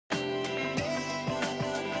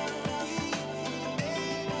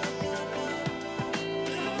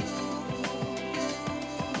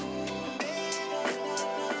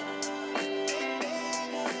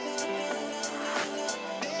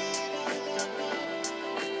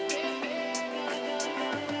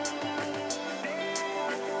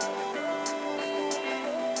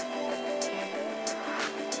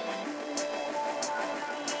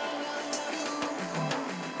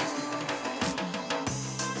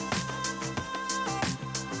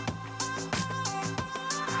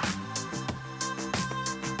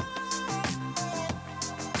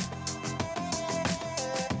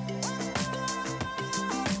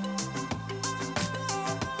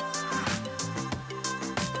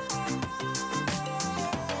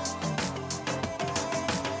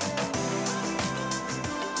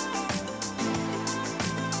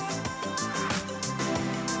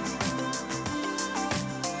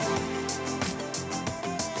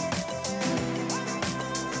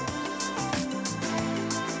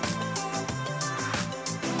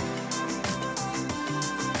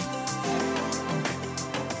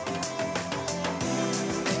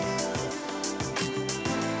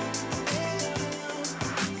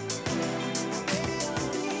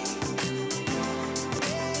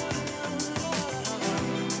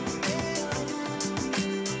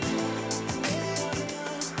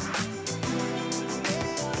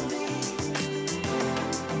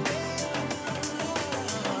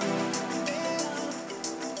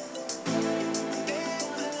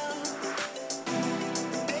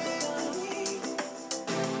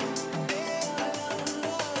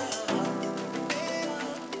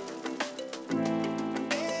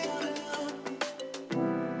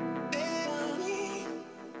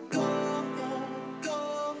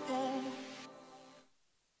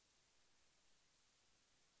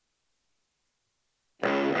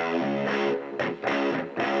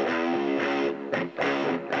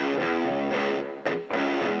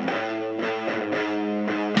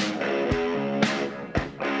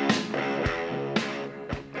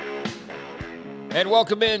And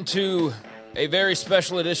welcome into a very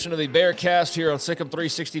special edition of the Bearcast here on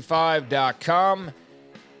SicEm365.com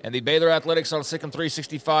and the Baylor Athletics on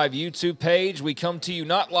SicEm365 YouTube page. We come to you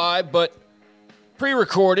not live, but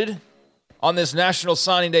pre-recorded on this National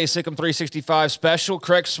Signing Day SicEm365 special.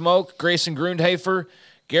 Craig Smoak, Grayson Grundhoefer,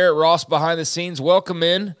 Garrett Ross behind the scenes. Welcome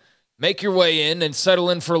in. Make your way in and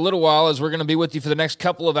settle in for a little while as we're going to be with you for the next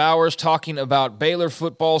couple of hours talking about Baylor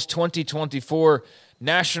football's 2024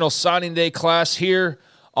 National Signing Day class here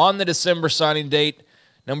on the December signing date.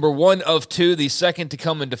 Number one of two, the second to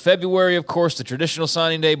come into February, of course, the traditional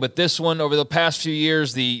signing day. But this one, over the past few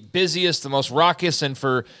years, the busiest, the most raucous, and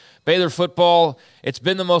for Baylor football, it's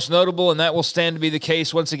been the most notable, and that will stand to be the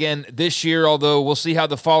case once again this year, although we'll see how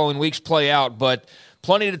the following weeks play out. But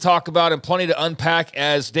plenty to talk about and plenty to unpack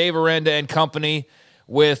as Dave Aranda and company,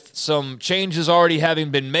 with some changes already having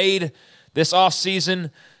been made this offseason,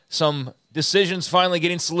 some decisions finally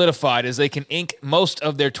getting solidified as they can ink most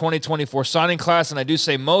of their 2024 signing class. And I do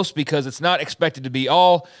say most because it's not expected to be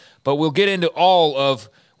all, but we'll get into all of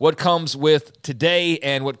what comes with today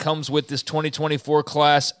and what comes with this 2024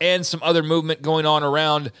 class and some other movement going on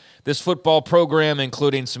around this football program,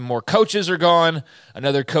 including some more coaches are gone,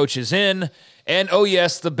 another coach is in, and oh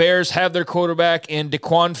yes, the Bears have their quarterback in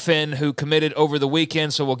DeQuan Finn, who committed over the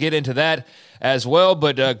weekend, so we'll get into that as well.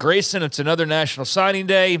 But Grayson, it's another National Signing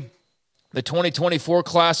Day. The 2024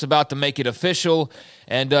 class about to make it official,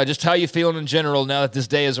 and just how you feeling in general now that this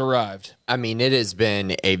day has arrived? I mean, it has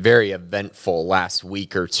been a very eventful last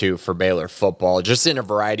week or two for Baylor football, just in a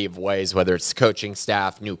variety of ways, whether it's coaching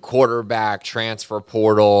staff, new quarterback, transfer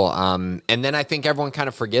portal, and then I think everyone kind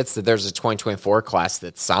of forgets that there's a 2024 class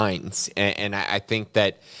that signs, and I think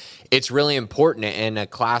that it's really important in a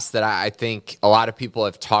class that I think a lot of people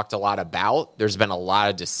have talked a lot about. There's been a lot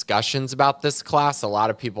of discussions about this class. A lot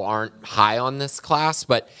of people aren't high on this class.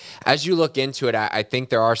 But as you look into it, I think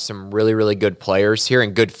there are some really, really good players here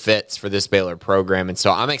and good fits for this Baylor program. And so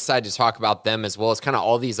I'm excited to talk about them as well as kind of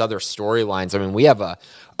all these other storylines. I mean, we have a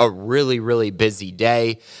really, really busy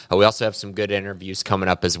day. We also have some good interviews coming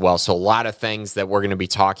up as well. So a lot of things that we're going to be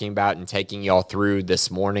talking about and taking y'all through this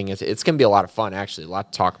morning. It's going to be a lot of fun, actually, a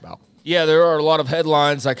lot to talk about. Yeah, there are a lot of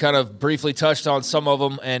headlines. I kind of briefly touched on some of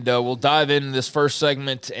them, and we'll dive into this first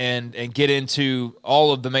segment and get into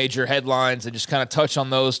all of the major headlines and just kind of touch on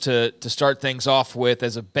those to start things off with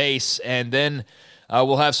as a base. And then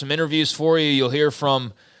we'll have some interviews for you. You'll hear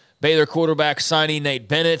from Baylor quarterback signee Nate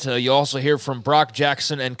Bennett. You'll also hear from Brock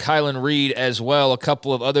Jackson and Kylan Reed as well, a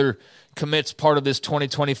couple of other commits part of this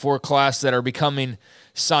 2024 class that are becoming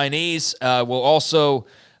signees. We'll also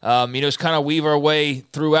just kind of weave our way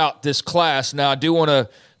throughout this class. Now, I do want to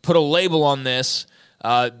put a label on this.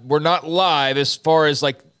 We're not live as far as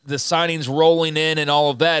like the signings rolling in and all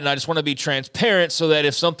of that, and I just want to be transparent so that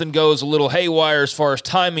if something goes a little haywire as far as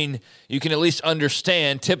timing, you can at least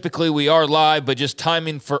understand. Typically, we are live, but just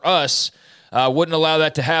timing for us wouldn't allow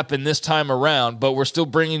that to happen this time around. But we're still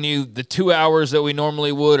bringing you the 2 hours that we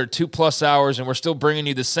normally would, or 2+ hours, and we're still bringing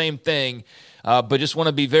you the same thing. But just want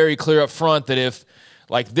to be very clear up front that if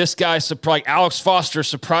like this guy, like Alex Foster,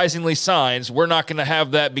 surprisingly signs, we're not going to have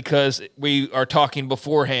that because we are talking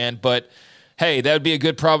beforehand. But, hey, that would be a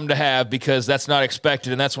good problem to have because that's not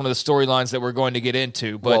expected, and that's one of the storylines that we're going to get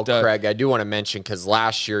into. But, well, Craig, I do want to mention, because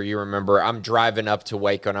last year, you remember, I'm driving up to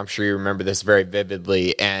Waco, and I'm sure you remember this very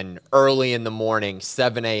vividly, and early in the morning,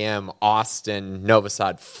 7 a.m., Austin,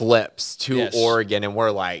 Novosad flips to Oregon, and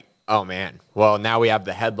we're like, oh, man, well, now we have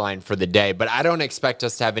the headline for the day. But I don't expect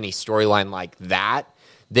us to have any storyline like that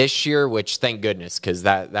this year, which thank goodness, because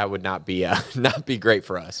that would not be great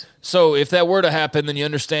for us. So if that were to happen, then you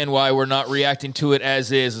understand why we're not reacting to it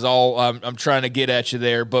as is all I'm trying to get at you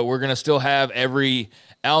there. But we're going to still have every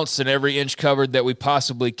ounce and every inch covered that we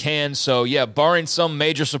possibly can. So, yeah, barring some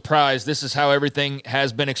major surprise, this is how everything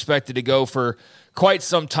has been expected to go for quite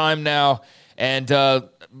some time now. And,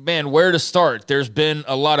 man, where to start? There's been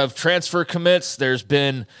a lot of transfer commits. There's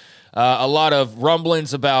been a lot of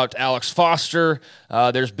rumblings about Alex Foster.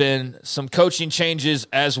 There's been some coaching changes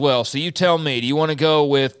as well. So you tell me, do you want to go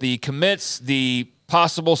with the commits, the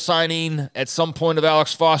possible signing at some point of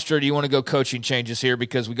Alex Foster, or do you want to go coaching changes here?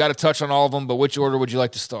 Because we got to touch on all of them, but which order would you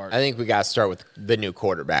like to start? I think we got to start with the new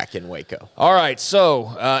quarterback in Waco. All right,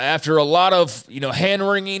 so after a lot of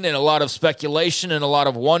hand-wringing and a lot of speculation and a lot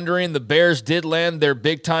of wondering, the Bears did land their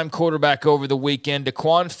big-time quarterback over the weekend,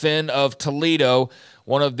 DeQuan Finn of Toledo,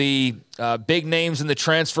 one of the big names in the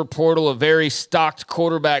transfer portal, a very stocked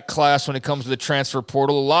quarterback class when it comes to the transfer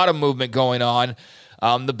portal. A lot of movement going on.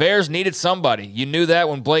 The Bears needed somebody. You knew that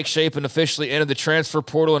when Blake Shapen officially entered the transfer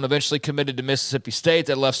portal and eventually committed to Mississippi State.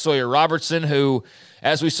 That left Sawyer Robertson, who,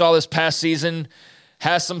 as we saw this past season,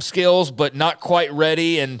 has some skills but not quite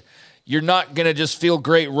ready, and you're not going to just feel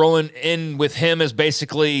great rolling in with him as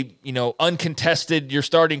basically, uncontested your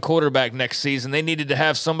starting quarterback next season. They needed to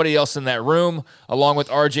have somebody else in that room, along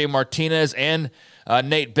with R.J. Martinez and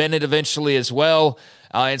Nate Bennett eventually as well.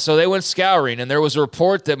 And so they went scouring, and there was a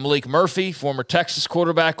report that Malik Murphy, former Texas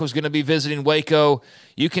quarterback, was going to be visiting Waco.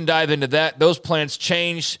 You can dive into that. Those plans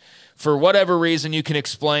changed for whatever reason you can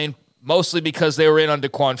explain, mostly because they were in on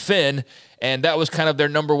DeQuan Finn, and that was kind of their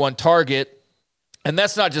number one target. And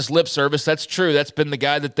that's not just lip service. That's true. That's been the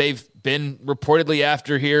guy that they've been reportedly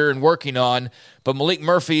after here and working on. But Malik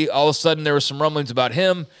Murphy, all of a sudden there were some rumblings about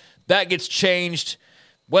him. That gets changed.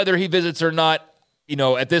 Whether he visits or not,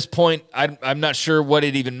 at this point, I'm not sure what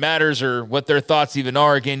it even matters or what their thoughts even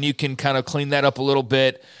are. Again, you can kind of clean that up a little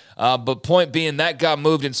bit. But point being, that got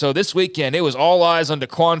moved. And so this weekend, it was all eyes on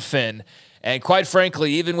DeQuan Finn. And quite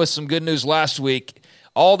frankly, even with some good news last week,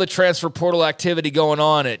 all the transfer portal activity going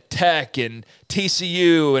on at Tech and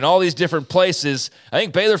TCU and all these different places, I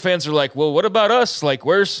think Baylor fans are like, well, what about us? Like,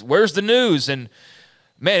 where's the news? And,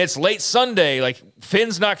 man, it's late Sunday. Like,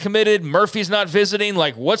 Finn's not committed. Murphy's not visiting.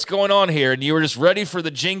 Like, what's going on here? And you were just ready for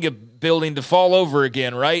the Jenga building to fall over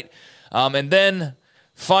again, right? And then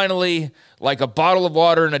finally, like a bottle of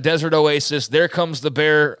water in a desert oasis, there comes the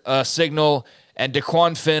Bear signal, and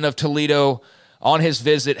DeQuan Finn of Toledo on his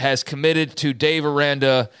visit has committed to Dave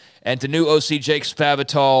Aranda and to new OC Jake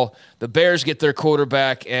Spavital. The Bears get their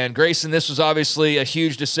quarterback. And, Grayson, this was obviously a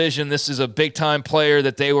huge decision. This is a big-time player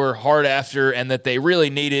that they were hard after and that they really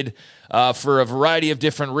needed for a variety of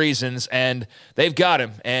different reasons. And they've got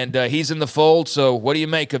him, and he's in the fold. So what do you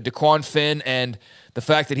make of DeQuan Finn and the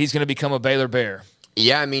fact that he's going to become a Baylor Bear?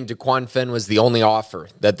 Yeah, DeQuan Finn was the only offer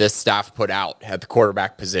that this staff put out at the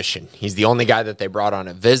quarterback position. He's the only guy that they brought on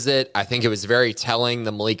a visit. I think it was very telling,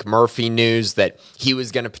 the Malik Murphy news that he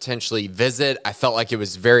was going to potentially visit. I felt like it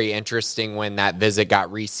was very interesting when that visit got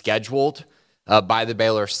rescheduled by the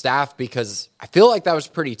Baylor staff, because I feel like that was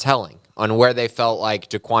pretty telling on where they felt like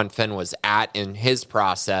DeQuan Finn was at in his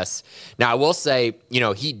process. Now, I will say,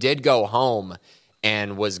 he did go home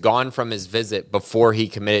and was gone from his visit before he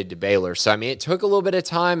committed to Baylor. So, it took a little bit of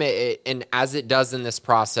time, and as it does in this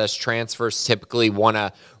process, transfers typically want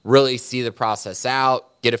to really see the process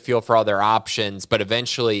out, get a feel for all their options, but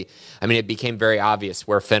eventually, it became very obvious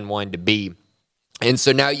where Finn wanted to be. And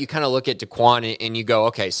so now you kind of look at DeQuan and you go,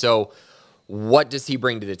 okay, so what does he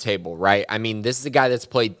bring to the table, right? This is a guy that's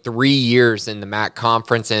played 3 years in the MAC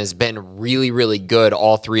conference and has been really, really good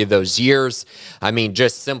all 3 of those years.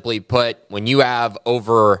 Just simply put, when you have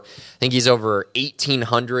he's over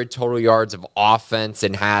 1,800 total yards of offense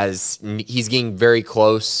and he's getting very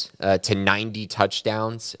close to 90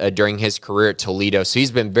 touchdowns during his career at Toledo. So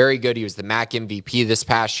he's been very good. He was the MAC MVP this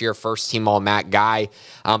past year, first team All-MAC guy.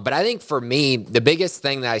 But I think for me, the biggest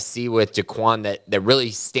thing that I see with DeQuan that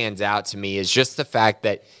really stands out to me is just the fact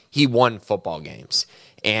that he won football games.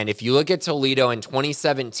 And if you look at Toledo in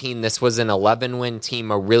 2017, this was an 11-win team,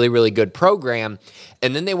 a really, really good program.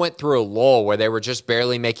 And then they went through a lull where they were just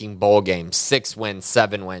barely making bowl games, 6 wins,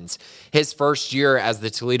 7 wins. His first year as the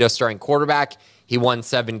Toledo starting quarterback, he won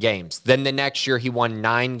 7 games. Then the next year, he won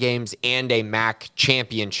 9 games and a MAC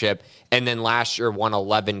championship. And then last year, won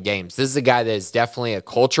 11 games. This is a guy that is definitely a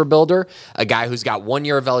culture builder, a guy who's got 1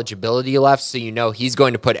 year of eligibility left. So he's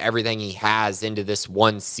going to put everything he has into this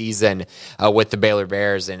one season with the Baylor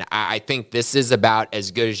Bears. And I think this is about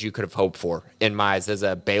as good as you could have hoped for in my eyes as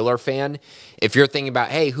a Baylor fan. If you're thinking about,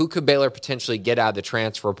 hey, who could Baylor potentially get out of the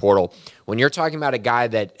transfer portal? When you're talking about a guy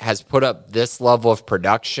that has put up this level of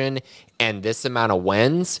production and this amount of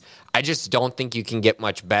wins, I just don't think you can get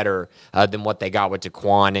much better than what they got with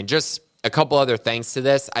DeQuan. And just a couple other things to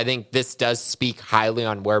this, I think this does speak highly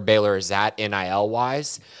on where Baylor is at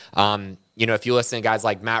NIL-wise. If you listen to guys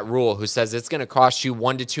like Matt Rule, who says it's going to cost you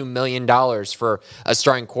 $1 to $2 million for a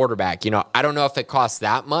starting quarterback. I don't know if it costs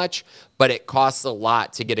that much, but it costs a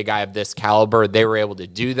lot to get a guy of this caliber. They were able to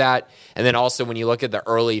do that. And then also when you look at the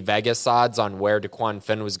early Vegas odds on where DeQuan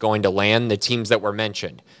Finn was going to land, the teams that were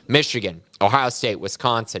mentioned: Michigan, Ohio State,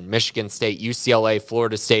 Wisconsin, Michigan State, UCLA,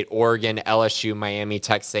 Florida State, Oregon, LSU, Miami,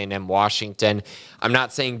 Texas A&M, Washington. I'm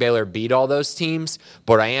not saying Baylor beat all those teams,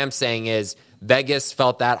 but what I am saying is Vegas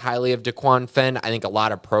felt that highly of DeQuan Finn. I think a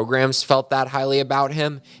lot of programs felt that highly about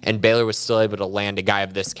him, and Baylor was still able to land a guy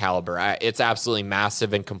of this caliber. It's absolutely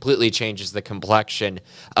massive and completely changes the complexion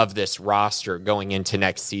of this roster going into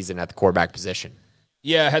next season at the quarterback position.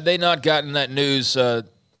 Yeah, had they not gotten that news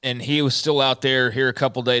and he was still out there here a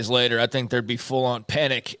couple days later, I think there'd be full-on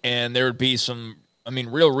panic, and there would be some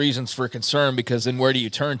real reasons for concern, because then where do you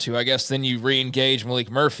turn to? I guess then you re-engage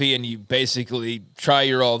Malik Murphy and you basically try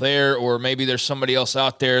your all there, or maybe there's somebody else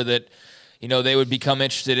out there that, they would become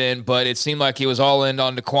interested in. But it seemed like he was all in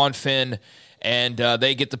on DeQuan Finn, and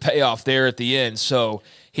they get the payoff there at the end. So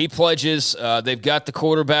he pledges. They've got the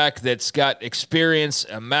quarterback that's got experience,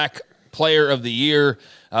 a MAC Player of the Year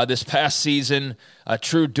this past season, a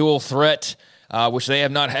true dual threat, which they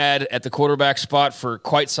have not had at the quarterback spot for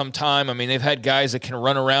quite some time. They've had guys that can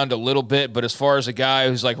run around a little bit, but as far as a guy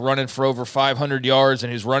who's like running for over 500 yards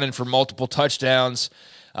and who's running for multiple touchdowns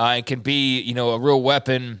and can be, a real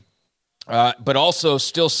weapon, but also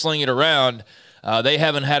still sling it around, they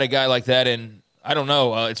haven't had a guy like that in, I don't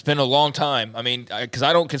know, it's been a long time. Because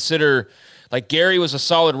I don't consider... Like, Gary was a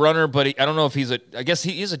solid runner, but I don't know if I guess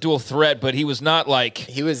he is a dual threat, but he was not like...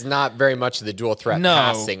 He was not very much of the dual threat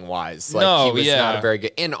passing-wise. He was not a very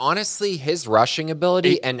good... And honestly, his rushing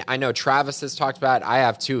ability, and I know Travis has talked about it, I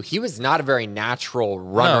have too, he was not a very natural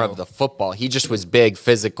runner of the football. He just was big,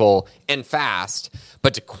 physical, and fast.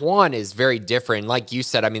 But DeQuan is very different. Like you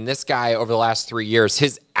said, this guy over the last 3 years,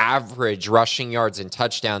 his average rushing yards and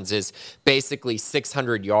touchdowns is basically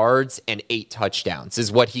 600 yards and 8 touchdowns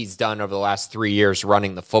is what he's done over the last 3 years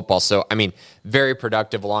running the football. So, very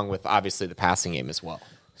productive, along with obviously the passing game as well.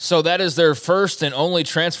 So that is their first and only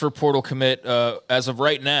transfer portal commit as of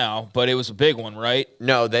right now, but it was a big one, right?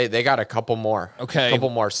 No, they got a couple more. Okay. A couple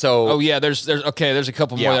more. So there's a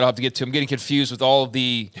couple more that I'll have to get to. I'm getting confused with all of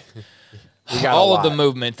the... all of the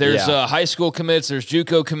movement. There's high school commits, there's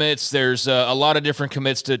JUCO commits, there's a lot of different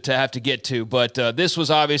commits to have to get to. But this was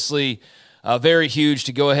obviously very huge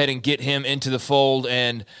to go ahead and get him into the fold.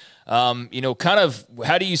 And, kind of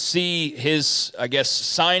how do you see his,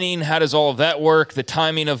 signing? How does all of that work, the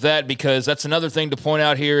timing of that? Because that's another thing to point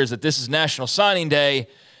out here is that this is National Signing Day.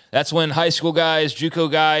 That's when high school guys,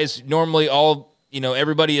 JUCO guys, normally all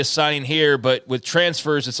everybody is signing here, but with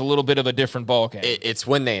transfers, it's a little bit of a different ballgame. It's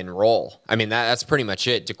when they enroll. That's pretty much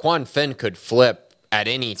it. DeQuan Finn could flip at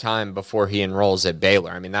any time before he enrolls at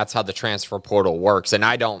Baylor. That's how the transfer portal works, and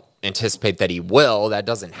I don't anticipate that he will. That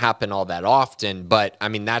doesn't happen all that often, but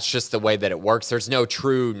that's just the way that it works. There's no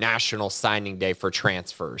true national signing day for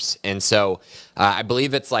transfers, and so I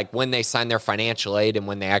believe it's like when they sign their financial aid and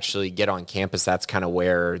when they actually get on campus, that's kind of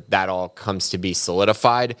where that all comes to be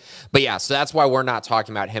solidified. But yeah, so that's why we're not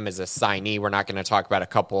talking about him as a signee. We're not going to talk about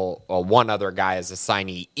one other guy as a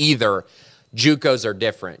signee either. JUCOs are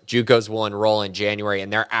different. JUCOs will enroll in January,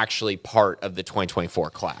 and they're actually part of the 2024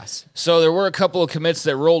 class. So there were a couple of commits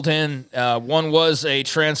that rolled in. One was a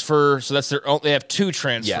transfer, so they have 2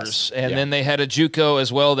 transfers. Yes. And then they had a JUCO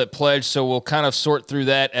as well that pledged, so we'll kind of sort through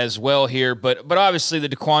that as well here. But obviously the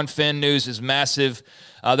DeQuan Finn news is massive.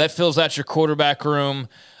 That fills out your quarterback room.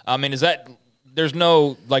 There's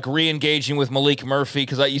no re-engaging with Malik Murphy,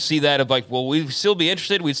 because you see that of we'd still be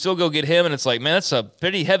interested, we'd still go get him, and it's like, man, that's a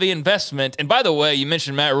pretty heavy investment. And by the way, you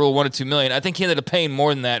mentioned Matt Rule $1 to $2 million. I think he ended up paying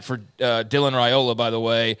more than that for Dylan Raiola. By the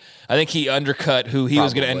way, I think he undercut who he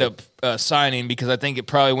was going to end up signing, because I think it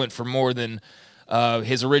probably went for more than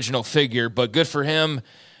his original figure. But good for him.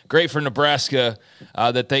 Great for Nebraska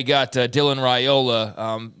that they got Dylan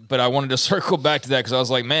Raiola. But I wanted to circle back to that because I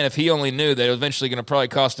was like, man, if he only knew that it was eventually going to probably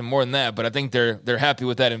cost him more than that. But I think they're happy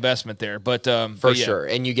with that investment there. But sure.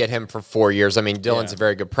 And you get him for 4 years. Dylan's a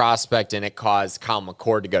very good prospect, and it caused Kyle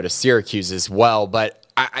McCord to go to Syracuse as well. But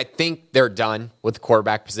I think they're done with the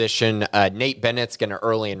quarterback position. Nate Bennett's going to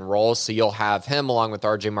early enroll, so you'll have him along with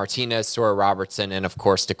R.J. Martinez, Sora Robertson, and, of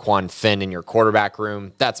course, DeQuan Finn in your quarterback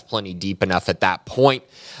room. That's plenty deep enough at that point.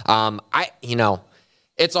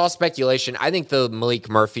 It's all speculation. I think the Malik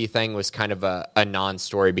Murphy thing was kind of a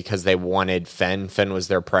non-story because they wanted Finn. Finn was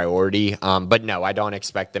their priority. But, no, I don't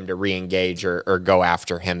expect them to re-engage or go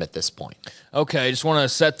after him at this point. Okay, I just want to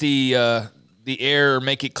set the air,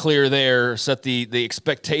 make it clear there, set the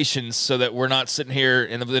expectations so that we're not sitting here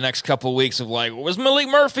in the next couple of weeks of was Malik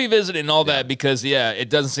Murphy visiting and all that, because, it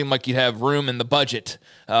doesn't seem like you'd have room in the budget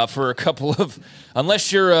for a couple of,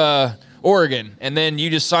 unless you're Oregon, and then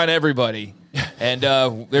you just sign everybody. And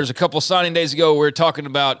there's a couple signing days ago we were talking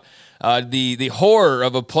about the horror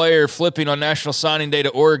of a player flipping on National Signing Day to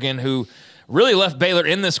Oregon who really left Baylor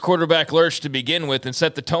in this quarterback lurch to begin with and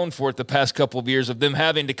set the tone for it the past couple of years of them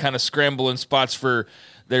having to kind of scramble in spots for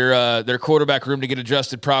their quarterback room to get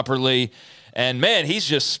adjusted properly. And, man, he's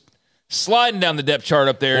just sliding down the depth chart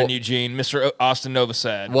up there in Eugene, Mr. Austin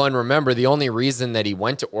Novosad. Well, and remember, the only reason that he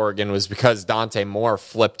went to Oregon was because Dante Moore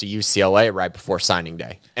flipped to UCLA right before signing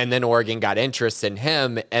day. And then Oregon got interest in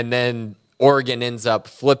him, and then Oregon ends up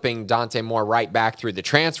flipping Dante Moore right back through the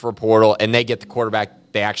transfer portal, and they get the quarterback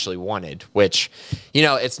they actually wanted, which,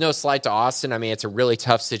 it's no slight to Austin. I mean, it's a really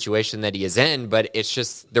tough situation that he is in, but it's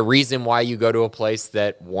just the reason why you go to a place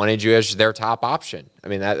that wanted you as their top option. I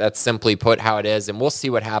mean, that's simply put how it is, and we'll see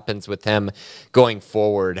what happens with him going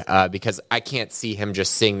forward because I can't see him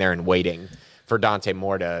just sitting there and waiting for Dante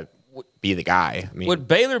Moore to be the guy. I mean, would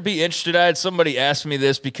Baylor be interested? I had somebody ask me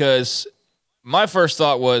this because my first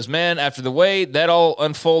thought was, man, after the way that all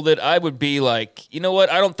unfolded, I would be like, you know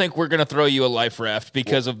what? I don't think we're going to throw you a life raft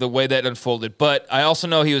because of the way that unfolded. But I also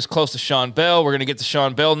know he was close to Sean Bell. We're going to get the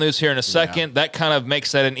Sean Bell news here in a second. Yeah. That kind of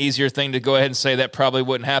makes that an easier thing to go ahead and say that probably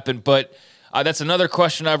wouldn't happen. But that's another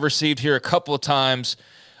question I've received here a couple of times.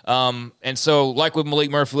 And so, like with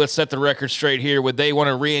Malik Murphy, let's set the record straight here. Would they want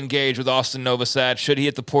to re-engage with Austin Novosad? Should he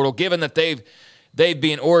hit the portal, given that they've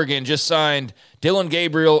being Oregon, just signed Dylan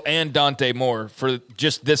Gabriel and Dante Moore for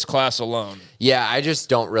just this class alone? Yeah, I just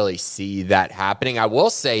don't really see that happening. I will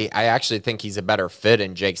say I actually think he's a better fit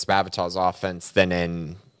in Jake Spavital's offense than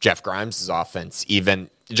in Jeff Grimes' offense, even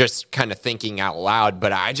just kind of thinking out loud.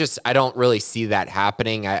 But I don't really see that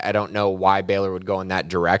happening. I don't know why Baylor would go in that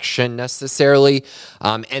direction necessarily.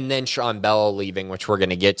 And then Sean Bell leaving, which we're going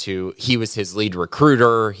to get to, he was his lead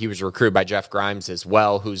recruiter. He was recruited by Jeff Grimes as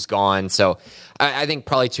well, who's gone. So I think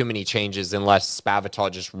probably too many changes unless Spavital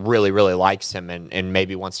just really, really likes him and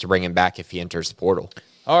maybe wants to bring him back if he enters the portal.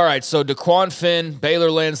 All right, so DeQuan Finn, Baylor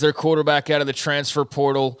lands their quarterback out of the transfer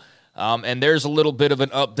portal. And there's a little bit of an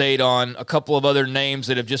update on a couple of other names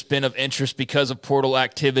that have just been of interest because of portal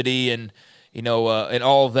activity and and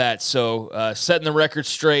all of that. So setting the record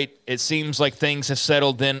straight, it seems like things have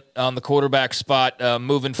settled in on the quarterback spot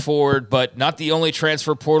moving forward, but not the only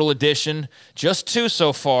transfer portal addition, just 2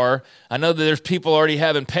 so far. I know that there's people already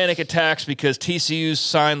having panic attacks because TCU's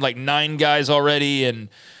signed like 9 guys already, and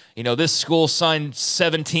this school signed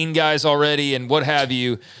 17 guys already and what have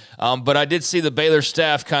you. But I did see the Baylor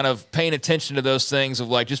staff kind of paying attention to those things of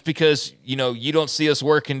like, just because, you don't see us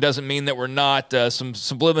working doesn't mean that we're not. Some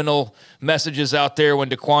subliminal messages out there when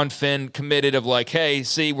DeQuan Finn committed of like, hey,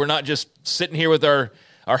 see, we're not just sitting here with our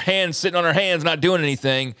hands, sitting on our hands, not doing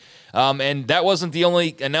anything. And that wasn't the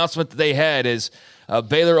only announcement that they had is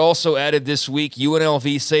Baylor also added this week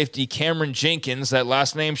UNLV safety Cameron Jenkins. That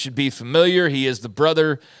last name should be familiar. He is the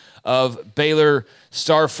brother of Baylor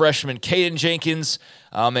star freshman Caden Jenkins,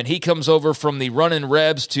 and he comes over from the Runnin'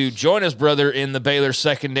 Rebs to join his brother in the Baylor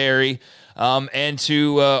secondary, and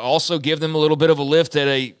to also give them a little bit of a lift at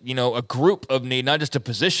a group of need, not just a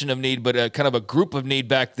position of need, but a kind of a group of need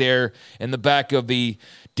back there in the back of the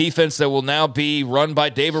defense that will now be run by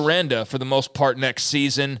Dave Aranda for the most part next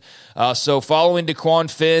season. So following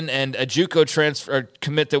DeQuan Finn and a JUCO transfer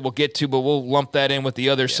commit that we'll get to, but we'll lump that in with the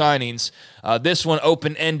other signings. This one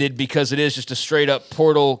open-ended because it is just a straight-up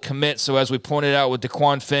portal commit. So as we pointed out with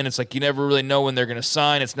DeQuan Finn, it's like you never really know when they're going to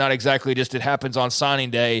sign. It's not exactly just it happens on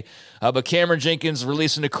signing day. But Cameron Jenkins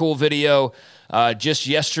releasing a cool video just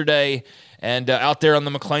yesterday, and out there on the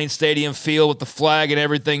McLean Stadium field with the flag and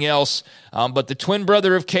everything else. But the twin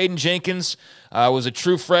brother of Caden Jenkins was a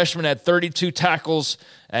true freshman, had 32 tackles,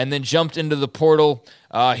 and then jumped into the portal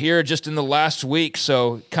here just in the last week.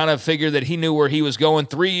 So kind of figured that he knew where he was going.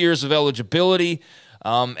 3 years of eligibility,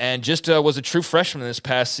 and just was a true freshman this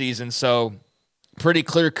past season. So pretty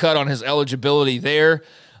clear cut on his eligibility there.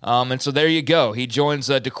 And so there you go. He joins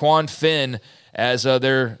DeQuan Finn as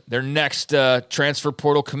their next transfer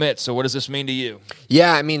portal commit. So what does this mean to you?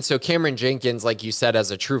 Yeah, I mean, so Cameron Jenkins, like you said, as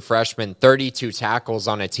a true freshman, 32 tackles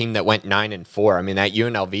on a team that went 9-4. I mean, that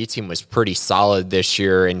UNLV team was pretty solid this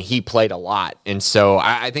year, and he played a lot. And so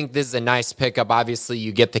I think this is a nice pickup. Obviously,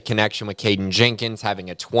 you get the connection with Caden Jenkins. Having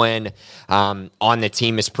a twin on the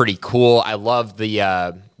team is pretty cool. I love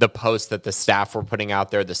the post that the staff were putting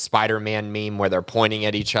out there, the Spider-Man meme where they're pointing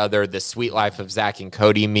at each other, the Sweet Life of Zach and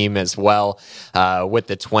Cody meme as well with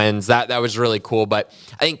the twins. That was really cool. But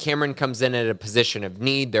I think Cameron comes in at a position of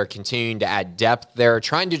need. They're continuing to add depth there,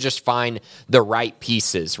 trying to just find the right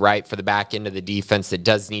pieces, right, for the back end of the defense that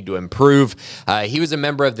does need to improve. He was a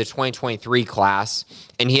member of the 2023 class,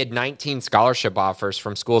 and he had 19 scholarship offers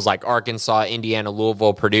from schools like Arkansas, Indiana,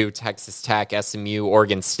 Louisville, Purdue, Texas Tech, SMU,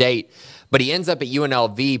 Oregon State. But he ends up at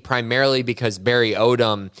UNLV primarily because Barry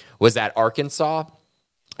Odom was at Arkansas,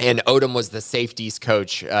 and Odom was the safeties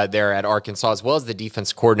coach there at Arkansas, as well as the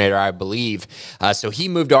defense coordinator, I believe. So he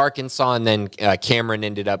moved to Arkansas, and then Cameron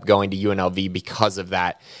ended up going to UNLV because of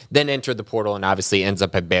that. Then entered the portal and obviously ends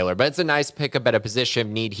up at Baylor. But it's a nice pickup at a position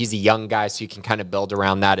of need. He's a young guy, so you can kind of build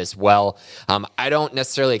around that as well. I don't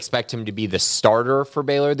necessarily expect him to be the starter for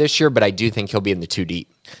Baylor this year, but I do think he'll be in the 2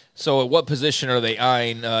 deep. So at what position are they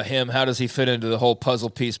eyeing him? How does he fit into the whole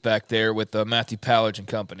puzzle piece back there with Matthew Pallage and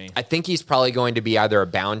company? I think he's probably going to be either a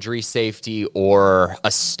boundary safety or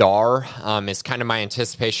a star, is kind of my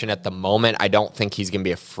anticipation at the moment. I don't think he's going to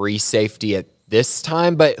be a free safety at this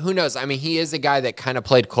time, but who knows? I mean, he is a guy that kind of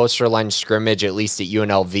played closer line scrimmage, at least at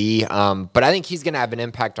UNLV. But I think he's going to have an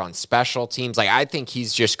impact on special teams. Like, I think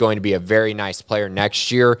he's just going to be a very nice player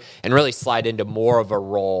next year and really slide into more of a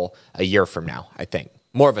role a year from now, I think.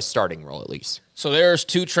 More of a starting role, at least. So there's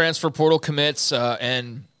 2 transfer portal commits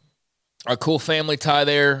and a cool family tie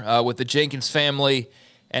there with the Jenkins family,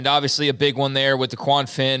 and obviously a big one there with the Quan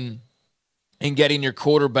Finn and getting your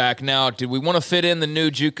quarterback. Now, do we want to fit in the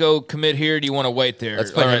new JUCO commit here? Or do you want to wait there?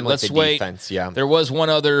 Let's put him with the defense, yeah. There was one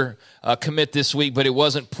other commit this week, but it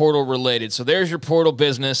wasn't portal related. So there's your portal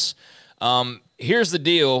business. Here's the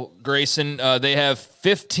deal, Grayson. They have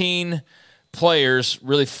 15 players,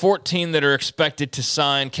 really 14 that are expected to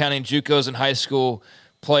sign, counting JUCOs and high school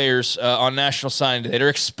players on National Signing Day. They're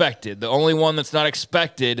expected. The only one that's not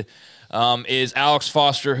expected is Alex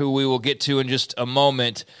Foster, who we will get to in just a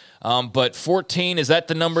moment. But 14, is that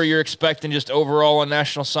the number you're expecting just overall on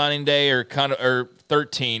National Signing Day, or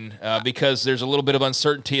 13? Because there's a little bit of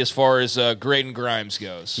uncertainty as far as Graydon Grimes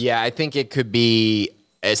goes. Yeah, I think it could be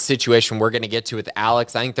a situation we're going to get to with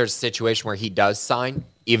Alex. I think there's a situation where he does sign,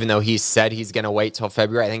 even though he said he's going to wait till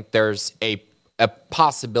February. I think there's a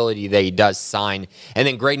possibility that he does sign. And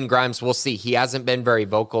then Graydon Grimes, we'll see. He hasn't been very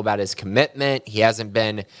vocal about his commitment. He hasn't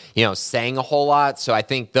been, saying a whole lot. So I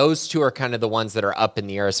think those 2 are kind of the ones that are up in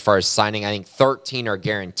the air as far as signing. I think 13 are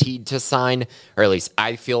guaranteed to sign, or at least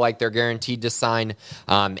I feel like they're guaranteed to sign.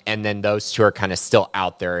 And then those 2 are kind of still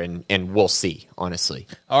out there, and we'll see, honestly.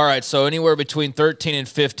 All right, so anywhere between 13 and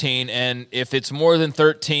 15, and if it's more than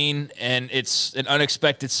 13 and it's an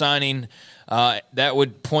unexpected signing, that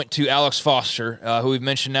would point to Alex Foster, who we've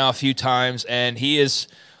mentioned now a few times, and he is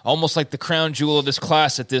almost like the crown jewel of this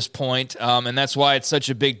class at this point, and that's why it's such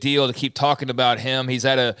a big deal to keep talking about him. He's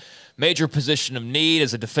at a major position of need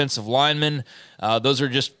as a defensive lineman. Those are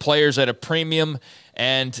just players at a premium,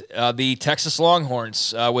 and the Texas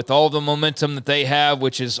Longhorns, with all the momentum that they have,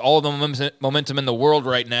 which is all the momentum in the world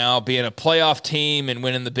right now, being a playoff team and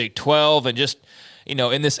winning the Big 12, and just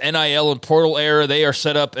in this NIL and portal era, they are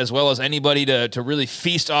set up as well as anybody to really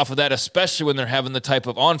feast off of that, especially when they're having the type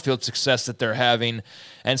of on-field success that they're having.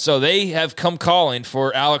 And so they have come calling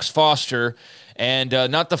for Alex Foster, and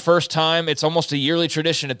not the first time. It's almost a yearly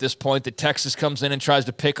tradition at this point that Texas comes in and tries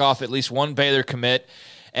to pick off at least one Baylor commit.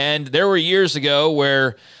 And there were years ago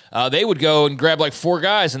where they would go and grab like 4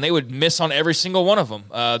 guys, and they would miss on every single one of them.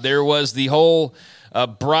 There was the whole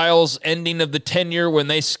Bryles ending of the tenure when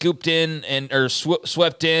they scooped in or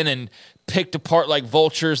swept in and picked apart like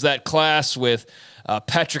vultures that class with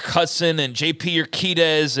Patrick Hudson and J.P.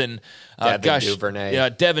 Urquidez and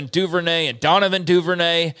Devin Duvernay and Donovan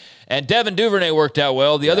Duvernay. And Devin Duvernay worked out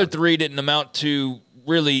well. The other 3 didn't amount to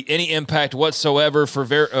really any impact whatsoever for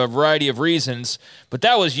a variety of reasons. But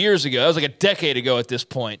that was years ago. That was like a decade ago at this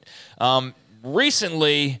point.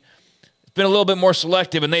 Recently, been a little bit more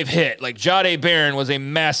selective, and they've hit. Like, Jahdae Barron was a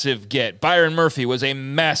massive get. Byron Murphy was a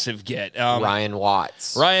massive get. Ryan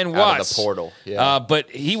Watts. Out of the portal. Yeah. But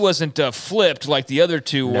he wasn't flipped like the other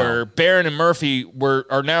 2 were. Barron and Murphy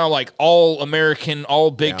are now like all-American,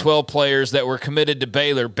 all Big 12 players that were committed to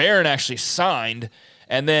Baylor. Barron actually signed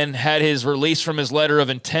and then had his release from his letter of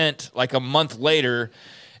intent like a month later,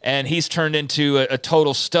 and he's turned into a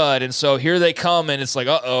total stud. And so here they come, and it's like,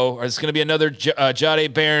 uh-oh, is this going to be another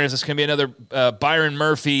Jahdae Barron? Is this going to be another Byron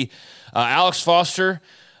Murphy? Alex Foster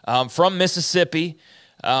from Mississippi,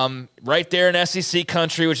 right there in SEC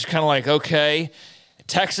country, which is kind of like, okay.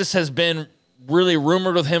 Texas has been really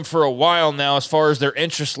rumored with him for a while now as far as their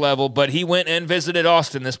interest level, but he went and visited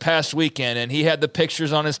Austin this past weekend, and he had the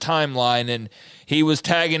pictures on his timeline, and he was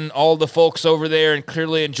tagging all the folks over there and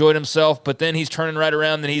clearly enjoyed himself. But then he's turning right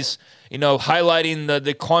around and he's, highlighting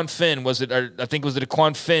the Quan Finn. I think it was a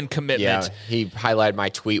Quan Finn commitment. Yeah, he highlighted my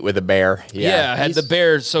tweet with a bear. Yeah, had the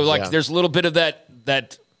bear. So there's a little bit of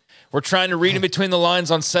that we're trying to read in between the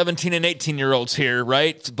lines on 17 and 18-year-olds here,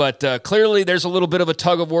 right? But clearly there's a little bit of a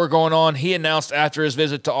tug of war going on. He announced after his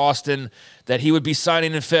visit to Austin that he would be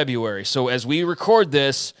signing in February. So as we record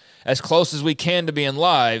this, as close as we can to being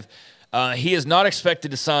live, he is not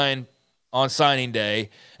expected to sign on signing day,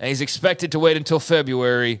 and he's expected to wait until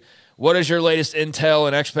February. What is your latest intel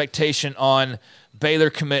and expectation on Baylor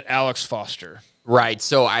commit Alex Foster? Right.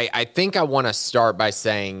 So I think I want to start by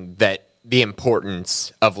saying that the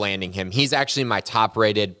importance of landing him. He's actually my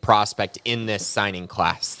top-rated prospect in this signing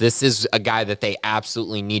class. This is a guy that they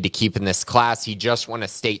absolutely need to keep in this class. He just won a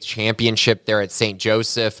state championship there at St.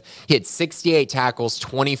 Joseph. He had 68 tackles,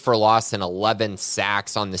 20 for loss, and 11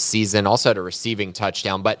 sacks on the season. Also had a receiving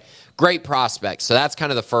touchdown, but great prospect. So that's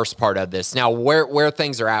kind of the first part of this. Now, where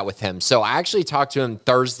things are at with him. So I actually talked to him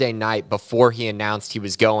Thursday night before he announced he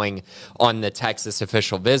was going on the Texas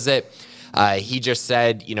official visit. He just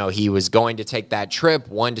said, he was going to take that trip,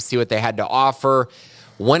 wanted to see what they had to offer,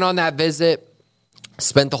 went on that visit,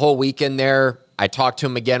 spent the whole weekend there. I talked to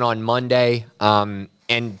him again on Monday,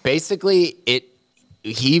 and basically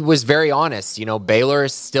he was very honest. Baylor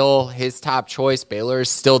is still his top choice. Baylor is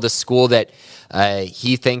still the school that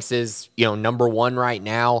he thinks is, number one right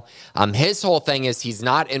now. His whole thing is he's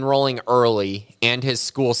not enrolling early, and his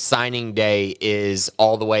school signing day is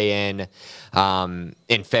all the way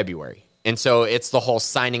in February. And so it's the whole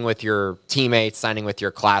signing with your teammates, signing with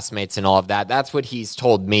your classmates and all of that. That's what he's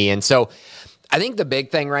told me. And so I think the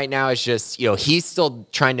big thing right now is just, he's still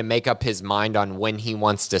trying to make up his mind on when he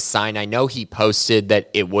wants to sign. I know he posted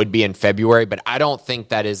that it would be in February, but I don't think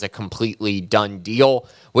that is a completely done deal,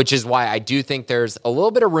 which is why I do think there's a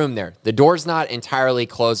little bit of room there. The door's not entirely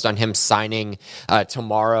closed on him signing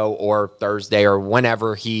tomorrow or Thursday or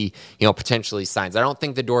whenever he, potentially signs. I don't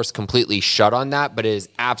think the door's completely shut on that, but it is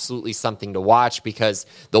absolutely something to watch because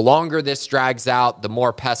the longer this drags out, the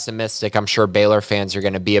more pessimistic I'm sure Baylor fans are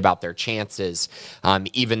going to be about their chances,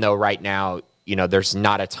 even though right now, there's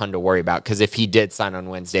not a ton to worry about because if he did sign on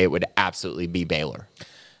Wednesday, it would absolutely be Baylor.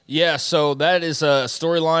 Yeah, so that is a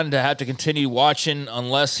storyline to have to continue watching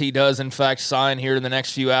unless he does, in fact, sign here in the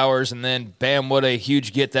next few hours. And then, bam, what a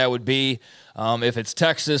huge get that would be. If it's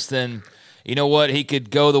Texas, then you know what? He could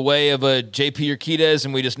go the way of a J.P. Urquidez,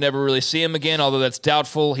 and we just never really see him again, although that's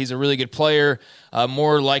doubtful. He's a really good player.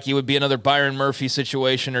 More like he would be another Byron Murphy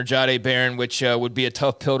situation or Jahdae Barron, which would be a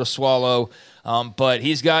tough pill to swallow. But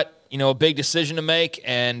he's got, a big decision to make,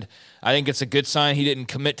 and I think it's a good sign he didn't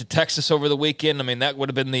commit to Texas over the weekend. I mean, that would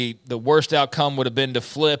have been the worst outcome would have been to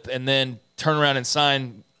flip and then turn around and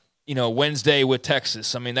sign, Wednesday with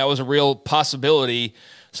Texas. I mean, that was a real possibility.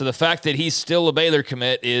 So the fact that he's still a Baylor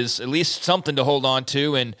commit is at least something to hold on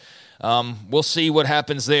to, and we'll see what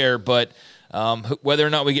happens there. But whether or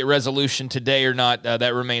not we get resolution today or not,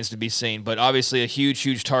 that remains to be seen. But obviously a huge,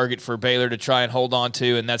 huge target for Baylor to try and hold on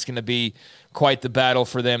to, and that's going to be quite the battle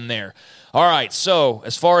for them there. All right, so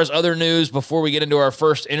as far as other news, before we get into our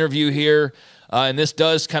first interview here, and this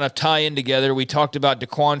does kind of tie in together, we talked about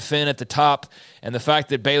DeQuan Finn at the top and the fact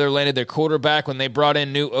that Baylor landed their quarterback when they brought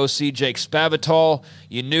in new OC Jake Spavital.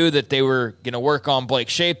 You knew that they were going to work on Blake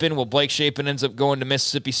Shapen. Well, Blake Shapen ends up going to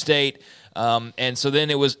Mississippi State, and so then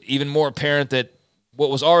it was even more apparent that what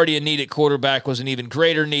was already a need at quarterback was an even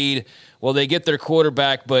greater need. Well, they get their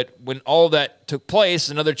quarterback, but when all that took place,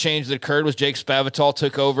 another change that occurred was Jake Spavital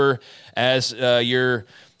took over as your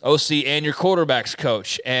OC and your quarterback's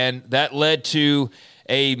coach, and that led to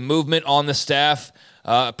a movement on the staff,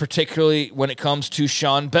 particularly when it comes to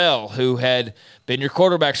Sean Bell, who had been your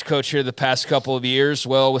quarterback's coach here the past couple of years.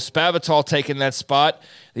 Well, with Spavital taking that spot,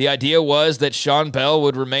 the idea was that Sean Bell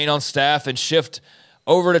would remain on staff and shift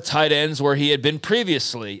over to tight ends where he had been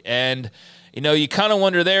previously. And, you kind of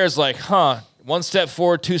wonder there is like, one step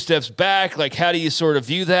forward, two steps back. Like, how do you sort of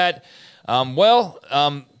view that?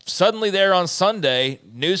 Suddenly there on Sunday,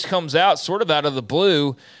 news comes out sort of out of the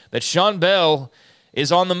blue that Sean Bell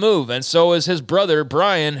is on the move. And so is his brother,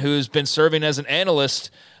 Brian, who's been serving as an analyst.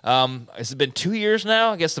 Has it been 2 years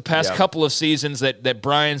now? I guess the past couple of seasons that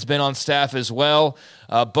Brian's been on staff as well.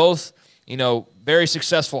 Both, very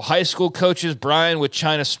successful high school coaches. Brian with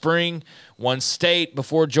China Spring, won state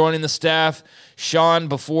before joining the staff. Sean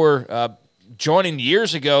before joining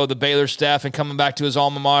years ago the Baylor staff and coming back to his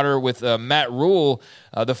alma mater with Matt Rule,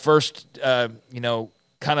 the first,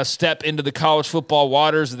 kind of step into the college football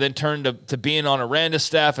waters and then turned to being on Aranda's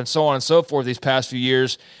staff and so on and so forth these past few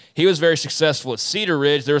years. He was very successful at Cedar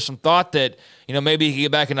Ridge. There was some thought that, maybe he could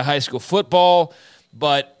get back into high school football,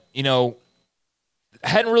 but,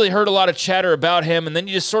 hadn't really heard a lot of chatter about him. And then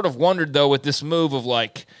you just sort of wondered, though, with this move of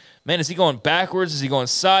like, man, is he going backwards? Is he going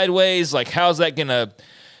sideways? Like, how's that going to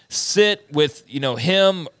sit with,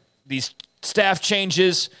 him, these staff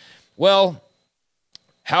changes? Well,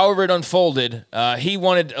 however it unfolded, he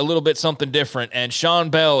wanted a little bit something different, and Sean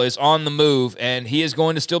Bell is on the move, and he is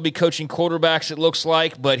going to still be coaching quarterbacks, it looks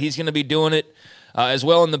like, but he's going to be doing it as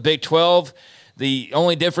well in the Big 12. The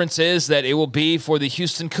only difference is that it will be for the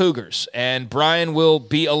Houston Cougars, and Brian will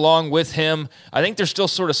be along with him. I think they're still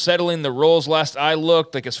sort of settling the roles last I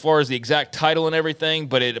looked, like as far as the exact title and everything,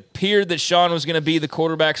 but it appeared that Sean was going to be the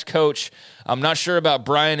quarterback's coach. I'm not sure about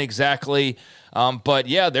Brian exactly, but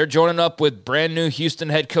yeah, they're joining up with brand new Houston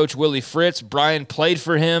head coach Willie Fritz. Brian played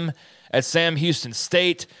for him at Sam Houston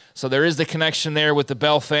State, so there is the connection there with the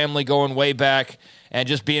Bell family going way back and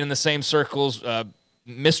just being in the same circles.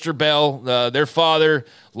 Mr. Bell, their father,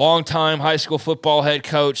 longtime high school football head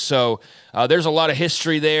coach, so there's a lot of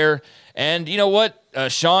history there. And you know what?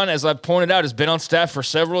 Sean, as I've pointed out, has been on staff for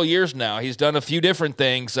several years now. He's done a few different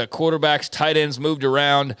things. Quarterbacks, tight ends moved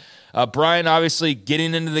around. Brian, obviously,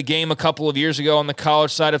 getting into the game a couple of years ago on the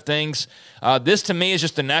college side of things. This, to me, is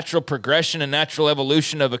just a natural progression, a natural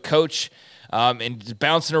evolution of a coach, and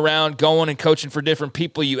bouncing around, going and coaching for different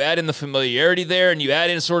people. You add in the familiarity there, and you add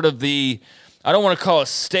in sort of the, I don't want to call it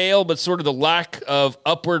stale, but sort of the lack of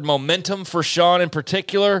upward momentum for Sean in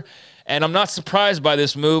particular. And I'm not surprised by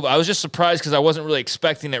this move. I was just surprised because I wasn't really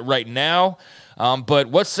expecting it right now. But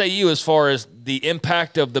what say you as far as the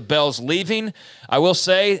impact of the Bells leaving? I will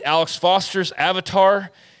say Alex Foster's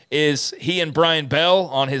avatar is he and Brian Bell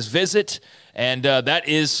on his visit, and that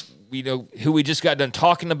is who we just got done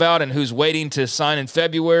talking about and who's waiting to sign in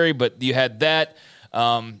February. But you had that.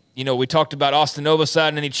 We talked about Austin Novosad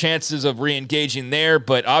and any chances of re-engaging there,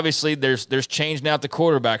 but obviously there's change now at the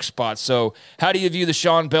quarterback spot. So how do you view the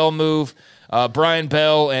Sean Bell move, Brian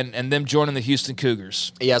Bell, and them joining the Houston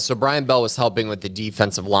Cougars? Yeah, so Brian Bell was helping with the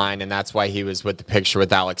defensive line, and that's why he was with the picture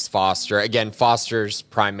with Alex Foster. Again, Foster's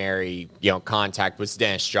primary contact was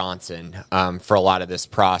Dennis Johnson for a lot of this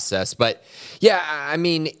process. But, yeah, I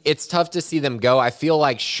mean, it's tough to see them go. I feel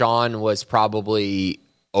like Sean was probably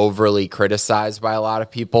overly criticized by a lot of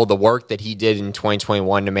people. The work that he did in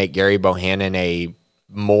 2021 to make Gary Bohannon a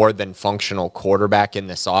more than functional quarterback in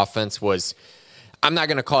this offense was, I'm not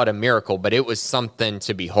going to call it a miracle, but it was something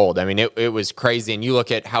to behold. I mean, it was crazy. And you look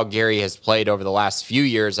at how Gary has played over the last few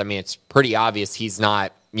years. I mean, it's pretty obvious he's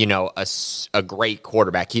not, a great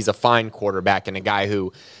quarterback. He's a fine quarterback and a guy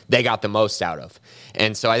who they got the most out of.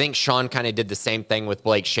 And so I think Sean kind of did the same thing with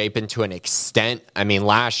Blake Shapen to an extent. I mean,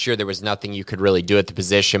 last year there was nothing you could really do at the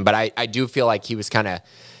position, but I do feel like he was kind of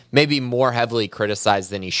maybe more heavily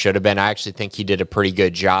criticized than he should have been. I actually think he did a pretty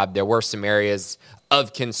good job. There were some areas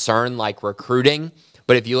of concern like recruiting,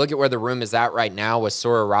 but if you look at where the room is at right now with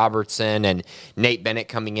Sora Robertson and Nate Bennett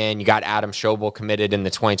coming in, you got Adam Schobel committed in the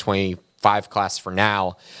 2025 class for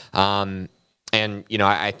now. And,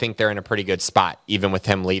 I think they're in a pretty good spot, even with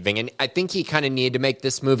him leaving. And I think he kind of needed to make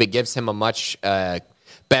this move. It gives him a much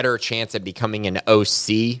better chance at becoming an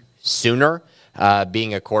OC sooner,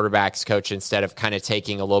 being a quarterback's coach instead of kind of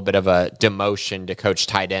taking a little bit of a demotion to coach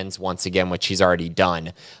tight ends once again, which he's already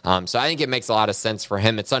done. So I think it makes a lot of sense for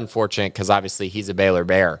him. It's unfortunate because obviously he's a Baylor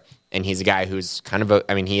Bear. And he's a guy who's kind of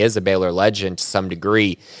he is a Baylor legend to some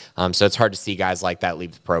degree. So it's hard to see guys like that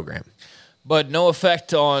leave the program. But no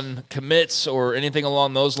effect on commits or anything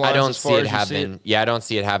along those lines. I don't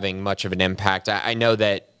see it having much of an impact. I know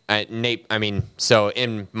that Nate. So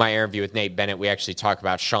in my interview with Nate Bennett, we actually talk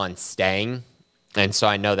about Sean staying, and so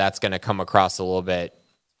I know that's going to come across a little bit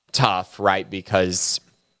tough, right? Because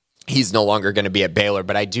he's no longer going to be at Baylor.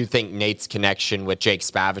 But I do think Nate's connection with Jake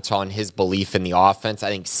Spavital and his belief in the offense, I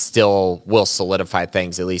think still will solidify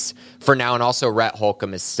things, at least for now. And also Rhett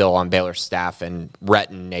Holcomb is still on Baylor's staff, and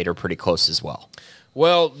Rhett and Nate are pretty close as well.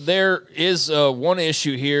 Well, there is one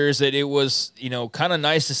issue here is that it was, kind of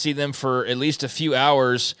nice to see them for at least a few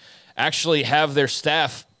hours actually have their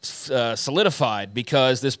staff solidified,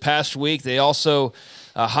 because this past week they also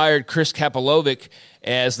hired Chris Kapolovic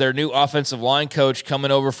as their new offensive line coach coming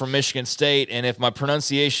over from Michigan State. And if my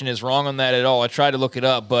pronunciation is wrong on that at all, I try to look it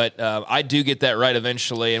up, but I do get that right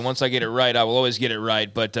eventually. And once I get it right, I will always get it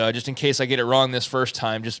right. But just in case I get it wrong this first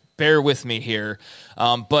time, just bear with me here.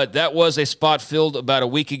 But that was a spot filled about a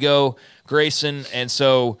week ago, Grayson. And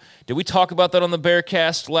so did we talk about that on the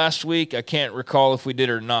Bearcast last week? I can't recall if we did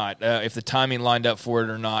or not, if the timing lined up for it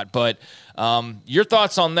or not. But your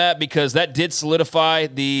thoughts on that, because that did solidify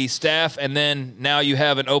the staff, and then now you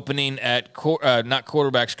have an opening at not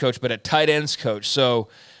quarterbacks coach, but at tight ends coach. So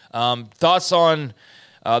thoughts on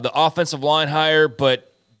the offensive line hire, but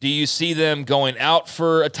do you see them going out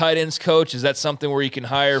for a tight ends coach? Is that something where you can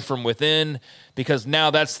hire from within? because now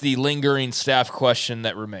that's the lingering staff question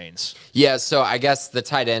that remains. Yeah, so I guess the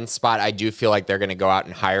tight end spot, I do feel like they're going to go out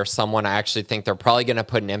and hire someone. I actually think they're probably going to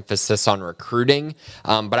put an emphasis on recruiting,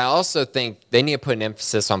 but I also think they need to put an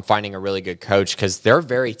emphasis on finding a really good coach because they're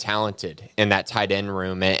very talented in that tight end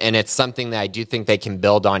room, and it's something that I do think they can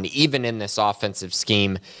build on even in this offensive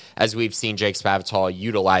scheme, as we've seen Jake Spavital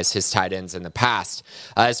utilize his tight ends in the past.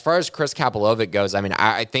 As far as Chris Kapolovic goes, I mean,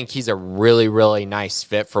 I think he's a really, really nice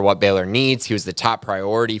fit for what Baylor needs. He was the top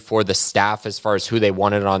priority for the staff as far as who they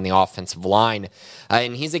wanted on the offensive line.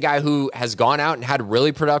 And he's a guy who has gone out and had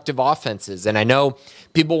really productive offenses. And I know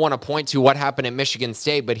people want to point to what happened at Michigan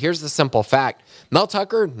State, but here's the simple fact. Mel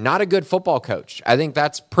Tucker, not a good football coach. I think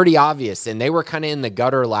that's pretty obvious. And they were kind of in the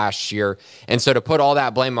gutter last year. And so to put all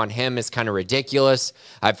that blame on him is kind of ridiculous.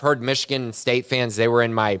 I've heard Michigan State fans, they were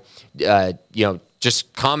in my,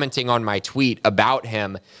 just commenting on my tweet about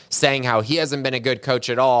him, saying how he hasn't been a good coach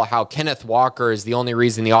at all, how Kenneth Walker is the only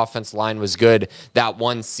reason the offensive line was good that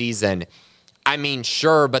one season. I mean,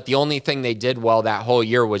 sure, but the only thing they did well that whole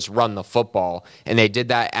year was run the football, and they did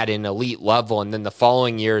that at an elite level, and then the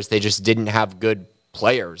following years, they just didn't have good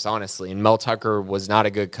players, honestly, and Mel Tucker was not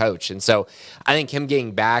a good coach. And so I think him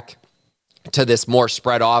getting back to this more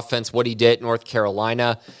spread offense, what he did at North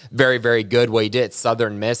Carolina, very, very good. What he did at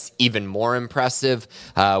Southern Miss, even more impressive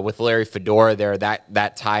with Larry Fedora there,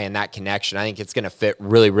 that tie and that connection. I think it's going to fit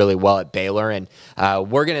really, really well at Baylor, and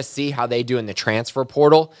we're going to see how they do in the transfer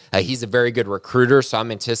portal. He's a very good recruiter, so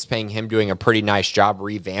I'm anticipating him doing a pretty nice job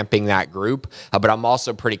revamping that group, but I'm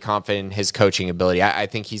also pretty confident in his coaching ability. I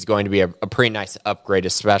think he's going to be a pretty nice upgrade,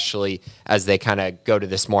 especially as they kind of go to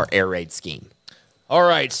this more air raid scheme. All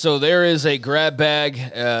right, so there is a grab bag,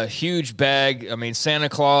 huge bag, Santa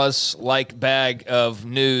Claus-like bag of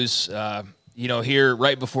news, here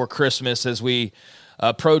right before Christmas as we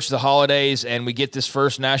approach the holidays and we get this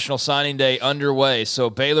first National Signing Day underway. So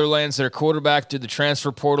Baylor lands their quarterback to the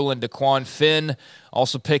transfer portal in DeQuan Finn.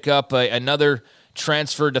 Also pick up another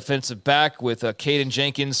transfer defensive back with Caden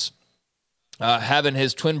Jenkins having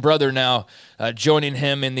his twin brother now joining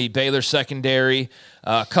him in the Baylor secondary.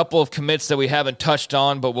 A couple of commits that we haven't touched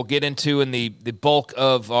on, but we'll get into in the bulk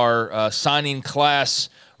of our signing class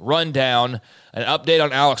rundown. An update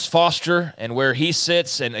on Alex Foster and where he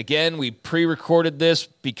sits. And again, we pre-recorded this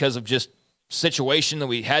because of just situation that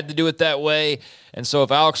we had to do it that way. And so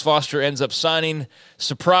if Alex Foster ends up signing,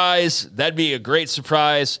 surprise, that'd be a great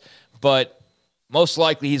surprise. But most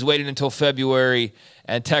likely he's waiting until February,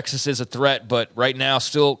 and Texas is a threat, but right now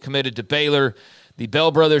still committed to Baylor. The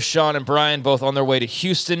Bell brothers, Sean and Brian, both on their way to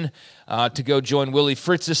Houston to go join Willie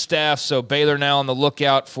Fritz's staff. So Baylor now on the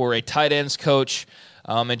lookout for a tight ends coach.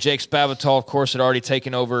 And Jake Spavital, of course, had already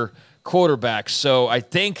taken over quarterback. So I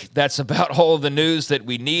think that's about all of the news that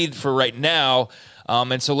we need for right now.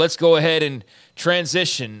 And so let's go ahead and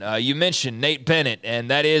transition. You mentioned Nate Bennett, and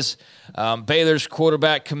that is Baylor's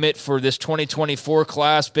quarterback commit for this 2024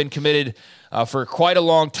 class, been committed for quite a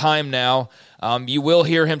long time now. You will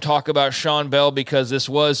hear him talk about Sean Bell because this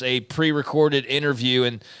was a pre-recorded interview,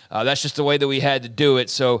 and that's just the way that we had to do it.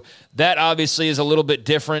 So that obviously is a little bit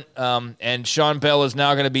different, and Sean Bell is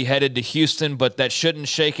now going to be headed to Houston, but that shouldn't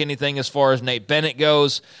shake anything as far as Nate Bennett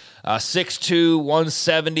goes. 6'2",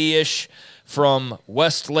 170-ish from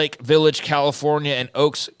Westlake Village, California, and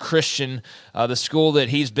Oaks Christian, the school that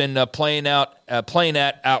he's been playing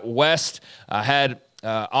at out west. Had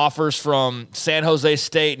offers from San Jose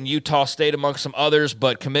State and Utah State, amongst some others,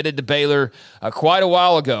 but committed to Baylor quite a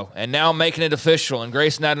while ago, and now making it official. And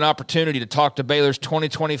Grayson had an opportunity to talk to Baylor's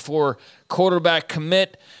 2024 quarterback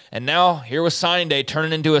commit, and now here was signing day,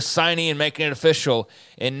 turning into a signee and making it official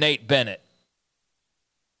in Nate Bennett.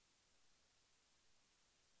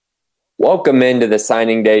 Welcome into the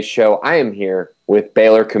Signing Day show. I am here with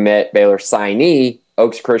Baylor commit, Baylor signee,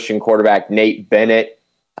 Oaks Christian quarterback Nate Bennett.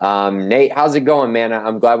 Nate, how's it going, man?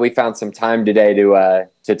 I'm glad we found some time today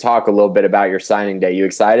to talk a little bit about your signing day. You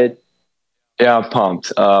excited? Yeah, I'm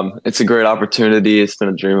pumped. It's a great opportunity. It's been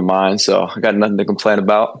a dream of mine, so I got nothing to complain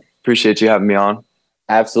about. Appreciate you having me on.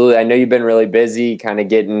 Absolutely. I know you've been really busy kind of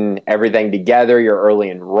getting everything together. You're early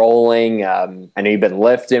enrolling. I know you've been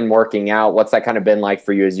lifting, working out. What's that kind of been like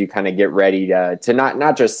for you as you kind of get ready to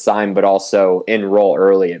not just sign, but also enroll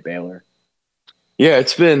early at Baylor? Yeah,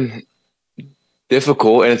 it's been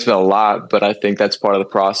difficult and it's been a lot, but I think that's part of the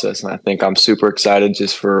process. And I think I'm super excited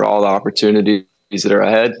just for all the opportunities that are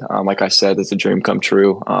ahead. Like I said, it's a dream come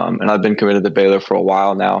true. And I've been committed to Baylor for a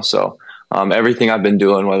while now. So everything I've been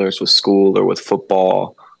doing, whether it's with school or with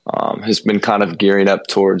football, has been kind of gearing up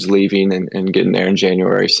towards leaving and getting there in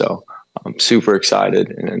January. So I'm super excited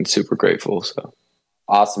and super grateful. So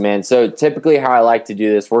Awesome, man. So typically how I like to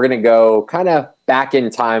do this, we're going to go kind of back in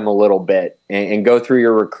time a little bit and go through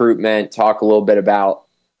your recruitment, talk a little bit about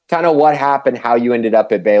kind of what happened, how you ended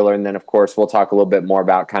up at Baylor. And then, of course, we'll talk a little bit more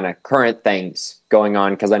about kind of current things going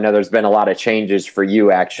on, because I know there's been a lot of changes for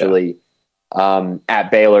you actually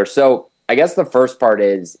at Baylor. So I guess the first part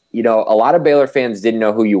is, a lot of Baylor fans didn't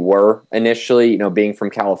know who you were initially, being from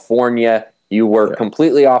California. You were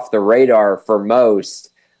completely off the radar for most.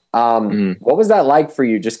 What was that like for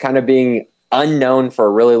you, just kind of being unknown for a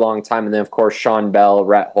really long time? And then, of course, Sean Bell,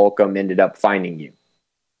 Rhett Holcomb ended up finding you.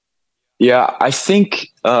 Yeah, I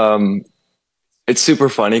think it's super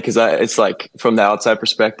funny because it's like from the outside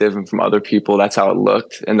perspective and from other people, that's how it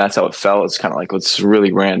looked and that's how it felt. It's kind of like, it's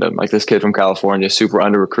really random. Like this kid from California, super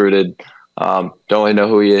under recruited, don't really know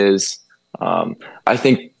who he is. I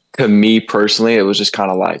think to me personally, it was just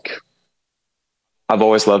kind of like, I've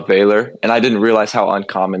always loved Baylor, and I didn't realize how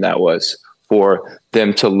uncommon that was for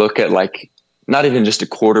them to look at, like, not even just a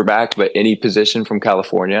quarterback, but any position from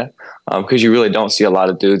California, because you really don't see a lot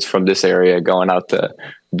of dudes from this area going out to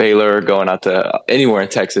Baylor, going out to anywhere in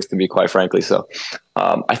Texas, to be quite frankly. So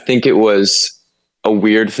I think it was a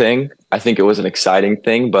weird thing. I think it was an exciting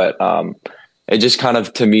thing, but it just kind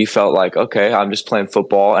of, to me, felt like, okay, I'm just playing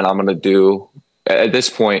football, and I'm going to do, at this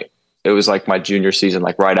point, it was like my junior season,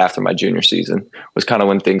 like right after my junior season was kind of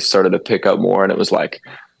when things started to pick up more. And it was like,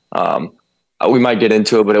 we might get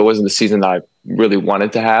into it, but it wasn't the season that I really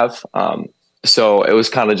wanted to have. So it was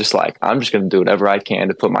kind of just like, I'm just going to do whatever I can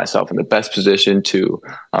to put myself in the best position to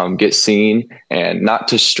get seen, and not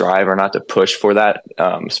to strive or not to push for that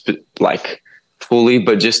like fully,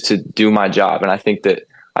 but just to do my job. And I think that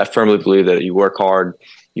I firmly believe that you work hard,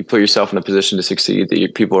 you put yourself in a position to succeed,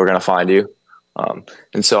 that people are going to find you.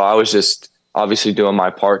 And so I was just obviously doing my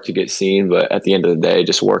part to get seen, but at the end of the day,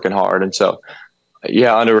 just working hard. And so,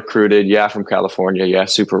 yeah, under recruited, yeah, from California, yeah,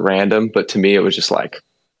 super random. But to me, it was just like,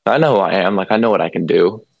 I know who I am. Like, I know what I can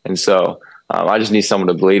do. And so I just need someone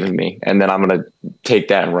to believe in me, and then I'm going to take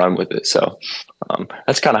that and run with it. So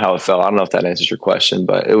that's kind of how it felt. I don't know if that answers your question,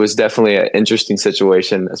 but it was definitely an interesting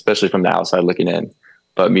situation, especially from the outside looking in.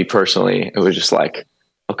 But me personally, it was just like,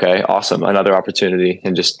 okay, awesome. Another opportunity,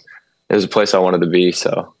 and just, it was a place I wanted to be.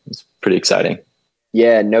 So it's pretty exciting.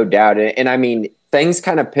 Yeah, no doubt. And I mean, things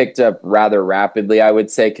kind of picked up rather rapidly, I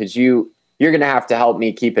would say, because you're going to have to help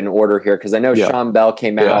me keep in order here, because I know Sean Bell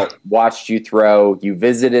came out, watched you throw. You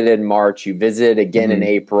visited in March. You visited again in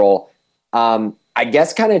April. I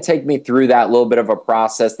guess kind of take me through that little bit of a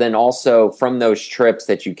process. Then also from those trips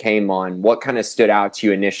that you came on, what kind of stood out to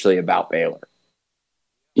you initially about Baylor?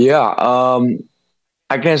 Yeah,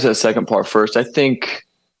 I can answer that second part first. I think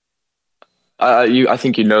I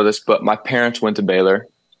think you know this, but my parents went to Baylor,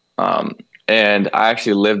 and I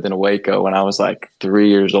actually lived in Waco when I was like 3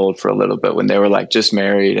 years old for a little bit, when they were like just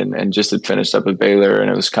married and just had finished up at Baylor.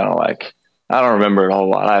 And it was kind of like, I don't remember it a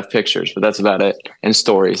whole lot. I have pictures, but that's about it, and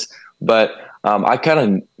stories. But I kind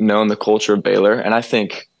of known the culture of Baylor, and I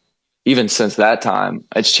think even since that time,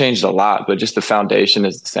 it's changed a lot, but just the foundation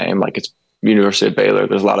is the same. Like, it's University of Baylor.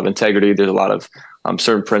 There's a lot of integrity. There's a lot of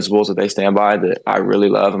certain principles that they stand by that I really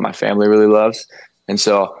love and my family really loves. And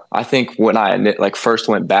so I think when I like first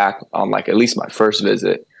went back on like at least my first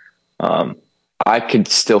visit, I could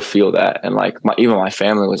still feel that. And like even my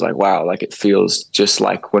family was like, wow, like it feels just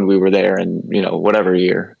like when we were there in, whatever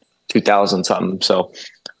year, 2000 something. So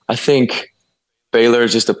I think Baylor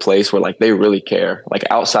is just a place where like they really care, like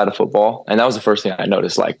outside of football. And that was the first thing I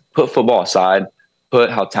noticed, like put football aside,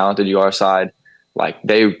 put how talented you are aside. Like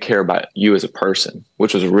they care about you as a person,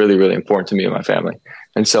 which was really, really important to me and my family.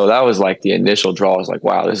 And so that was like the initial draw. I was like,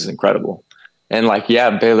 wow, this is incredible. And like, yeah,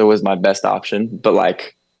 Baylor was my best option, but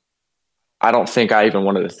like, I don't think I even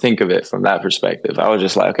wanted to think of it from that perspective. I was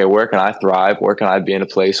just like, okay, where can I thrive? Where can I be in a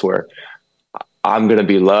place where I'm going to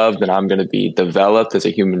be loved and I'm going to be developed as a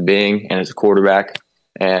human being and as a quarterback?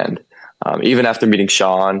 And even after meeting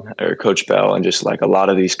Sean or Coach Bell and just like a lot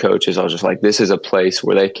of these coaches, I was just like, this is a place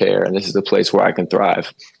where they care and this is a place where I can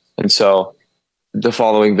thrive. And so the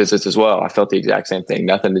following visits as well, I felt the exact same thing.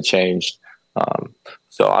 Nothing had changed.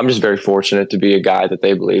 So I'm just very fortunate to be a guy that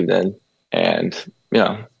they believed in. And,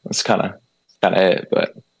 that's kind of it.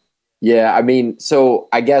 But yeah, I mean, so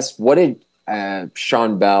I guess what did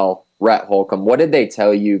Sean Bell, Rhett Holcomb, what did they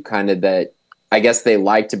tell you kind of that I guess they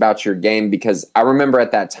liked about your game? Because I remember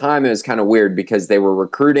at that time it was kind of weird because they were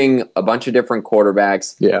recruiting a bunch of different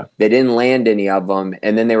quarterbacks. Yeah. They didn't land any of them.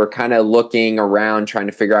 And then they were kind of looking around trying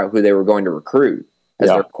to figure out who they were going to recruit as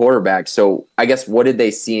their quarterback. So I guess what did they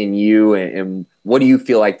see in you and what do you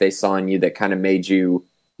feel like they saw in you that kind of made you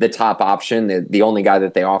the top option, the only guy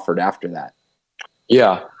that they offered after that?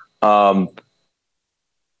 Yeah.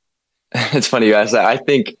 it's funny you asked that. I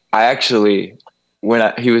think I actually,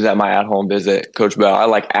 he was at my at-home visit, Coach Bell, I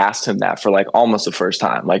like asked him that for like almost the first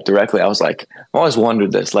time, like directly. I was like, I always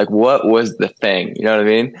wondered this, like, what was the thing? You know what I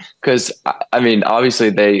mean? Because I mean, obviously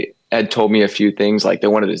they had told me a few things, like they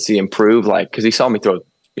wanted to see improve, like because he saw me throw,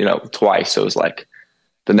 twice. So it was like,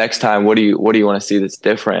 the next time, what do you want to see that's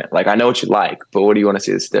different? Like, I know what you like, but what do you want to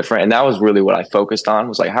see that's different? And that was really what I focused on,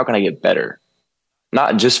 was like, how can I get better?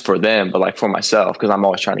 Not just for them, but like for myself, because I'm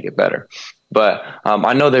always trying to get better. But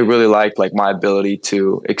I know they really liked like my ability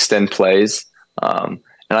to extend plays. And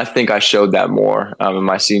I think I showed that more in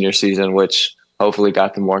my senior season, which hopefully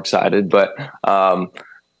got them more excited. But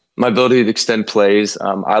my ability to extend plays,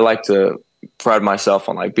 I like to pride myself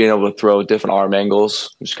on like being able to throw different arm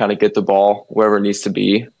angles, just kind of get the ball wherever it needs to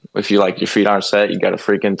be. If you like your feet aren't set, you got to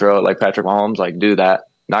freaking throw it like Patrick Mahomes, like do that.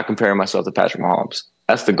 Not comparing myself to Patrick Mahomes.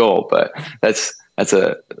 That's the goal, but that's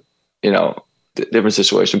a, different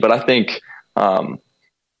situation. But I think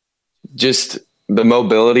just the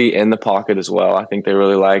mobility in the pocket as well, I think they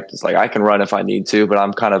really liked. It's like, I can run if I need to, but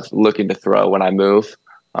I'm kind of looking to throw when I move.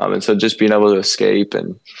 And so just being able to escape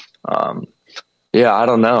and, I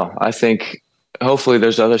don't know. I think hopefully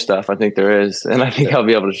there's other stuff. I think there is, and I think I'll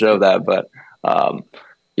be able to show that. But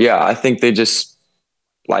I think they just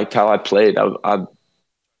liked how I played. I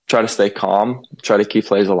try to stay calm, try to keep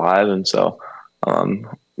plays alive, and so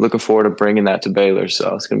looking forward to bringing that to Baylor.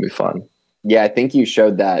 So it's going to be fun. Yeah, I think you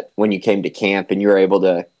showed that when you came to camp and you were able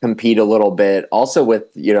to compete a little bit. Also with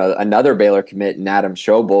another Baylor commit, Adam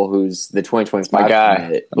Schobel, who's the 2025 my guy.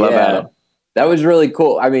 Commit. Love Adam. That was really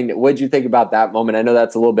cool. I mean, what did you think about that moment? I know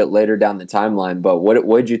that's a little bit later down the timeline, but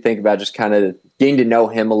what did you think about just kind of getting to know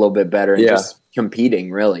him a little bit better and just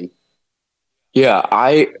competing, really? Yeah,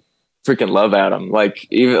 I freaking love Adam. Like,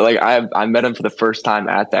 even like I met him for the first time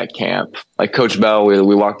at that camp. Like Coach Bell,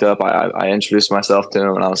 we walked up, I introduced myself to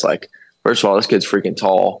him, and I was like, first of all, this kid's freaking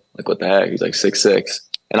tall. Like, what the heck? He's like 6'6".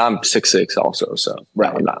 And I'm 6'6" also, so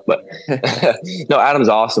right, I'm not. But no, Adam's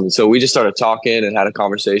awesome. So we just started talking and had a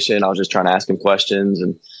conversation. I was just trying to ask him questions,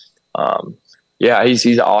 and he's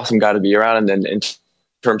an awesome guy to be around. And then in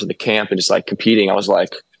terms of the camp and just like competing, I was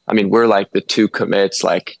like, I mean, we're like the two commits.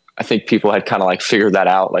 Like, I think people had kind of like figured that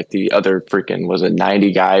out. Like the other freaking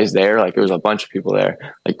 90 guys there. Like there was a bunch of people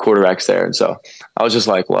there, like quarterbacks there. And so I was just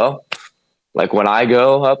like, well, like when I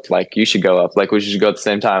go up, like you should go up, like we should go at the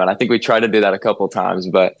same time. And I think we tried to do that a couple of times,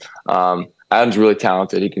 but Adam's really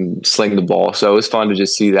talented. He can sling the ball. So it was fun to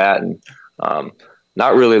just see that. And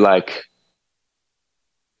not really like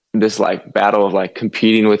this like battle of like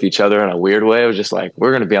competing with each other in a weird way. It was just like,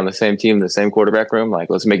 we're going to be on the same team, the same quarterback room. Like,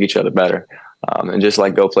 let's make each other better and just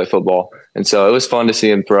like go play football. And so it was fun to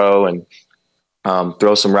see him throw and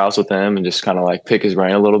throw some routes with him and just kind of like pick his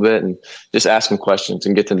brain a little bit and just ask him questions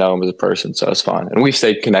and get to know him as a person. So it's fun. And we've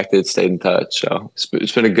stayed connected, stayed in touch. So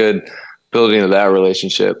it's been a good building of that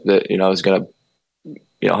relationship that, is going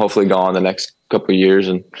to, hopefully go on the next couple of years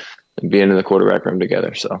and being in the quarterback room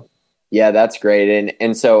together. So. Yeah, that's great.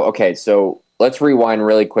 And so, okay, so let's rewind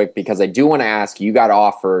really quick because I do want to ask, you got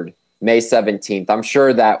offered May 17th. I'm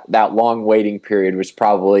sure that long waiting period was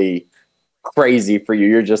probably crazy for you.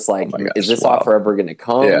 You're just like, is this offer ever going to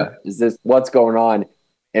come? Yeah. Is this what's going on?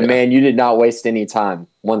 And man, you did not waste any time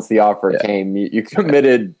once the offer came. You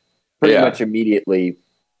committed pretty much immediately.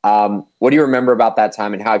 What do you remember about that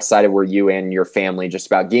time and how excited were you and your family just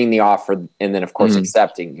about getting the offer and then, of course,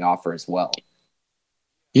 accepting the offer as well?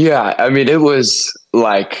 Yeah, I mean, it was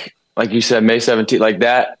like you said, May 17th, like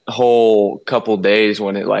that whole couple days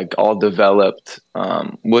when it like all developed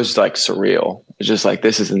was like surreal. It's just like,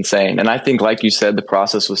 this is insane. And I think, like you said, the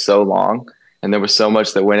process was so long and there was so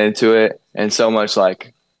much that went into it and so much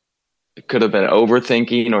like it could have been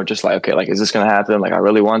overthinking or just like, okay, like, is this going to happen? Like, I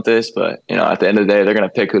really want this, but at the end of the day, they're going to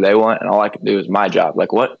pick who they want. And all I can do is my job.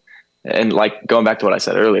 Like what? And like going back to what I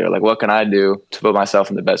said earlier, like what can I do to put myself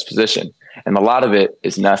in the best position? And a lot of it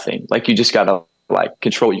is nothing. Like you just got to like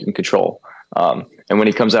control what you can control. And when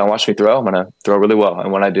he comes out and watch me throw, I'm going to throw really well.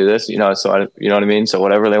 And when I do this, you know what I mean? So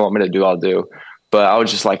whatever they want me to do, I'll do. But I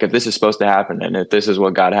was just like, if this is supposed to happen and if this is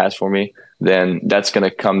what God has for me, then that's going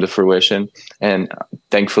to come to fruition. And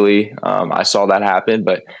thankfully, I saw that happen,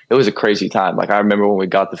 but it was a crazy time. Like I remember when we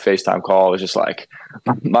got the FaceTime call, it was just like,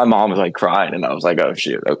 my mom was like crying and I was like, oh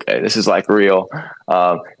shoot, okay, this is like real.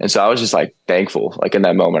 And so I was just like thankful. Like in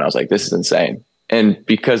that moment, I was like, this is insane. And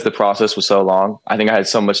because the process was so long, I think I had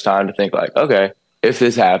so much time to think like, okay, if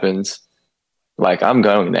this happens, like I'm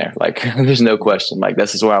going there. Like there's no question. Like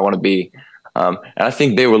this is where I want to be. And I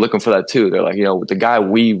think they were looking for that too. They're like, the guy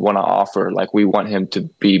we want to offer, like we want him to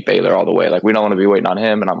be Baylor all the way. Like we don't want to be waiting on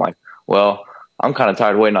him. And I'm like, well, I'm kind of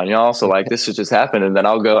tired of waiting on y'all. So like, this should just happen. And then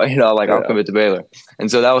I'll go, I'll commit to Baylor. And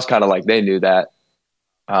so that was kind of like, they knew that.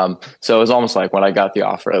 So it was almost like when I got the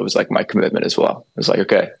offer, it was like my commitment as well. It was like,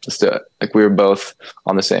 okay, let's do it. Like we were both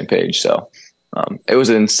on the same page. So it was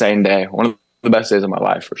an insane day. One of the best days of my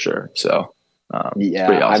life for sure. So yeah,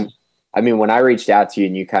 pretty awesome. I mean, when I reached out to you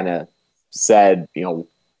and you kind of said,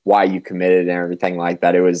 why you committed and everything like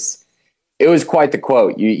that, it was quite the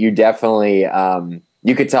quote. You definitely,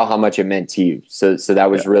 you could tell how much it meant to you. So that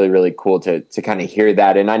was really, really cool to kind of hear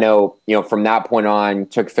that. And I know, from that point on,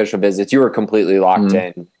 took official visits, you were completely locked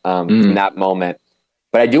in from that moment.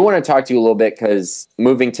 But I do want to talk to you a little bit because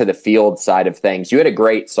moving to the field side of things, you had a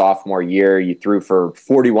great sophomore year. You threw for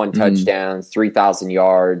 41 touchdowns, 3,000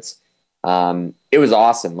 yards. It was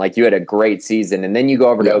awesome. Like you had a great season. And then you go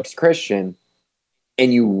over to Oaks Christian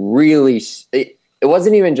and you really, it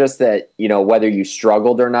wasn't even just that, whether you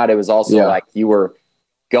struggled or not. It was also like you were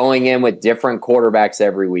going in with different quarterbacks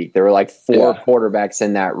every week. There were like 4 quarterbacks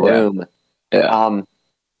in that room.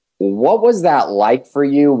 What was that like for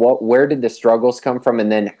you? Where did the struggles come from?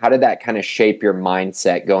 And then how did that kind of shape your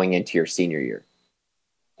mindset going into your senior year?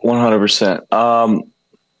 100%.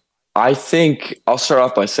 I think I'll start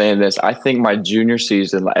off by saying this. I think my junior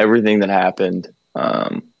season, everything that happened,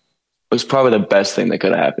 was probably the best thing that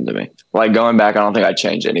could have happened to me. Like going back, I don't think I'd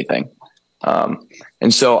change anything.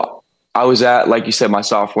 And so I was at, like you said, my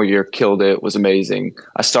sophomore year, killed it, was amazing.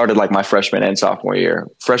 I started like my freshman and sophomore year.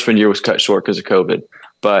 Freshman year was cut short because of COVID,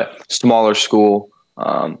 but smaller school,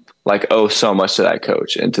 so much to that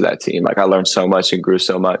coach and to that team. Like I learned so much and grew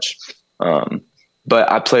so much.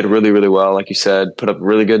 But I played really, really well. Like you said, put up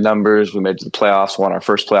really good numbers. We made it to the playoffs, won our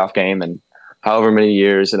first playoff game in however many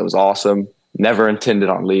years. And it was awesome. Never intended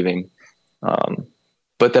on leaving.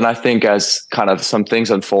 But then I think as kind of some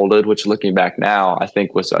things unfolded, which looking back now, I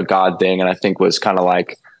think was a God thing. And I think was kind of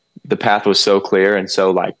like the path was so clear and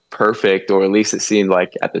so like perfect, or at least it seemed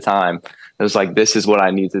like at the time, it was like, this is what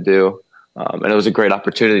I need to do. And it was a great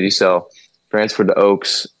opportunity. So transferred to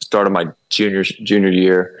Oaks, started my junior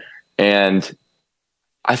year. And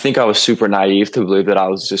I think I was super naive to believe that I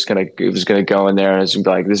was just going to go in there and it's going to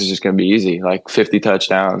be like, this is just going to be easy. Like 50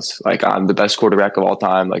 touchdowns. Like I'm the best quarterback of all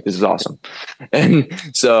time. Like this is awesome. And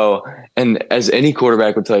so, and as any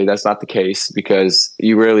quarterback would tell you, that's not the case because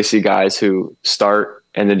you rarely see guys who start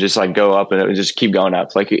and then just like go up and just keep going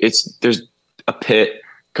up. Like there's a pit.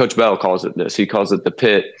 Coach Bell calls it this. He calls it the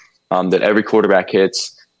pit that every quarterback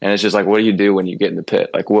hits. And it's just like, what do you do when you get in the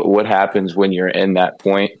pit? Like what happens when you're in that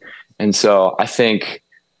point? And so I think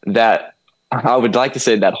that I would like to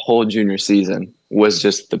say that whole junior season was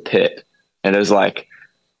just the pit. And it was like,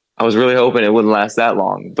 I was really hoping it wouldn't last that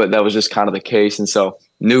long, but that was just kind of the case. And so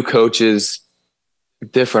new coaches,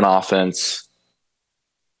 different offense,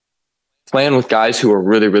 playing with guys who were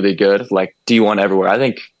really, really good, like D1 everywhere. I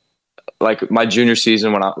think like my junior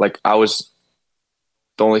season when I was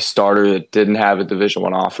the only starter that didn't have a Division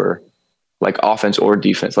I offer, like offense or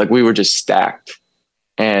defense, like we were just stacked.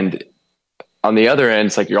 And on the other end,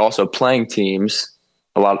 it's like you're also playing teams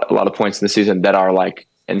a lot of points in the season that are like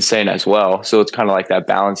insane as well. So it's kind of like that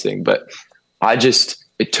balancing. But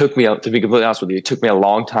it took me, to be completely honest with you, it took me a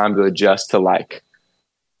long time to adjust to like,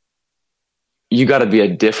 you got to be a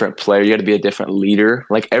different player. You got to be a different leader.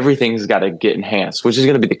 Like everything's got to get enhanced, which is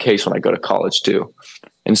going to be the case when I go to college too.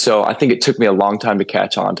 And so I think it took me a long time to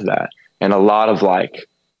catch on to that. And a lot of like,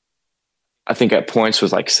 I think at points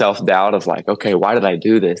was like self-doubt of like, okay, why did I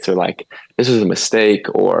do this? Or like, this was a mistake,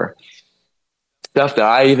 or stuff that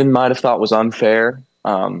I even might've thought was unfair.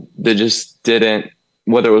 That just didn't,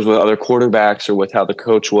 whether it was with other quarterbacks or with how the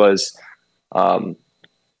coach was. And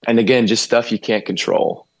again, just stuff you can't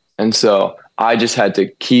control. And so I just had to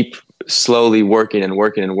keep slowly working and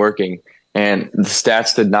working and working. And the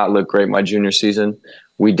stats did not look great my junior season.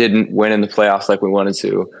 We didn't win in the playoffs like we wanted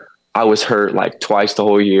to. I was hurt like twice the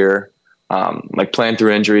whole year. Like playing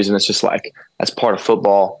through injuries, and it's just like that's part of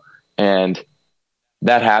football, and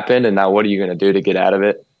that happened. And now, what are you going to do to get out of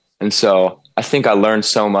it? And so, I think I learned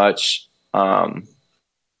so much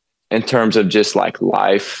in terms of just like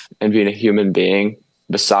life and being a human being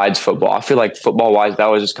besides football. I feel like football-wise, that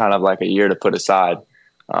was just kind of like a year to put aside,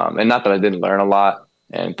 and not that I didn't learn a lot.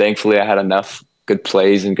 And thankfully, I had enough good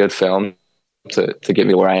plays and good film to get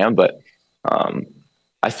me where I am, but.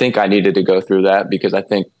 I think I needed to go through that because I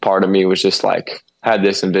think part of me was just like had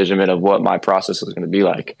this envisionment of what my process was going to be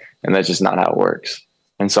like. And that's just not how it works.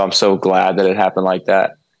 And so I'm so glad that it happened like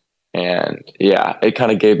that. And yeah, it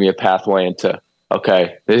kind of gave me a pathway into,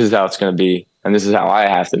 okay, this is how it's going to be. And this is how I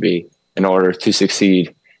have to be in order to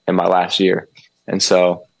succeed in my last year. And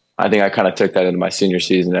so I think I kind of took that into my senior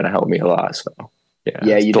season and it helped me a lot. So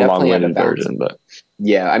Yeah, it's you the definitely had long-winded version, but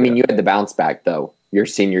yeah, I mean, you had the bounce back though. Your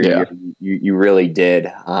senior year, you really did.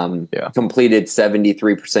 Completed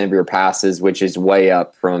 73% of your passes, which is way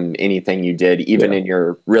up from anything you did, even in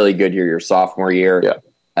your really good year, your sophomore year. Yeah.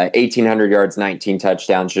 1,800 yards, 19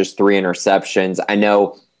 touchdowns, just 3 interceptions. I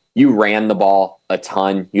know you ran the ball a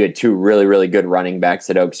ton. You had 2 really, really good running backs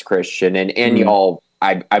at Oaks Christian, and y'all,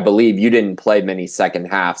 I believe you didn't play many second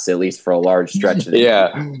halves, at least for a large stretch of the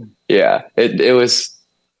game. It was.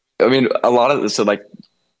 I mean, a lot of so like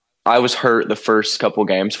I was hurt the first 3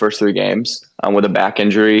 games with a back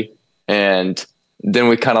injury, and then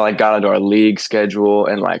we kind of like got into our league schedule,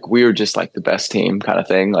 and like we were just like the best team kind of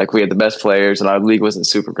thing. Like we had the best players, and our league wasn't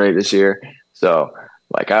super great this year. So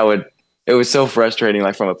like it was so frustrating,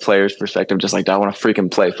 like from a player's perspective, just like I want to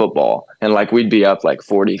freaking play football, and like we'd be up like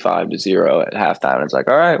 45-0 at halftime, and it's like,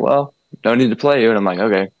 all right, well, no need to play you, and I'm like,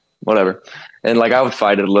 okay, whatever, and like I would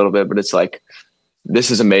fight it a little bit, but it's like,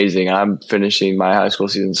 this is amazing. I'm finishing my high school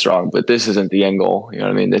season strong, but this isn't the end goal. You know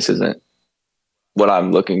what I mean? This isn't what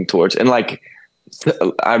I'm looking towards. And like,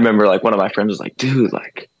 I remember like one of my friends was like, dude,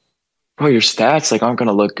 like, bro, your stats like aren't going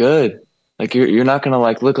to look good. Like you're not going to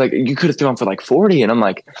like look like you could have thrown for like 40. And I'm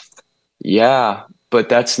like, yeah, but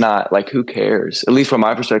that's not like, who cares? At least from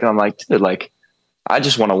my perspective, I'm like, dude, like, I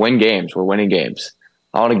just want to win games. We're winning games.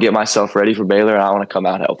 I want to get myself ready for Baylor, and I want to come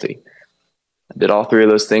out healthy. I did all 3 of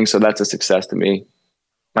those things, so that's a success to me.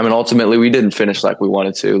 I mean, ultimately, we didn't finish like we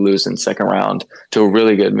wanted to, lose in second round to a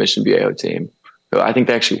really good Mission Viejo team. I think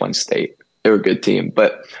they actually won state. They were a good team,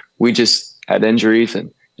 but we just had injuries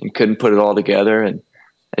and couldn't put it all together. And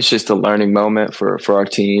it's just a learning moment for our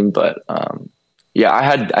team. But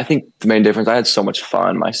I think the main difference, I had so much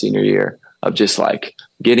fun my senior year of just like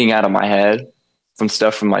getting out of my head from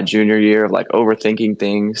stuff from my junior year, of like overthinking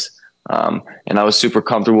things. And I was super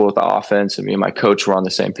comfortable with the offense, and me and my coach were on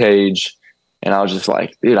the same page. And I was just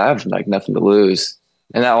like, dude, I have like nothing to lose.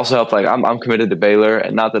 And that also helped. Like I'm committed to Baylor,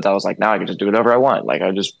 and not that I was like, now I can just do whatever I want. Like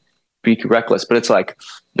I just be reckless, but it's like,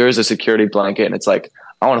 there is a security blanket, and it's like,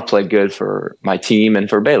 I want to play good for my team and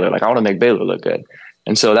for Baylor. Like I want to make Baylor look good.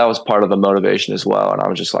 And so that was part of the motivation as well. And I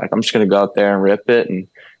was just like, I'm just going to go out there and rip it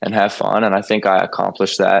and have fun. And I think I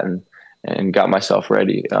accomplished that and got myself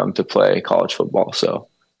ready to play college football. So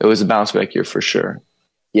it was a bounce back year for sure.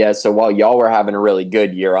 Yeah. So while y'all were having a really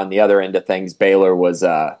good year, on the other end of things, Baylor was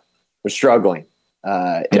struggling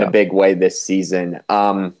in a big way this season.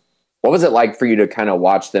 What was it like for you to kind of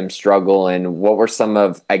watch them struggle, and what were some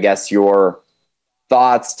of, I guess, your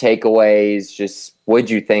thoughts, takeaways? Just what'd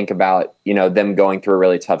you think about, them going through a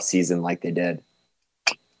really tough season like they did?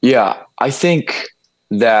 Yeah, I think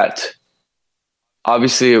that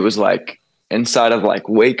obviously it was like inside of like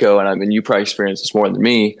Waco, and I mean, you probably experienced this more than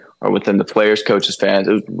me, or within the players, coaches, fans,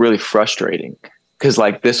 it was really frustrating because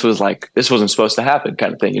this wasn't supposed to happen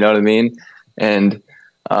kind of thing. You know what I mean? And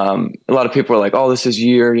a lot of people are like, oh, this is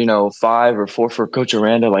year, 5 or 4 for Coach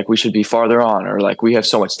Aranda. Like we should be farther on, or like we have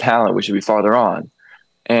so much talent, we should be farther on.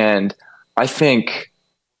 And I think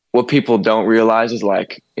what people don't realize is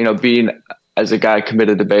like, being as a guy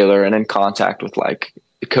committed to Baylor and in contact with like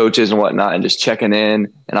the coaches and whatnot, and just checking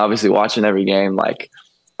in and obviously watching every game. Like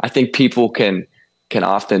I think people can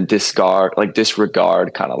often disregard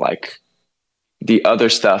kind of like the other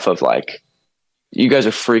stuff of like, you guys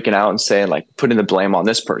are freaking out and saying like, putting the blame on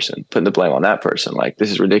this person, putting the blame on that person. Like,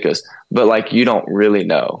 this is ridiculous. But like, you don't really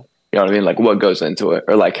know, you know what I mean? Like what goes into it,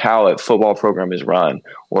 or like how a football program is run,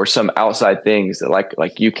 or some outside things that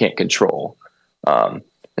like you can't control.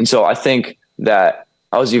 And so I think that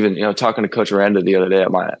I was even, talking to Coach Aranda the other day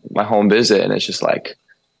at my home visit, and it's just like,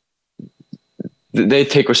 they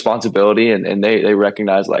take responsibility and they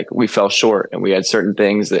recognize like we fell short and we had certain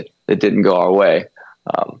things that didn't go our way.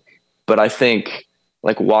 But I think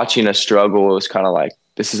like watching us struggle was kind of like,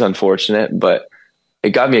 this is unfortunate, but it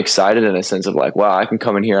got me excited in a sense of like, wow, I can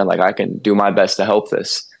come in here and like, I can do my best to help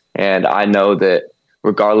this. And I know that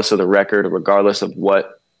regardless of the record, or regardless of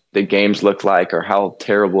what the games looked like or how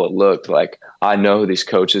terrible it looked, like I know who these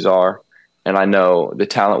coaches are, and I know the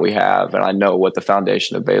talent we have, and I know what the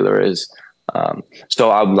foundation of Baylor is.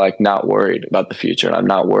 So I'm like not worried about the future, and I'm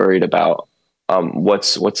not worried about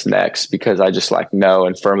what's next, because I just like know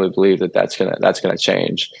and firmly believe that that's gonna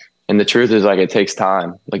change. And the truth is like, it takes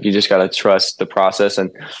time. Like you just got to trust the process. And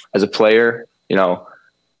as a player, or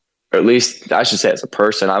at least I should say as a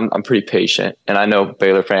person, I'm pretty patient, and I know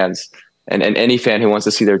Baylor fans and any fan who wants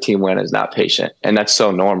to see their team win is not patient, and that's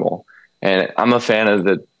so normal. And I'm a fan of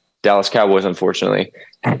the Dallas Cowboys. Unfortunately,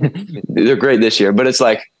 they're great this year, but it's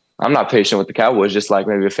like, I'm not patient with the Cowboys, just like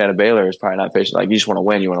maybe a fan of Baylor is probably not patient. Like you just want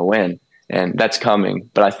to win, and that's coming.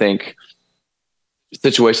 But I think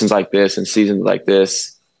situations like this and seasons like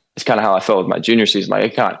this, it's kind of how I felt with my junior season.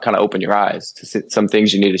 Like it kind of open your eyes to see some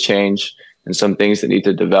things you need to change and some things that need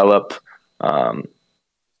to develop.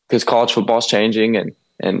 Because college football is changing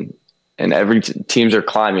and every teams are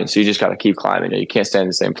climbing. So you just got to keep climbing. You can't stay in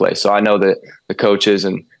the same place. So I know that the coaches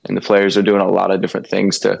and the players are doing a lot of different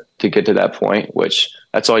things to get to that point, which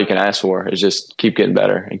that's all you can ask for is just keep getting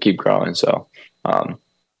better and keep growing. So,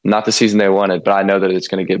 not the season they wanted, but I know that it's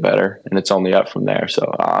going to get better and it's only up from there.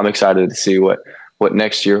 So I'm excited to see what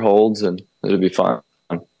next year holds, and it'll be fun.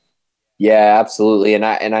 Yeah, absolutely. And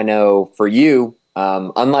I know for you,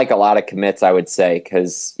 unlike a lot of commits, I would say,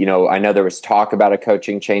 because, I know there was talk about a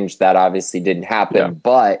coaching change that obviously didn't happen,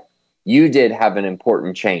 but you did have an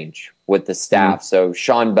important change with the staff. Mm-hmm. So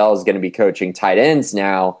Sean Bell is going to be coaching tight ends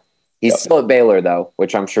now. He's still at Baylor, though,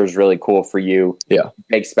 which I'm sure is really cool for you. Yeah.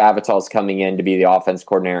 Jake Spavital is coming in to be the offense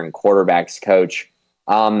coordinator and quarterbacks coach.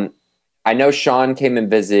 I know Sean came and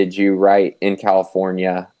visited you, right, in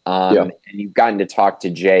California, and you've gotten to talk to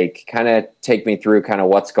Jake. Kind of take me through kind of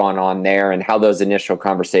what's gone on there and how those initial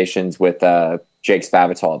conversations with Jake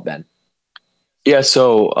Spavital have been. Yeah,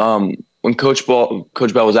 so when Coach Bell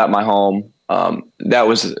was at my home, that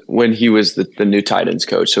was when he was the new tight ends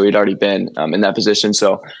coach. So he'd already been in that position.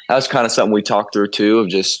 So that was kind of something we talked through too, of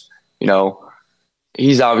just,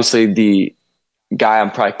 he's obviously the guy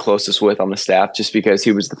I'm probably closest with on the staff just because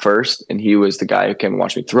he was the first and he was the guy who came and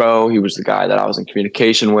watched me throw. He was the guy that I was in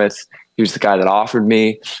communication with. He was the guy that offered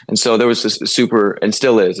me. And so there was this super, and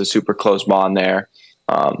still is, a super close bond there.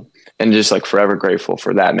 And just like forever grateful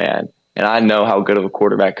for that man. And I know how good of a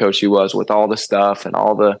quarterback coach he was with all the stuff and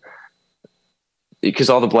because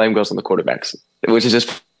all the blame goes on the quarterbacks, which is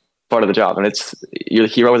just part of the job. And you're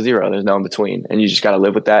the hero with zero. There's no in between. And you just got to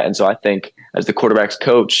live with that. And so I think as the quarterback's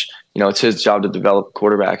coach, it's his job to develop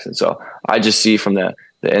quarterbacks. And so I just see from the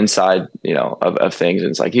inside, of things.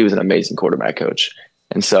 And it's like, he was an amazing quarterback coach.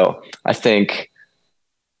 And so I think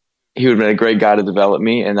he would have been a great guy to develop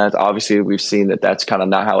me. And that's obviously we've seen that that's kind of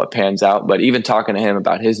not how it pans out, but even talking to him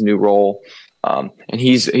about his new role, and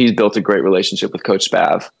he's built a great relationship with Coach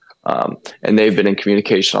Spav. And they've been in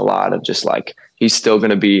communication a lot of just like, he's still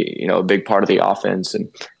going to be, a big part of the offense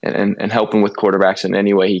and helping with quarterbacks in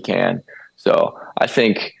any way he can. So I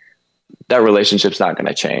think that relationship's not going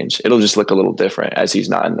to change. It'll just look a little different as he's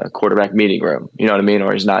not in the quarterback meeting room, you know what I mean?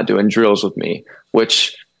 Or he's not doing drills with me,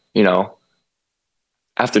 which,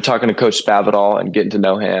 after talking to Coach Spavital and getting to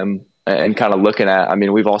know him and kind of looking at,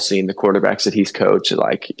 we've all seen the quarterbacks that he's coached.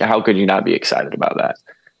 Like, how could you not be excited about that?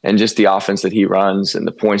 And just the offense that he runs and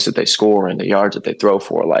the points that they score and the yards that they throw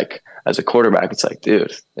for, like as a quarterback, it's like,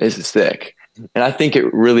 dude, this is thick. And I think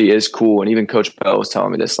it really is cool. And even Coach Bell was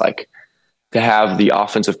telling me this, like to have the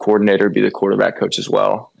offensive coordinator be the quarterback coach as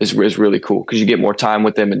well is really cool because you get more time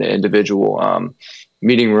with them in the individual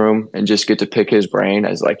meeting room and just get to pick his brain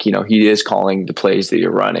as like, he is calling the plays that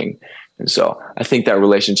you're running. And so I think that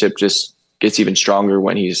relationship just gets even stronger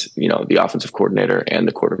when he's, the offensive coordinator and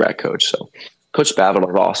the quarterback coach. So Coach Spavital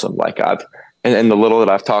is awesome. Like and the little that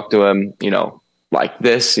I've talked to him, like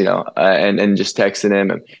this, and just texting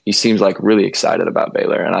him, and he seems like really excited about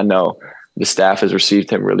Baylor. And I know the staff has received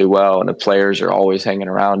him really well, and the players are always hanging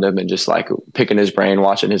around him and just like picking his brain,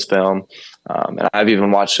 watching his film. And I've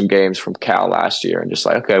even watched some games from Cal last year and just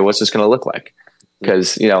like, okay, what's this going to look like?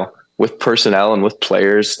 Because, with personnel and with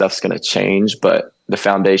players, stuff's going to change, but the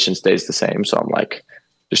foundation stays the same. So I'm like,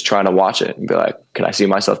 just trying to watch it and be like, can I see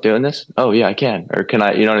myself doing this? Oh yeah, I can. Or can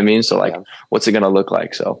I, you know what I mean? So like, what's it going to look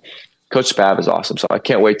like? So Coach Spav is awesome. So I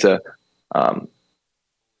can't wait to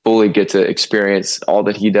fully get to experience all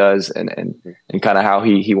that he does and kind of how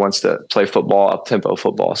he wants to play football, up-tempo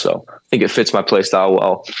football. So I think it fits my play style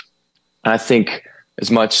well. And I think as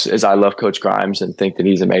much as I love Coach Grimes and think that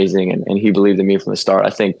he's amazing and he believed in me from the start,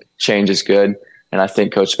 I think change is good. And I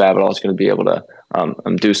think Coach Spavital is going to be able to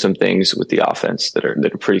do some things with the offense that are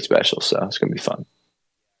pretty special. So it's going to be fun.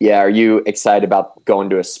 Yeah. Are you excited about going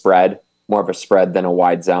to a spread, more of a spread than a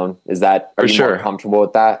wide zone? Are you more comfortable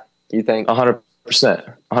with that, you think? 100%.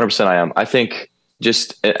 100% I am. I think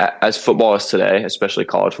just as football is today, especially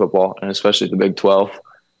college football and especially the Big 12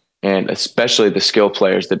 and especially the skill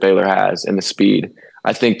players that Baylor has and the speed,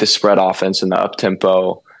 I think the spread offense and the up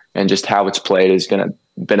tempo and just how it's played is going to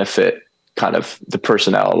benefit kind of the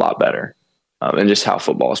personnel a lot better and just how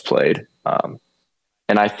football is played.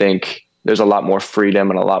 And I think there's a lot more freedom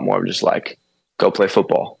and a lot more of just like, go play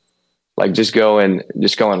football. Like just go and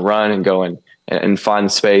run and go and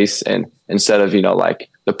find space. And instead of, like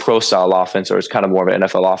the pro style offense, or it's kind of more of an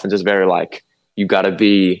NFL offense, is very like, you got to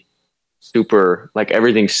be super, like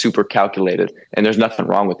everything's super calculated. And there's nothing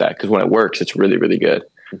wrong with that because when it works, it's really, really good.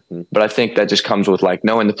 But I think that just comes with like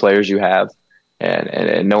knowing the players you have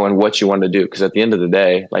and knowing what you want to do. Because at the end of the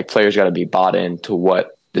day, like players got to be bought into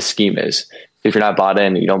what the scheme is. If you're not bought in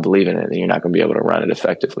and you don't believe in it, then you're not going to be able to run it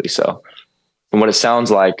effectively. So from what it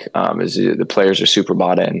sounds like is the players are super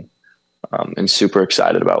bought in and super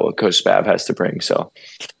excited about what Coach Spav has to bring. So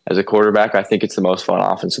as a quarterback, I think it's the most fun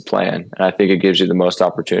offensive plan. And I think it gives you the most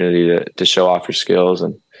opportunity to show off your skills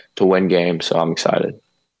and to win games. So I'm excited.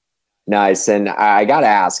 Nice. And I got to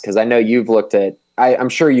ask, because I know you've looked at, I'm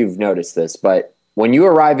sure you've noticed this, but when you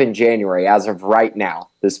arrive in January, as of right now,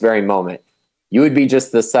 this very moment, you would be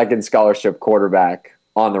just the second scholarship quarterback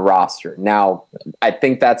on the roster. Now, I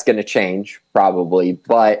think that's going to change probably,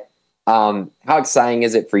 but how exciting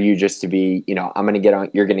is it for you just to be, you're going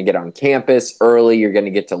to get on campus early. You're going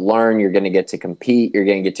to get to learn. You're going to get to compete. You're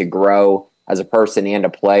going to get to grow as a person and a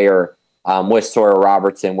player with Sawyer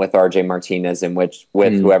Robertson, with RJ Martinez, and with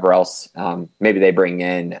whoever else maybe they bring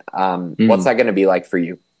in. What's that going to be like for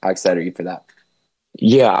you? How excited are you for that?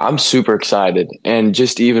 Yeah, I'm super excited. And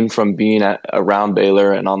just even from being around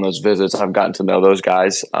Baylor and on those visits, I've gotten to know those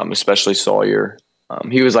guys, especially Sawyer.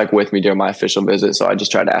 He was like with me during my official visit, so I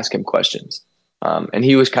just tried to ask him questions. And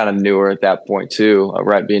he was kind of newer at that point too,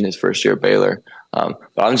 right, being his first year at Baylor. But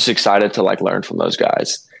I'm just excited to like learn from those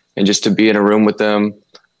guys and just to be in a room with them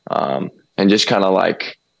and just kind of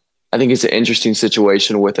like, I think it's an interesting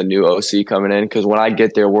situation with a new OC coming in, because when I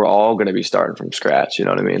get there, we're all going to be starting from scratch. You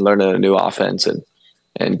know what I mean? Learning a new offense and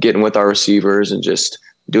getting with our receivers and just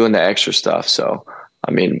doing the extra stuff. So,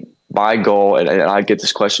 I mean, my goal, and I get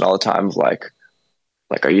this question all the time, of like,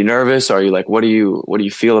 are you nervous? Are you like, what do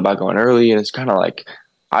you feel about going early? And it's kind of like,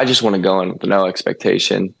 I just want to go in with no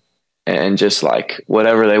expectation and just like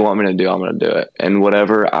whatever they want me to do, I'm going to do it. And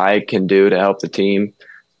whatever I can do to help the team,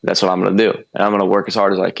 that's what I'm going to do. And I'm going to work as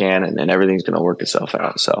hard as I can, and then everything's going to work itself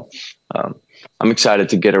out. So I'm excited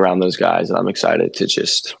to get around those guys, and I'm excited to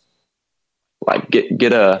just like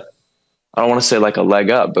get a, I don't want to say like a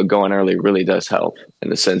leg up, but going early really does help in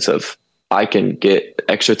the sense of I can get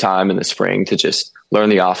extra time in the spring to just learn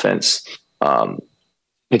the offense,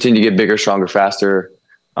 continue to get bigger, stronger, faster,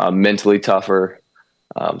 mentally tougher.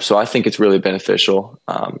 So I think it's really beneficial.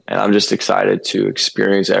 And I'm just excited to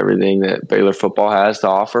experience everything that Baylor football has to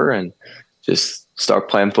offer and just start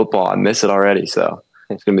playing football. I miss it already. So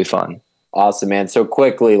it's going to be fun. Awesome, man. So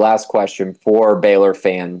quickly, last question for Baylor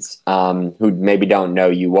fans who maybe don't know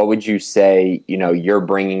you. What would you say, you're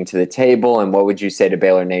bringing to the table, and what would you say to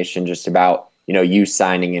Baylor Nation just about, you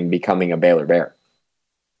signing and becoming a Baylor Bear?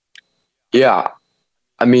 Yeah.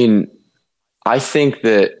 I mean, I think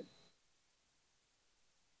that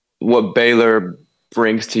what Baylor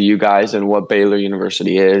brings to you guys and what Baylor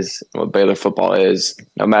University is, and what Baylor football is,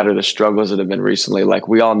 no matter the struggles that have been recently, like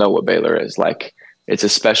we all know what Baylor is. Like, it's a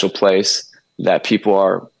special place that people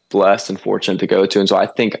are blessed and fortunate to go to. And so I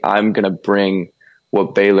think I'm going to bring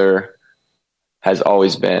what Baylor has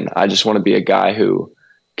always been. I just want to be a guy who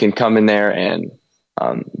can come in there and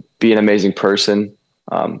be an amazing person,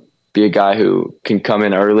 be a guy who can come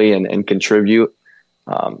in early and contribute.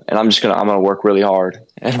 And I'm going to work really hard,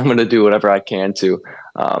 and I'm going to do whatever I can to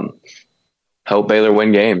help Baylor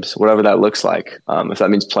win games, whatever that looks like. If that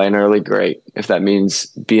means playing early, great. If that means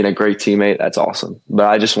being a great teammate, that's awesome. But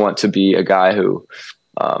I just want to be a guy who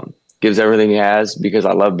gives everything he has because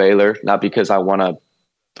I love Baylor, not because I want to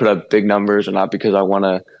put up big numbers or not because I want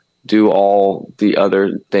to do all the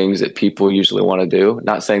other things that people usually want to do.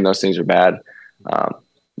 Not saying those things are bad.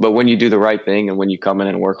 But when you do the right thing and when you come in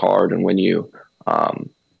and work hard and when you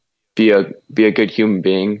be a good human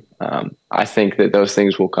being, I think that those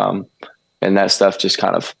things will come. And that stuff just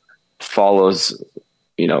kind of follows,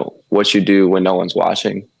 what you do when no one's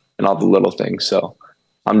watching and all the little things. So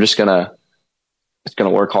I'm just going to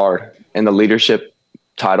work hard, and the leadership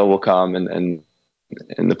title will come and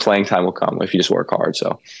the playing time will come if you just work hard.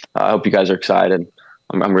 So I hope you guys are excited.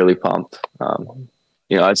 I'm really pumped.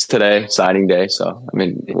 It's today, signing day. So, I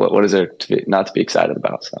mean, what is there not to be excited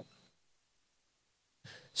about?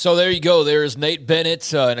 So there you go. There is Nate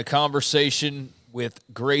Bennett in a conversation with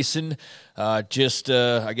Grayson. I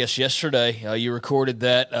guess yesterday, you recorded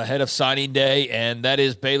that ahead of signing day, and that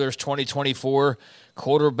is Baylor's 2024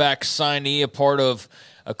 quarterback signee, a part of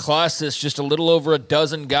a class that's just a little over a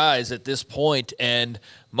dozen guys at this point, and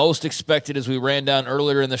most expected, as we ran down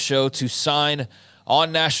earlier in the show, to sign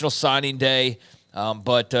on National Signing Day.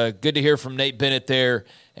 But good to hear from Nate Bennett there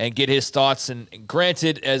and get his thoughts. And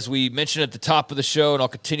granted, as we mentioned at the top of the show, and I'll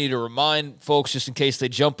continue to remind folks just in case they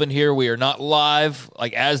jump in here, we are not live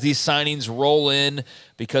like as these signings roll in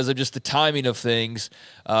because of just the timing of things.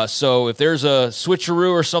 So if there's a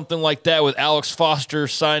switcheroo or something like that with Alex Foster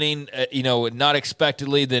signing, not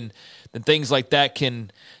expectedly, then things like that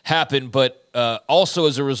can happen. But also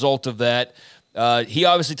as a result of that, he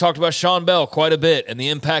obviously talked about Sean Bell quite a bit and the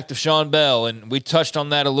impact of Sean Bell, and we touched on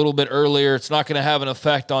that a little bit earlier. It's not going to have an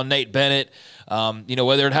effect on Nate Bennett.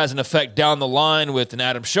 Whether it has an effect down the line with an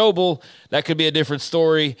Adam Schobel, that could be a different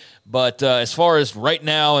story. But as far as right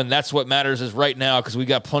now, and that's what matters is right now, because we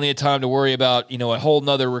got plenty of time to worry about, a whole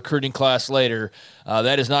nother recruiting class later.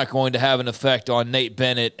 That is not going to have an effect on Nate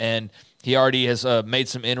Bennett, and he already has made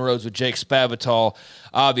some inroads with Jake Spavital,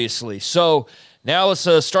 obviously. So now let's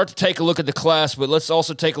start to take a look at the class, but let's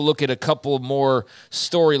also take a look at a couple more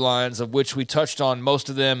storylines, of which we touched on most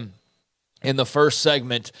of them in the first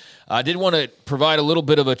segment. I did want to provide a little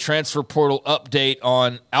bit of a transfer portal update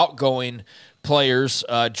on outgoing players.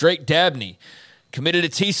 Drake Dabney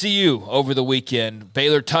committed to TCU over the weekend.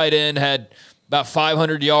 Baylor tight end had about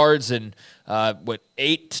 500 yards and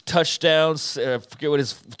 8 touchdowns. I forget what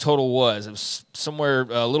his total was. It was somewhere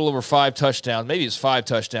a little over 5 touchdowns. Maybe it was 5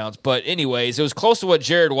 touchdowns. But anyways, it was close to what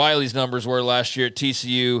Jared Wiley's numbers were last year at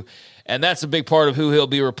TCU, and that's a big part of who he'll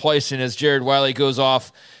be replacing as Jared Wiley goes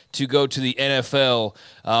off to go to the NFL.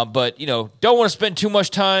 But, don't want to spend too much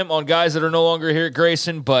time on guys that are no longer here at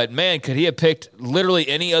Grayson, but, man, could he have picked literally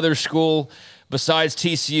any other school besides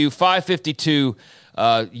TCU. 552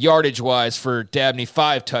 yardage-wise for Dabney,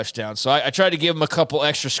 5 touchdowns. So I tried to give him a couple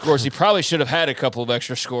extra scores. He probably should have had a couple of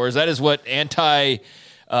extra scores. That is what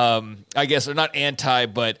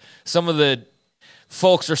but some of the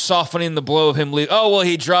folks are softening the blow of him leaving. Oh, well,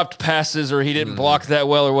 he dropped passes or he didn't block that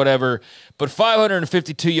well or whatever. But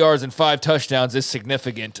 552 yards and 5 touchdowns is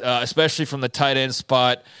significant, especially from the tight end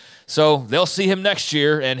spot. So they'll see him next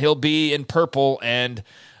year, and he'll be in purple. And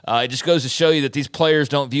it just goes to show you that these players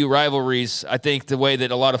don't view rivalries, I think, the way that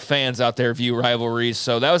a lot of fans out there view rivalries.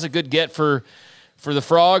 So that was a good get for the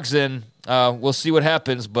Frogs, and we'll see what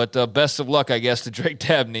happens. But best of luck, I guess, to Drake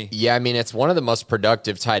Dabney. Yeah, it's one of the most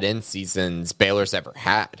productive tight end seasons Baylor's ever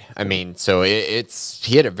had. So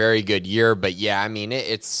he had a very good year. But, yeah,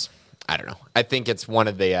 it's – I don't know. I think it's one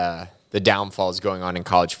of the downfalls going on in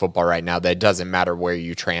college football right now, that it doesn't matter where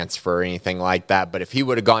you transfer or anything like that. But if he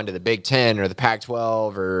would have gone to the Big Ten or the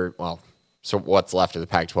Pac-12 so what's left of the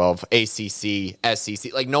Pac-12, ACC,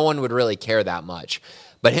 SEC, no one would really care that much.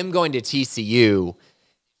 But him going to TCU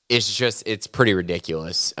it's pretty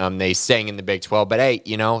ridiculous. They staying in the Big 12, but hey,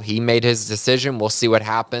 he made his decision. We'll see what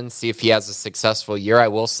happens. See if he has a successful year. I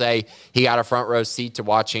will say he got a front row seat to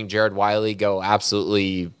watching Jared Wiley go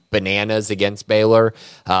absolutely bananas against Baylor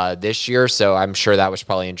this year, so I'm sure that was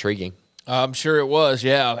probably intriguing. I'm sure it was,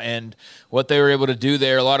 yeah. And what they were able to do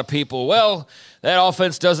there, a lot of people, that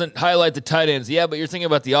offense doesn't highlight the tight ends. Yeah, but you're thinking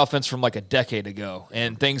about the offense from like a decade ago,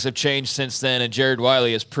 and things have changed since then, and Jared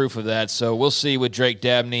Wiley is proof of that. So we'll see with Drake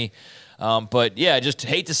Dabney. But, yeah, just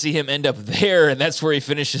hate to see him end up there, and that's where he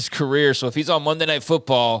finished his career. So if he's on Monday Night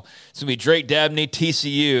Football, it's going to be Drake Dabney,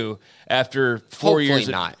 TCU, after 4 years.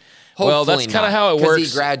 Hopefully not. Well, that's kind of how it works.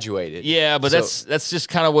 Because he graduated. Yeah, but that's just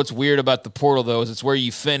kind of what's weird about the portal, though, is it's where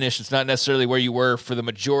you finish. It's not necessarily where you were for the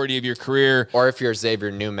majority of your career. Or if you're Xavier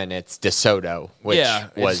Newman, it's DeSoto, which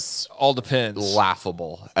was all depends.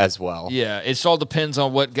 Laughable as well. Yeah, it all depends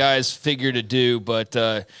on what guys figure to do. But,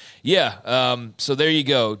 so there you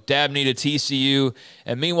go. Dabney to TCU.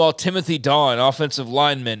 And meanwhile, Timothy Dawn, offensive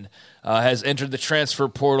lineman, has entered the transfer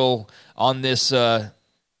portal on this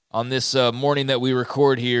morning that we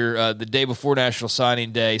record here, the day before National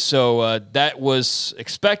Signing Day. So that was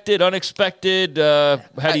expected, unexpected.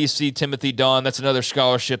 How do you see Timothy Dawn? That's another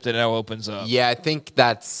scholarship that now opens up. Yeah, I think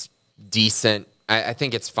that's decent. I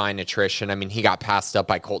think it's fine attrition. He got passed up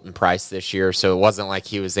by Colton Price this year, so it wasn't like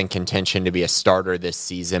he was in contention to be a starter this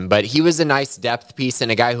season. But he was a nice depth piece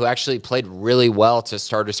and a guy who actually played really well to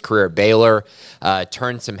start his career at Baylor,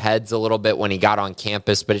 turned some heads a little bit when he got on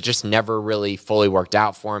campus, but it just never really fully worked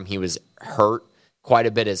out for him. He was hurt quite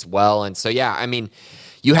a bit as well. And so,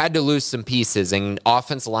 you had to lose some pieces, and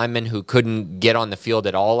offensive linemen who couldn't get on the field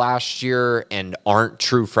at all last year and aren't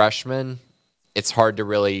true freshmen, it's hard to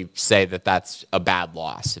really say that that's a bad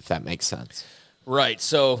loss, if that makes sense. Right.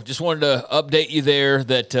 So just wanted to update you there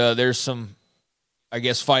that there's some,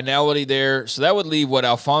 finality there. So that would leave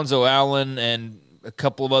Alfonso Allen and a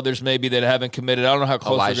couple of others maybe that haven't committed. I don't know how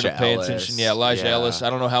close they're going to pay attention. Yeah, Elijah Ellis. I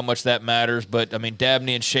don't know how much that matters, but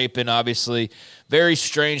Dabney and Chapin, obviously, very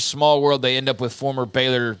strange, small world. They end up with former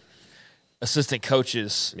Baylor assistant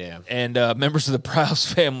coaches Yeah. and members of the Prowse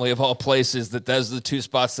family of all places that those are the two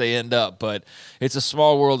spots they end up. But it's a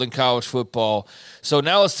small world in college football. So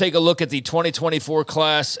now let's take a look at the 2024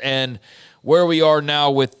 class and where we are now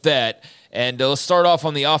with that. And let's start off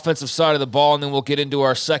on the offensive side of the ball, and then we'll get into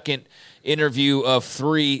our second interview of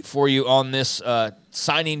 3 for you on this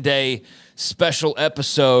signing day special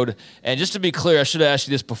episode. And just to be clear, I should have asked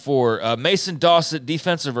you this before. Mason Dossett,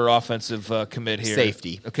 defensive or offensive commit here?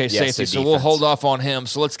 Safety. Okay, yes, safety. So we'll hold off on him.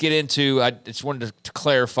 So let's get into, I just wanted to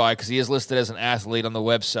clarify because he is listed as an athlete on the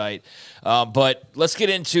website. But let's get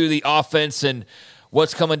into the offense and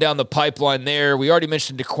what's coming down the pipeline there. We already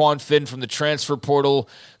mentioned DeQuan Finn from the transfer portal,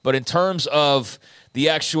 but in terms of the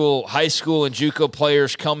actual high school and JUCO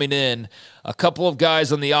players coming in, a couple of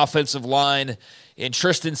guys on the offensive line in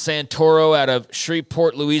Tristan Santoro out of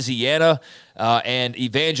Shreveport, Louisiana, and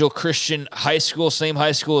Evangel Christian High School, same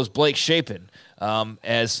high school as Blake Shapen.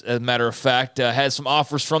 As a matter of fact, had some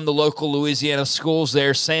offers from the local Louisiana schools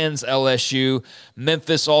there, sans LSU.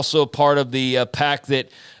 Memphis also a part of the pack that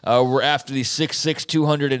were after the 6'6",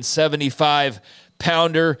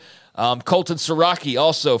 275-pounder. Colton Siraki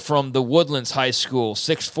also from the Woodlands High School,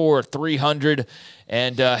 6'4", 300,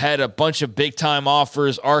 and had a bunch of big-time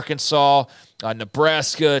offers, Arkansas,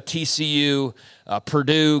 Nebraska, TCU,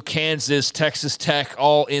 Purdue, Kansas, Texas Tech,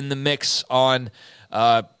 all in the mix on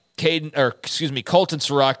Colton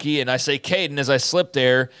Siraki. And I say Caden as I slip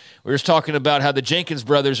there. We were just talking about how the Jenkins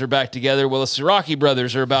brothers are back together. Well, the Siraki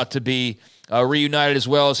brothers are about to be reunited as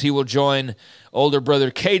well, as he will join older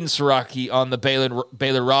brother Caden Siraki on the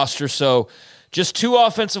Baylor roster. So just 2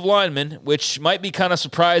 offensive linemen, which might be kind of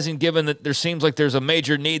surprising given that there seems like there's a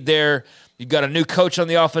major need there. You've got a new coach on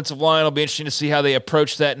the offensive line. It'll be interesting to see how they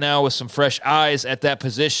approach that now with some fresh eyes at that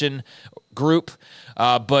position group.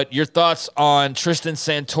 But your thoughts on Tristan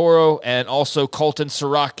Santoro and also Colton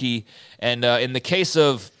Siraki. And in the case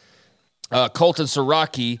of Colton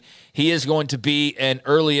Siraki, he is going to be an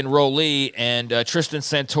early enrollee, and Tristan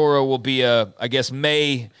Santoro will be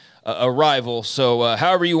May arrival. So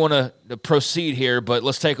however you want to proceed here, but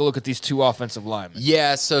let's take a look at these 2 offensive linemen.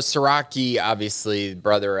 Yeah, so Siraki, obviously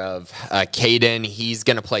brother of Caden, he's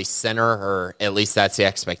going to play center, or at least that's the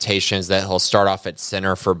expectations, that he'll start off at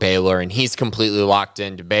center for Baylor, and he's completely locked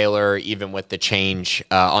into Baylor, even with the change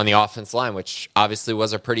on the offense line, which obviously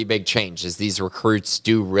was a pretty big change, as these recruits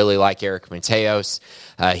do really like Eric Mateos.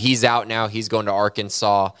 He's out now. He's going to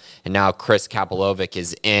Arkansas, and now Chris Kapolovic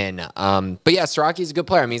is in. But yeah, Siraki's a good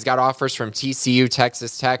player. I mean, he's got offers from TCU,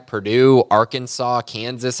 Texas Tech, Purdue, Arkansas,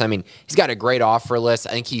 Kansas. I mean, he's got a great offer list.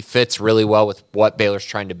 I think he fits really well with what Baylor's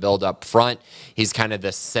trying to build up front. He's kind of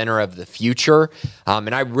the center of the future.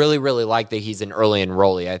 And I really, really like that he's an early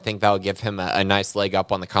enrollee. I think that'll give him a nice leg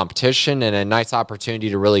up on the competition and a nice opportunity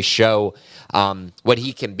to really show what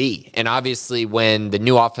he can be. And obviously, when the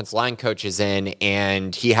new offense line coach is in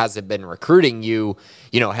and he hasn't been recruiting you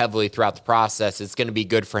heavily throughout the process, it's going to be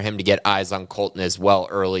good for him to get eyes on Colton as well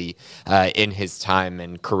early in his time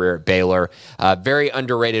and career at Baylor. Very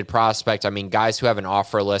underrated prospect. I mean, guys who have an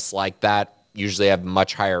offer list like that usually have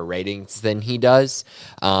much higher ratings than he does.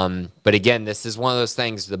 But again, this is one of those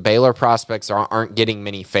things. The Baylor prospects aren't getting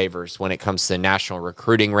many favors when it comes to national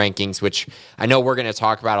recruiting rankings, which I know we're going to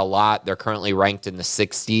talk about a lot. They're currently ranked in the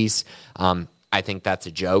 60s. I think that's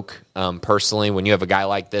a joke. Personally, when you have a guy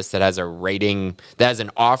like this that has a rating, that has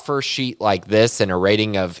an offer sheet like this and a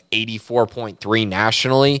rating of 84.3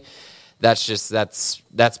 nationally, that's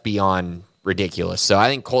beyond ridiculous. So I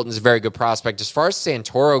think Colton's a very good prospect. As far as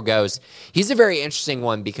Santoro goes, he's a very interesting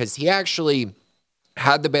one because he actually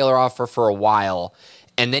had the Baylor offer for a while,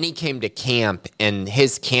 and then he came to camp, and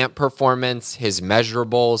his camp performance, his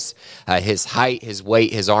measurables, his height, his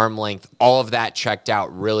weight, his arm length, all of that checked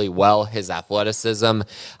out really well, his athleticism.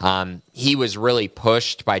 He was really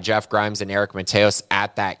pushed by Jeff Grimes and Eric Mateos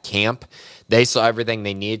at that camp. They saw everything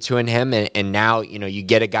they needed to in him, and now, you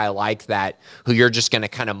get a guy like that who you're just going to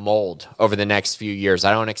kind of mold over the next few years.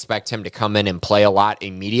 I don't expect him to come in and play a lot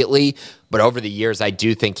immediately, but over the years, I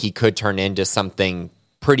do think he could turn into something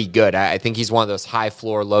pretty good. I think he's one of those high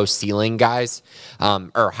floor, low ceiling guys,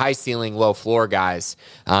 or high ceiling, low floor guys.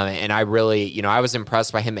 And I really, I was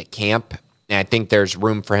impressed by him at camp, and I think there's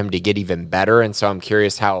room for him to get even better. And so I'm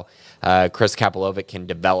curious how Chris Kapolovic can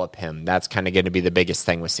develop him. That's kind of going to be the biggest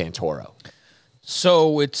thing with Santoro. So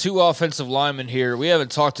with 2 offensive linemen here, we haven't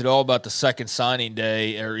talked at all about the second signing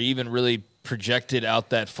day or even really projected out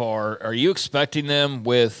that far. Are you expecting them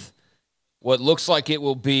with what looks like it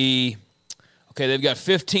will be, okay, they've got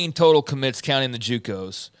 15 total commits counting the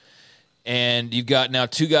JUCOs, and you've got now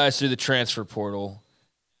 2 guys through the transfer portal.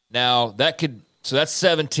 Now, that could So that's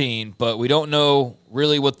 17, but we don't know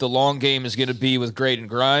really what the long game is going to be with Graydon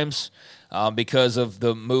Grimes because of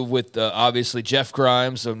the move with, obviously, Jeff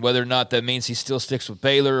Grimes, and whether or not that means he still sticks with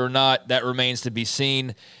Baylor or not, that remains to be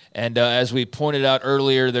seen. And as we pointed out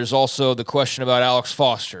earlier, there's also the question about Alex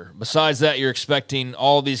Foster. Besides that, you're expecting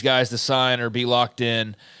all these guys to sign or be locked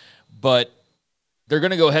in, but they're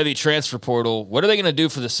going to go heavy transfer portal. What are they going to do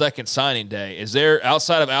for the second signing day? Is there,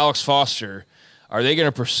 outside of Alex Foster, are they going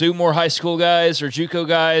to pursue more high school guys or JUCO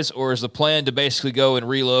guys, or is the plan to basically go and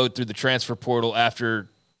reload through the transfer portal after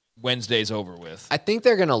Wednesday's over with? I think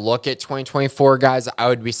they're going to look at 2024 guys. I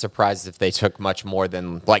would be surprised if they took much more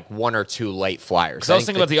than like one or two late flyers. I was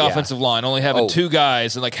thinking about the offensive line, only having two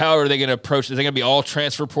guys, and like how are they going to approach? Is they going to be all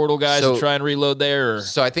transfer portal guys and try and reload there? Or?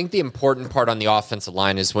 So I think the important part on the offensive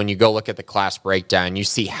line is when you go look at the class breakdown, you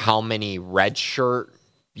see how many redshirt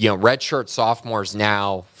sophomores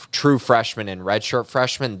now, true freshmen and redshirt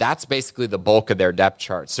freshmen. That's basically the bulk of their depth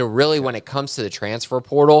chart. So really, when it comes to the transfer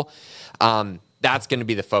portal, that's going to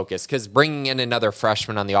be the focus, because bringing in another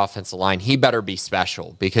freshman on the offensive line, he better be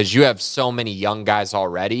special, because you have so many young guys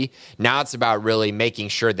already. Now it's about really making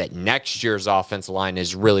sure that next year's offensive line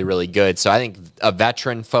is really, really good. So I think a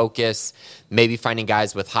veteran focus, maybe finding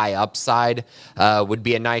guys with high upside would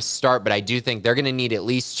be a nice start, but I do think they're going to need at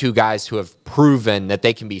least two guys who have proven that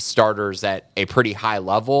they can be starters at a pretty high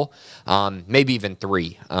level, maybe even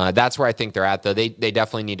three. That's where I think they're at, though. They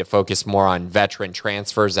definitely need to focus more on veteran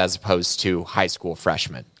transfers as opposed to high school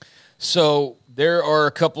freshmen. So there are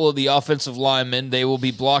a couple of the offensive linemen. They will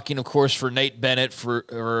be blocking, of course, for Nate Bennett,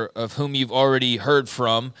 of whom you've already heard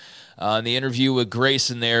from in the interview with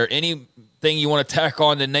Grayson there. Anything you want to tack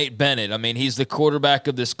on to Nate Bennett? I mean, he's the quarterback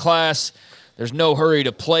of this class. There's no hurry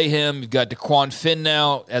to play him. You've got DeQuan Finn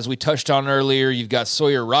now, as we touched on earlier. You've got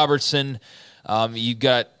Sawyer Robertson. You've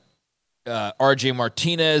got R.J.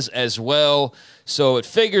 Martinez as well. So it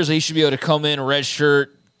figures he should be able to come in, red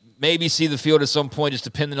shirt, maybe see the field at some point, just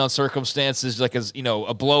depending on circumstances. Like, as you know,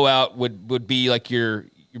 a blowout would be like your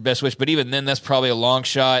best wish, but even then, that's probably a long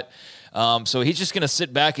shot. So he's just going to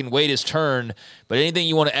sit back and wait his turn. But anything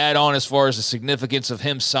you want to add on as far as the significance of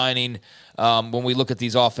him signing when we look at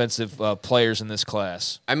these offensive players in this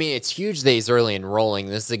class? I mean, it's huge that he's early enrolling.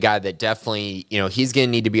 This is a guy that definitely, he's going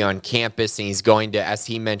to need to be on campus, and he's going to, as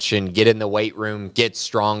he mentioned, get in the weight room, get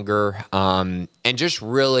stronger, and just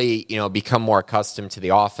really, become more accustomed to the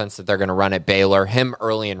offense that they're going to run at Baylor. Him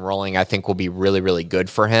early enrolling, I think, will be really, really good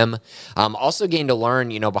for him. Also getting to learn,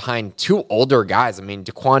 behind two older guys. I mean,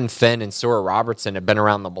 DeQuan Finn and Sawyer Robertson have been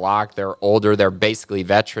around the block. They're older. They're basically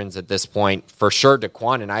veterans at this point. For sure,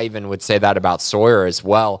 DeQuan, and I even would say that about Sawyer as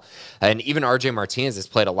well. And even R.J. Martinez has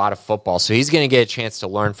played a lot of football, so he's going to get a chance to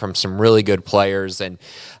learn from some really good players and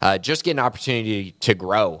just get an opportunity to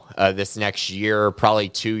grow this next year, probably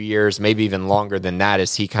 2 years, maybe even longer than that,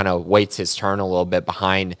 as he kind of waits his turn a little bit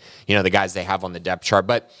behind, the guys they have on the depth chart.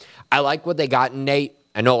 But I like what they got in Nate.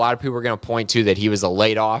 I know a lot of people are going to point to that he was a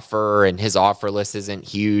late offer and his offer list isn't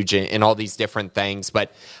huge and all these different things.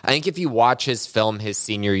 But I think if you watch his film his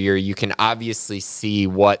senior year, you can obviously see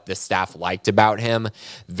what the staff liked about him.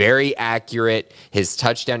 Very accurate. His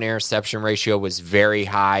touchdown interception ratio was very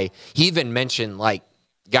high. He even mentioned,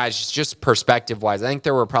 guys, just perspective-wise, I think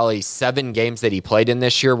there were probably 7 games that he played in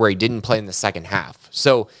this year where he didn't play in the second half.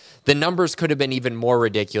 So the numbers could have been even more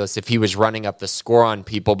ridiculous if he was running up the score on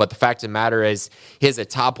people. But the fact of the matter is, he's a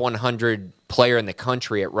top 100 player in the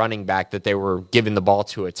country at running back that they were giving the ball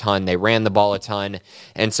to a ton. They ran the ball a ton.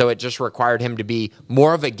 And so it just required him to be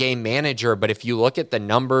more of a game manager. But if you look at the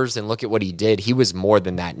numbers and look at what he did, he was more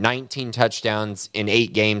than that. 19 touchdowns in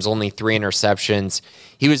 8 games, only 3 interceptions.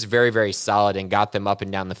 He was very, very solid and got them up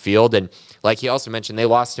and down the field. And like he also mentioned, they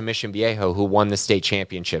lost to Mission Viejo, who won the state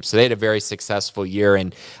championship. So they had a very successful year.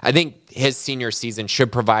 And I think his senior season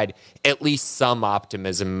should provide at least some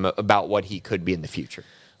optimism about what he could be in the future.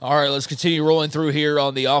 All right, let's continue rolling through here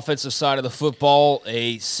on the offensive side of the football.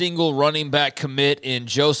 A single running back commit in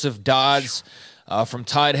Joseph Dodds from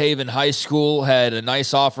Tidehaven High School had a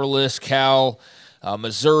nice offer list. Cal,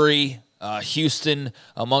 Missouri, Houston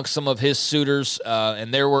amongst some of his suitors,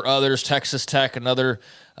 and there were others. Texas Tech, another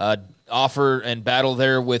offer and battle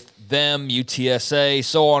there with them, UTSA,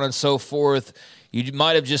 so on and so forth. You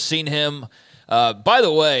might have just seen him. By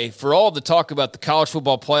the way, for all the talk about the college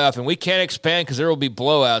football playoff, and we can't expand because there will be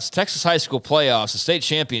blowouts, Texas high school playoffs, the state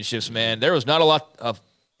championships, man, there was not a lot of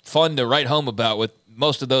fun to write home about with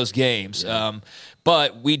most of those games. Yeah.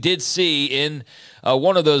 But we did see in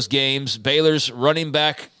one of those games, Baylor's running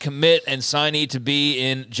back commit and signee to be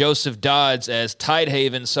in Joseph Dodds, as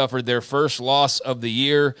Tidehaven suffered their first loss of the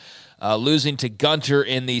year, losing to Gunter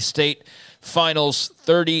in the state finals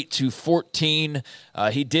 30-14.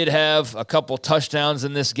 He did have a couple touchdowns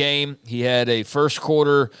in this game. He had a first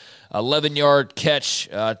quarter 11-yard catch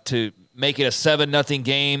to make it a 7-0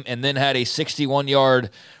 game, and then had a 61-yard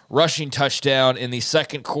rushing touchdown in the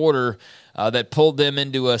second quarter that pulled them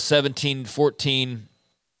into a 17-14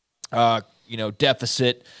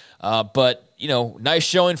 deficit. But nice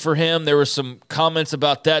showing for him. There were some comments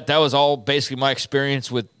about that. That was all basically my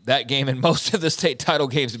experience with that game and most of the state title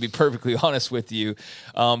games, to be perfectly honest with you.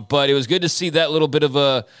 But it was good to see that little bit of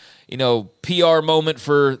a PR moment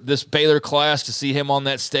for this Baylor class, to see him on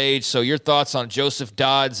that stage. So your thoughts on Joseph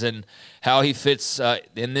Dodds and how he fits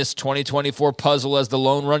in this 2024 puzzle as the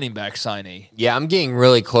lone running back signee? Yeah, I'm getting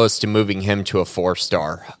really close to moving him to a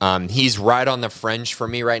 4-star. He's right on the fringe for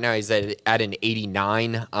me right now. He's at an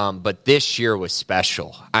 89, but this year was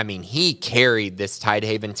special. I mean, he carried this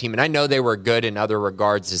Tidehaven team, and I know they were good in other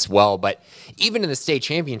regards as well, but even in the state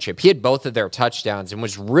championship, he had both of their touchdowns and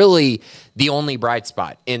was really the only bright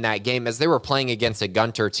spot in that game, as they were playing against a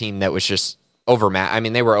Gunter team that was just overmatched. I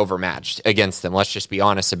mean, they were overmatched against them. Let's just be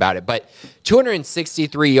honest about it. But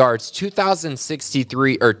 263 yards,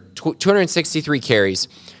 263 carries,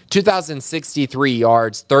 2,063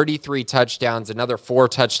 yards, 33 touchdowns, another 4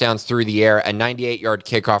 touchdowns through the air, a 98-yard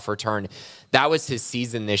kickoff return. That was his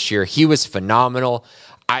season this year. He was phenomenal.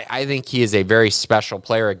 I think he is a very special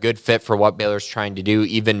player, a good fit for what Baylor's trying to do,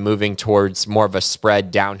 even moving towards more of a spread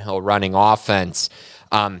downhill running offense.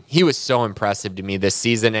 He was so impressive to me this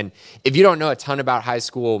season. And if you don't know a ton about high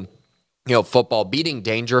school, football, beating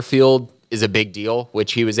Dangerfield is a big deal,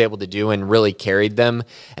 which he was able to do and really carried them.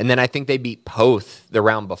 And then I think they beat Poth the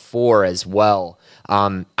round before as well.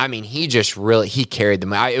 He carried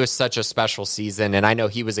them. It was such a special season, and I know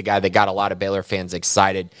he was a guy that got a lot of Baylor fans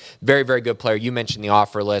excited. Very, very good player. You mentioned the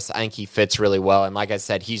offer list. I think he fits really well, and like I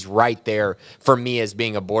said, he's right there for me as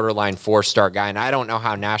being a borderline 4-star guy, and I don't know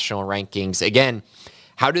how national rankings, again,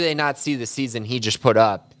 how do they not see the season he just put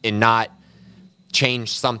up and not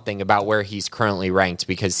change something about where he's currently ranked,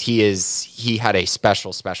 because he had a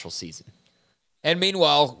special, special season. And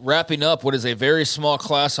meanwhile, wrapping up what is a very small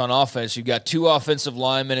class on offense, you've got 2 offensive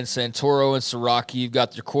linemen in Santoro and Siraki. You've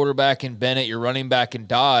got your quarterback in Bennett, your running back in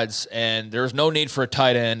Dodds, and there's no need for a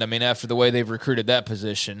tight end. I mean, after the way they've recruited that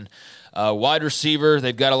position. Wide receiver,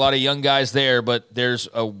 they've got a lot of young guys there, but there's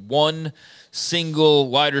a one single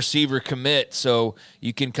wide receiver commit, so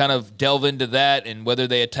you can kind of delve into that and whether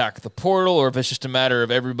they attack the portal or if it's just a matter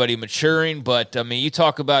of everybody maturing. But, I mean, you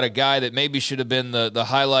talk about a guy that maybe should have been the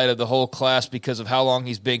highlight of the whole class because of how long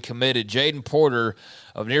he's been committed. Jaden Porter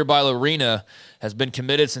of nearby Lorena has been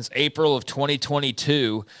committed since April of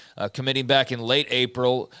 2022, committing back in late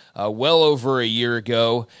April, well over a year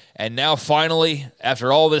ago. And now finally,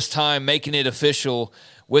 after all this time, making it official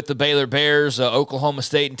with the Baylor Bears, Oklahoma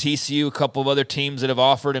State and TCU, a couple of other teams that have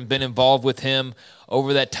offered and been involved with him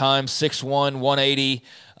over that time, 6'1", 180.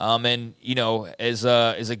 And, as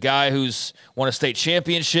a guy who's won a state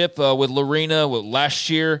championship with Lorena last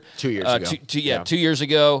year. 2 years ago. 2 years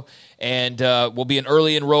ago. And will be an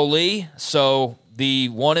early enrollee. So the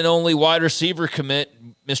one and only wide receiver commit,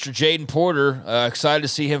 Mr. Jaden Porter, excited to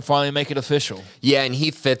see him finally make it official. Yeah, and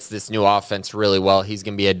he fits this new offense really well. He's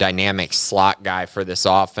going to be a dynamic slot guy for this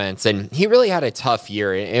offense. And he really had a tough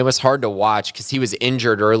year. It was hard to watch because he was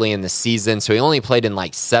injured early in the season, so he only played in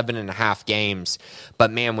like 7.5 games.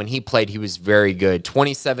 But, man, when he played, he was very good.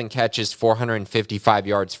 27 catches, 455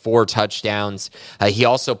 yards, 4 touchdowns. He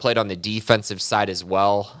also played on the defensive side as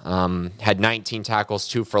well. Had 19 tackles,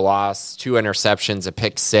 2 for loss, 2 interceptions, a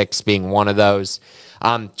pick 6 being one of those.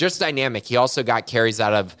 Just dynamic. He also got carries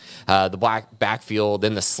out of the backfield,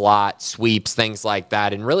 in the slot, sweeps, things like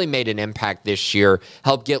that, and really made an impact this year.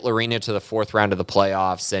 Helped get Lorena to the 4th round of the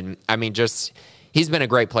playoffs. And, I mean, he's been a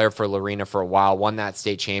great player for Lorena for a while, won that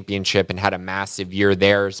state championship and had a massive year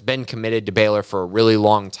there. Has been committed to Baylor for a really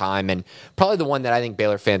long time, and probably the one that I think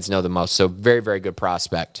Baylor fans know the most. So very, very good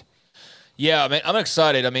prospect. Yeah, I mean, I'm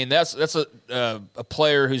excited. I mean, that's a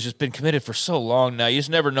player who's just been committed for so long now. You just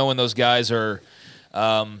never know when those guys are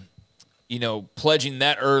pledging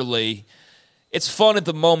that early. It's fun at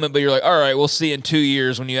the moment, but you're like, all right, we'll see in 2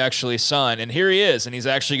 years when you actually sign. And here he is, and he's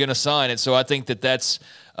actually going to sign it. So I think that's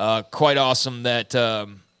quite awesome that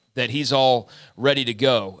he's all ready to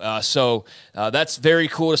go. So that's very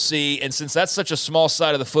cool to see. And since that's such a small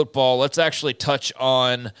side of the football, let's actually touch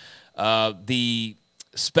on the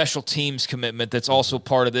special teams commitment that's also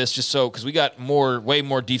part of this, just so, because we got way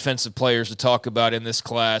more defensive players to talk about in this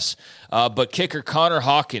class. But kicker Connor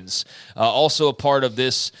Hawkins, also a part of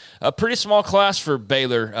this pretty small class for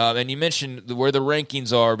Baylor. And you mentioned where the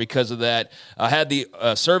rankings are because of that. Had the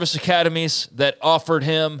service academies that offered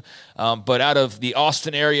him, but out of the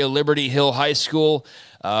Austin area, Liberty Hill High School.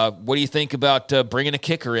 What do you think about bringing a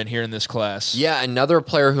kicker in here in this class? Yeah, another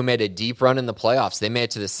player who made a deep run in the playoffs. They made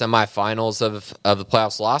it to the semifinals of the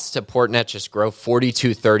playoffs, lost to Port Neches Grove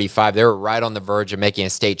 42-35. They were right on the verge of making a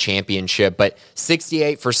state championship, but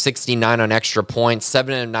 68 for 69 on extra points,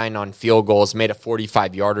 7 of 9 on field goals, made a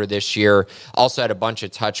 45-yarder this year. Also had a bunch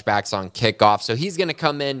of touchbacks on kickoff. So he's going to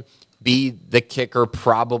come in, be the kicker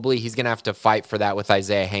probably. He's going to have to fight for that with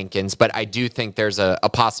Isaiah Hankins, but I do think there's a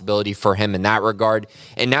possibility for him in that regard.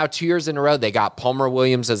 And now 2 years in a row, they got Palmer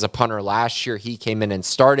Williams as a punter last year. He came in and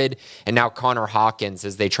started, and now Connor Hawkins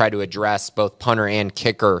as they try to address both punter and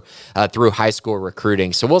kicker through high school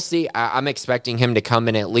recruiting. So we'll see. I'm expecting him to come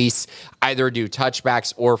in at least either do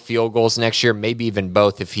touchbacks or field goals next year, maybe even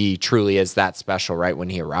both if he truly is that special right when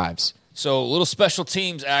he arrives. So a little special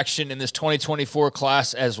teams action in this 2024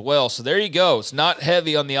 class as well. So there you go. It's not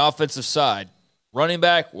heavy on the offensive side. Running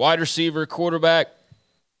back, wide receiver, quarterback,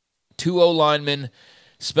 2 O-linemen,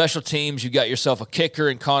 special teams. You got yourself a kicker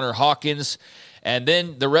in Connor Hawkins. And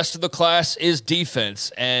then the rest of the class is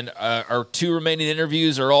defense. And our 2 remaining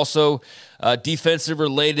interviews are also defensive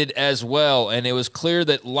related as well. And it was clear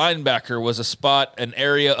that linebacker was a spot, an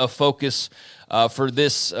area of focus for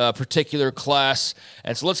this particular class.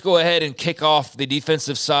 And so let's go ahead and kick off the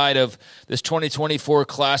defensive side of this 2024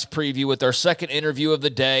 class preview with our second interview of the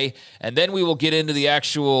day. And then we will get into the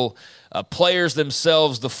actual players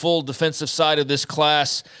themselves, the full defensive side of this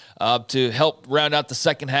class to help round out the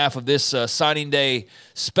second half of this signing day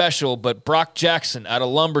special. But Brock Jackson out of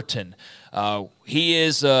Lumberton, he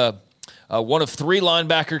is one of 3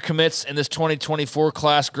 linebacker commits in this 2024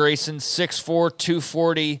 class, Grayson, 6'4",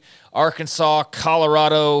 240, Arkansas,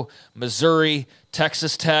 Colorado, Missouri,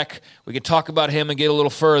 Texas Tech. We could talk about him and get a little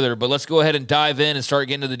further, but let's go ahead and dive in and start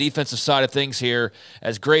getting to the defensive side of things here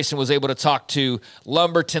as Grayson was able to talk to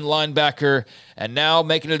Lumberton linebacker and now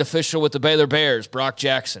making it official with the Baylor Bears, Brock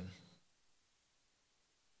Jackson.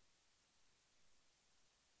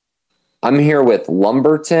 I'm here with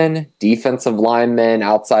Lumberton defensive lineman,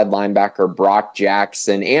 outside linebacker Brock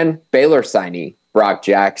Jackson, and Baylor signee Brock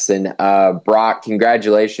Jackson. Brock,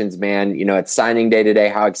 congratulations, man. You know, it's signing day today.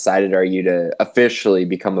 How excited are you to officially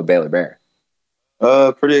become a Baylor Bear?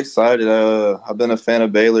 Pretty excited. I've been a fan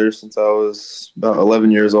of Baylor since I was about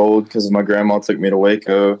 11 years old because my grandma took me to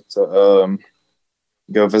Waco to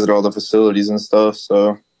go visit all the facilities and stuff.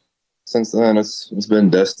 So since then, it's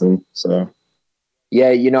been destined. So.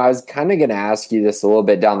 Yeah, you know, I was kind of going to ask you this a little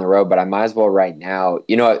bit down the road, but I might as well right now.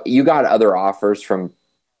 You know, you got other offers from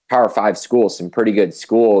Power 5 schools, some pretty good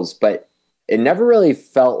schools, but it never really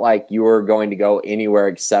felt like you were going to go anywhere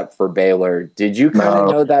except for Baylor. Did you kind of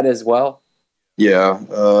know that as well? Yeah.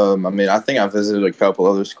 I mean, I think I visited a couple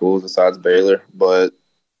other schools besides Baylor, but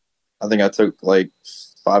I think I took like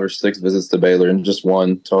 5 or 6 visits to Baylor and just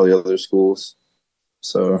 1 to all the other schools.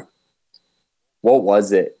 So. What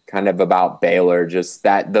was it kind of about Baylor? Just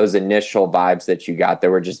that those initial vibes that you got that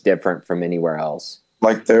were just different from anywhere else.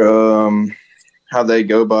 Like their how they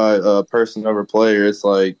go by person over player. It's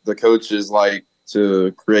like the coaches like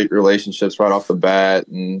to create relationships right off the bat,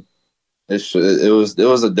 and it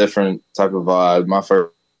was a different type of vibe. My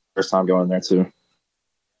first time going there too.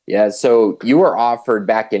 Yeah. So you were offered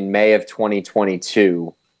back in May of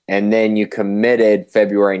 2022. And then you committed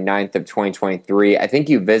February 9th of 2023. I think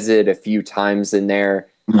you visited a few times in there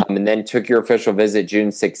and then took your official visit June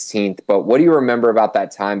 16th. But what do you remember about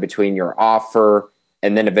that time between your offer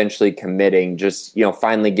and then eventually committing, just, you know,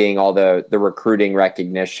 finally getting all the recruiting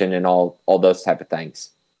recognition and all those type of things?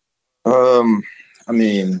 I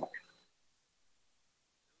mean,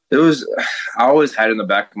 I always had in the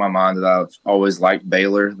back of my mind that I've always liked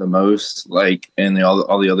Baylor the most, like, and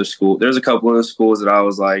all the other schools. There's a couple of the schools that I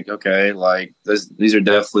was like, okay, like these are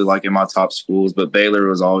definitely like in my top schools, but Baylor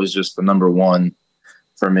was always just the number 1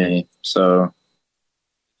 for me. So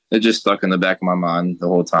it just stuck in the back of my mind the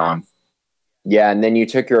whole time. Yeah. And then you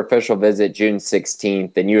took your official visit June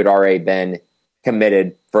 16th and you had already been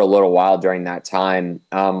committed for a little while during that time.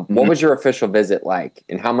 What was your official visit like,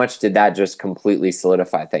 and how much did that just completely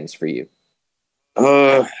solidify things for you?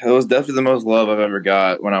 It was definitely the most love I've ever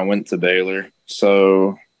got when I went to Baylor.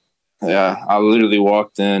 So, yeah, I literally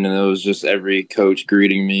walked in and it was just every coach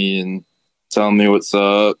greeting me and telling me what's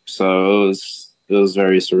up. So it was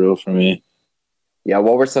very surreal for me. Yeah,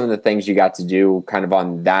 what were some of the things you got to do kind of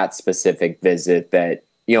on that specific visit that,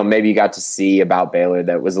 maybe you got to see about Baylor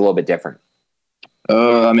that was a little bit different?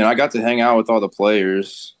 I got to hang out with all the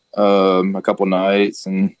players a couple nights,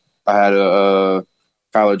 and I had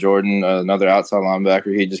Kyler Jordan, another outside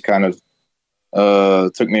linebacker. He just kind of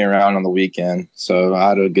took me around on the weekend, so I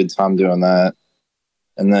had a good time doing that.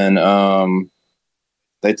 And then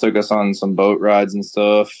they took us on some boat rides and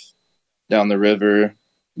stuff down the river,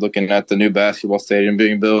 looking at the new basketball stadium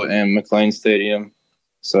being built and McLean Stadium.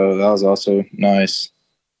 So that was also nice.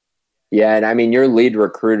 Yeah, and your lead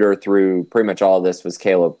recruiter through pretty much all of this was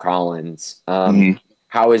Caleb Collins.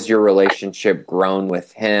 How has your relationship grown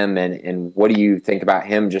with him, and what do you think about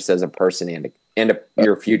him just as a person and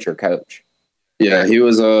your future coach? Yeah, he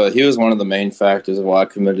was one of the main factors of why I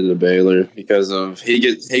committed to Baylor, because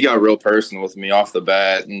he got real personal with me off the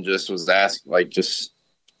bat and just was just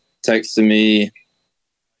texting me,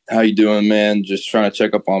 "How you doing, man?" Just trying to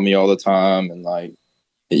check up on me all the time, and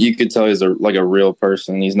you could tell he's a real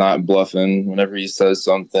person. He's not bluffing. Whenever he says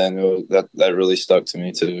something, that really stuck to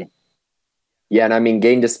me too. Yeah, and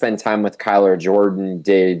getting to spend time with Kyler Jordan,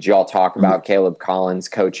 did y'all talk about Caleb Collins'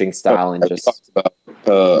 coaching style and just talked about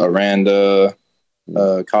Aranda,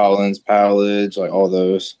 Collins, Powledge, all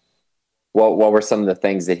those? What were some of the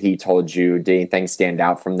things that he told you? Did anything stand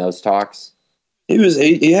out from those talks?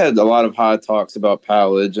 He had a lot of high talks about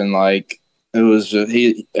Powledge, and it was just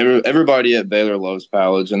everybody at Baylor loves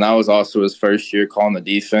Powledge, and that was also his first year calling the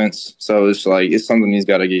defense. So it's something he's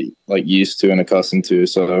got to get used to and accustomed to.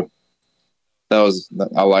 So I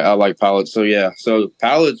like Powledge. So yeah, so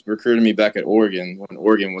Powledge recruited me back at Oregon when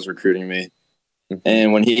Oregon was recruiting me,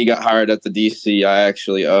 and when he got hired at the DC, I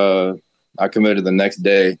actually I committed the next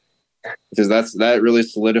day, because that really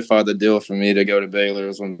solidified the deal for me to go to Baylor,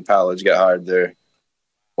 was when Powledge got hired there.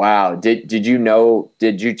 Wow. Did you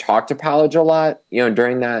talk to Powledge a lot,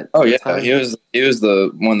 during that? Oh yeah, time? he was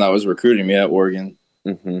the one that was recruiting me at Oregon.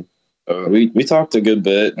 We talked a good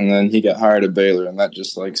bit, and then he got hired at Baylor, and that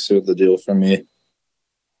just sealed the deal for me.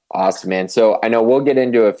 Awesome, man. So I know we'll get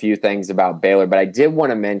into a few things about Baylor, but I did want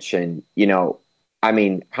to mention,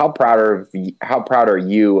 how proud are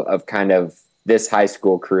you of kind of this high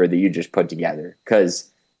school career that you just put together? Because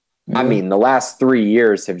the last 3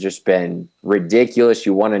 years have just been ridiculous.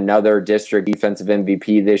 You won another district defensive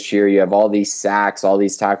MVP this year. You have all these sacks, all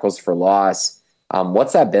these tackles for loss.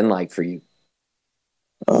 What's that been like for you?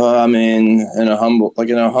 In a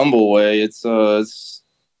humble way, it's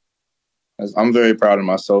I'm very proud of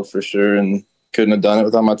myself for sure, and couldn't have done it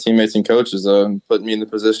without my teammates and coaches putting me in the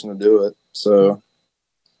position to do it. So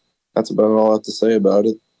that's about all I have to say about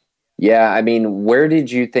it. Yeah, where did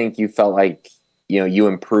you think you felt like you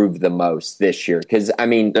improved the most this year? Because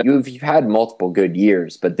you've had multiple good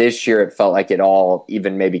years, but this year it felt like it all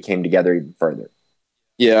even maybe came together even further.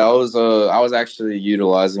 Yeah, I was actually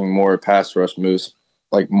utilizing more pass rush moves,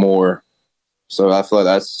 more. So I feel like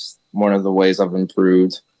that's one of the ways I've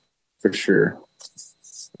improved for sure.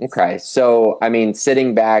 Okay, so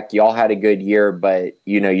sitting back, y'all had a good year, but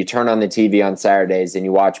you turn on the TV on Saturdays and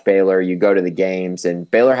you watch Baylor, you go to the games,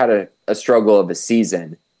 and Baylor had a struggle of a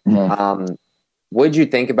season. What did you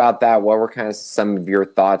think about that? What were kind of some of your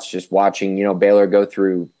thoughts just watching, Baylor go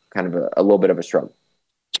through kind of a little bit of a struggle?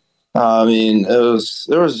 There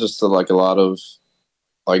was just a lot of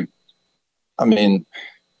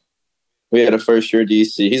we had a first year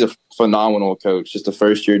DC. He's a phenomenal coach, just a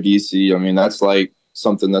first year DC. That's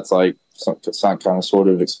something that's kind of sort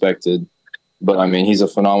of expected, but he's a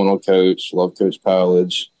phenomenal coach. Love Coach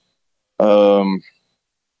Powledge.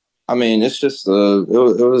 It's just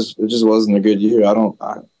it just wasn't a good year. I don't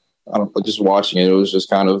just watching it. It was just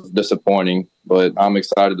kind of disappointing, but I'm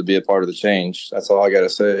excited to be a part of the change. That's all I got to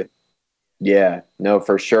say. Yeah, no,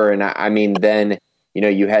 for sure. And then,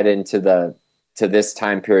 you head into this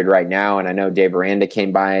time period right now. And I know Dave Aranda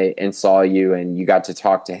came by and saw you and you got to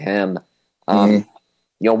talk to him.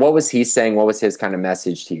 What was he saying? What was his kind of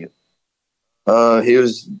message to you? He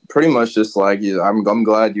was pretty much just I'm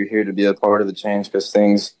glad you're here to be a part of the change, because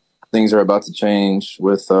things are about to change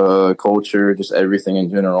with culture, just everything in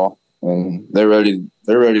general, and they're ready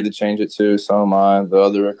to change it too. So am I. The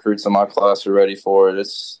other recruits in my class are ready for it. It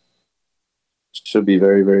should be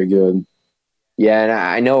very, very good. Yeah, and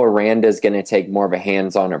I know Aranda's going to take more of a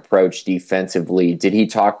hands-on approach defensively. Did he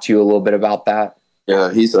talk to you a little bit about that?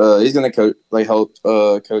 Yeah, he's going to help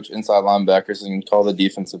coach inside linebackers and call the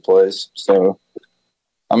defensive plays. So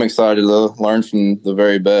I'm excited to learn from the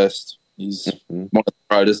very best. He's one of the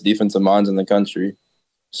brightest defensive minds in the country.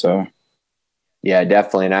 So, yeah,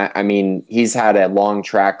 definitely. And he's had a long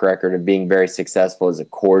track record of being very successful as a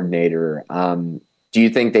coordinator. Do you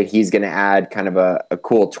think that he's going to add kind of a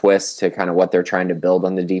cool twist to kind of what they're trying to build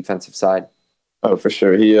on the defensive side? Oh, for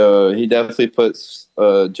sure. He definitely puts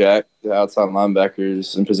Jack, the outside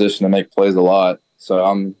linebackers, in position to make plays a lot. So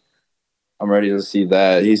I'm ready to see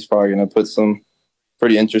that. He's probably going to put some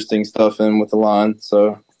pretty interesting stuff in with the line.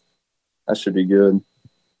 So that should be good.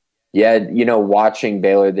 Yeah, watching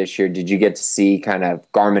Baylor this year, did you get to see kind of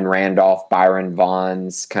Garmin Randolph, Byron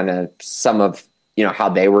Vaughn's, kind of some of, how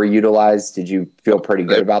they were utilized? Did you feel pretty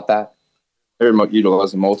good about that? They're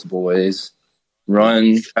utilized in multiple ways.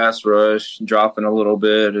 Run, pass rush, dropping a little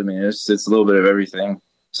bit. I mean, it's a little bit of everything.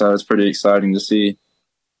 So it's pretty exciting to see.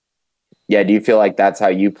 Yeah, do you feel like that's how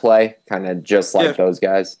you play, kind of just like those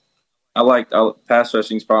guys? Pass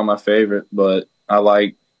rushing is probably my favorite, but I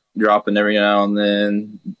like dropping every now and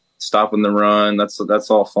then, stopping the run. That's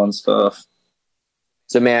all fun stuff.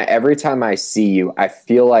 So, man, every time I see you, I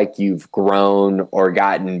feel like you've grown or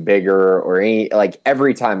gotten bigger or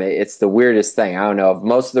every time. It's the weirdest thing. I don't know. Of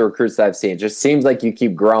most of the recruits that I've seen, it just seems like you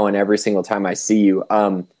keep growing every single time I see you.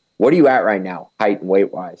 What are you at right now, height and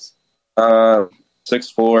weight wise?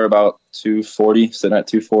 6'4", about 240, sitting at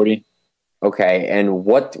 240. Okay. And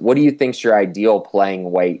what do you think's your ideal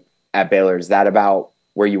playing weight at Baylor? Is that about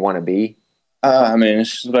where you want to be? I mean,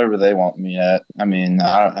 it's just whatever they want me at. I mean,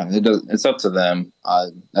 it's up to them.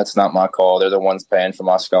 That's not my call. They're the ones paying for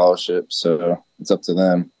my scholarship, so it's up to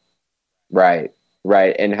them. Right.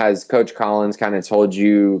 And has Coach Collins kind of told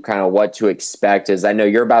you kind of what to expect? As I know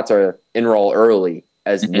you're about to enroll early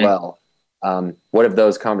as well. What have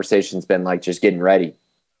those conversations been like, just getting ready?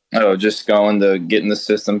 Oh, just going to get in the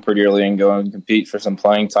system pretty early and go and compete for some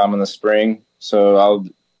playing time in the spring. So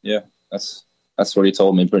that's what he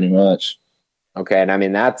told me pretty much. Okay, and I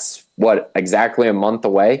mean, that's exactly a month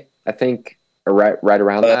away, I think, or right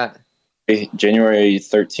around that? January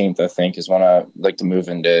 13th, I think, is when I like to move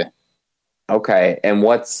in day. Okay, and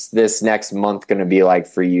what's this next month going to be like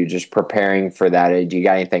for you, just preparing for that? Do you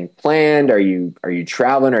got anything planned? Are you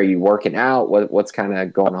traveling? Are you working out? What's kind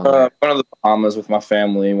of going on there? One of the Bahamas with my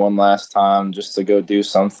family one last time just to go do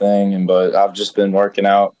something, but I've just been working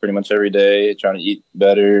out pretty much every day, trying to eat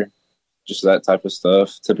better, just that type of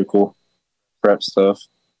stuff, typical prep stuff.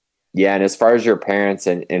 Yeah, and as far as your parents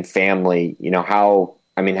and family,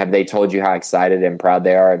 have they told you how excited and proud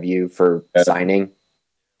they are of you for signing?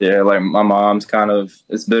 Yeah, like my mom's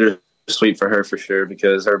it's bittersweet for her for sure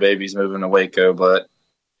because her baby's moving to Waco, but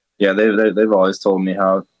yeah, they've always told me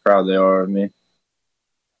how proud they are of me.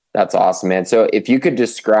 That's awesome, man. So if you could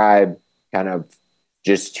describe kind of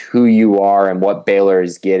just who you are and what Baylor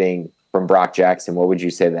is getting from Brock Jackson, what would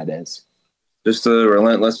you say that is? Just a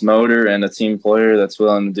relentless motor and a team player that's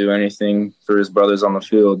willing to do anything for his brothers on the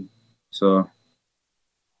field. So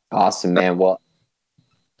awesome, man. Well,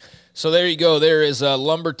 so there you go. There is a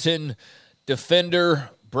Lumberton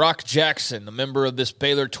defender, Brock Jackson, a member of this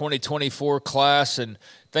Baylor 2024 class, and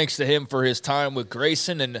thanks to him for his time with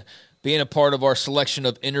Grayson and being a part of our selection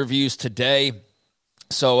of interviews today.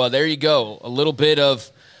 So there you go, a little bit of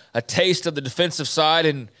a taste of the defensive side,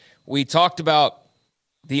 and we talked about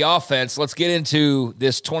the offense. Let's get into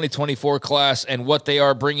this 2024 class and what they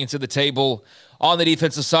are bringing to the table on the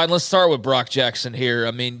defensive side. Let's start with Brock Jackson here.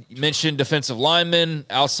 I mean, you mentioned defensive lineman,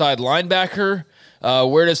 outside linebacker.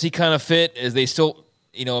 Where does he kind of fit? Is they still,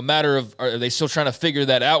 are they still trying to figure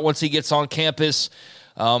that out once he gets on campus?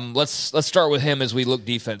 Let's start with him as we look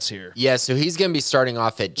defense here. Yeah, so he's going to be starting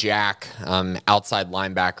off at Jack, outside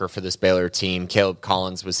linebacker for this Baylor team. Caleb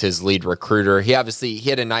Collins was his lead recruiter. He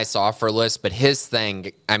had a nice offer list, but his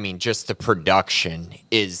thing, just the production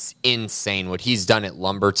is insane. What he's done at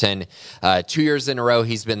Lumberton, 2 years in a row,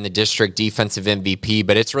 he's been the district defensive MVP,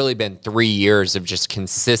 but it's really been 3 years of just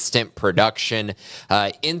consistent production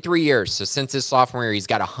in 3 years. So since his sophomore year, he's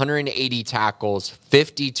got 180 tackles,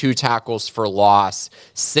 52 tackles for loss,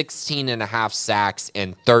 16 and a half sacks,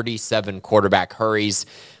 and 37 quarterback hurries.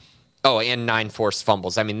 Oh, and 9 forced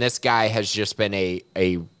fumbles. I mean, this guy has just been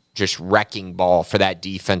a just wrecking ball for that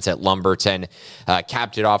defense at Lumberton.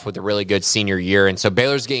 Capped it off with a really good senior year. And so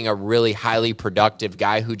Baylor's getting a really highly productive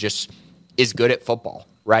guy who just is good at football,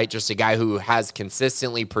 right? Just a guy who has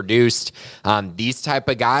consistently produced. These type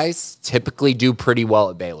of guys typically do pretty well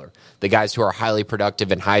at Baylor. The guys who are highly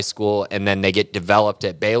productive in high school and then they get developed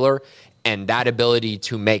at Baylor. And that ability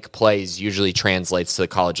to make plays usually translates to the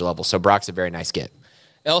college level. So Brock's a very nice get.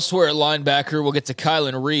 Elsewhere at linebacker, we'll get to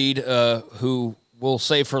Kylan Reed, who we'll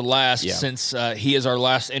save for last since he is our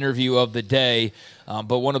last interview of the day.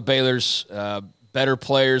 But one of Baylor's better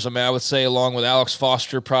players. I mean, I would say along with Alex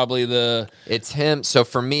Foster, probably It's him. So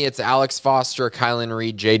for me, it's Alex Foster, Kylan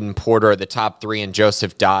Reed, Jaden Porter are the top three, and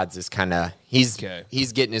Joseph Dodds is kind of he's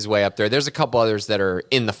getting his way up there. There's a couple others that are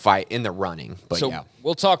in the fight, in the running. But so yeah.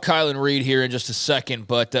 We'll talk Kylan Reed here in just a second.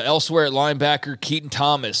 But elsewhere at linebacker, Keaton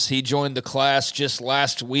Thomas. He joined the class just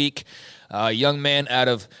last week. Young man out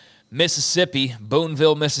of Mississippi,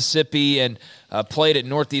 Boonville, Mississippi, and played at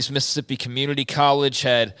Northeast Mississippi Community College.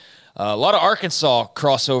 Had a lot of Arkansas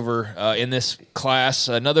crossover in this class.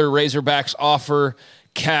 Another Razorbacks offer,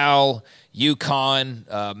 Cal,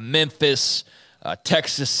 UConn, Memphis,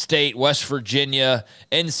 Texas State, West Virginia,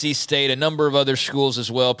 NC State, a number of other schools as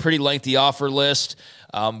well. Pretty lengthy offer list.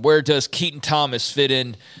 Where does Keaton Thomas fit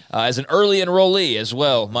in as an early enrollee as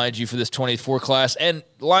well, mind you, for this 24 class? And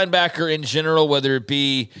linebacker in general, whether it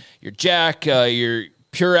be your jack, your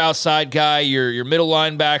pure outside guy, your middle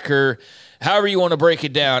linebacker, however you want to break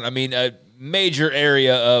it down. I mean, a major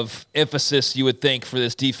area of emphasis you would think for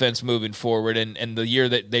this defense moving forward and the year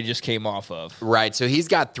that they just came off of. Right. So he's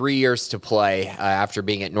got 3 years to play after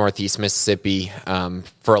being at Northeast Mississippi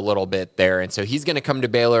for a little bit there. And so he's going to come to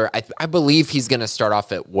Baylor. I believe he's going to start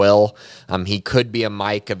off at Will. He could be a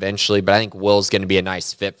Mike eventually, but I think Will's going to be a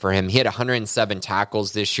nice fit for him. He had 107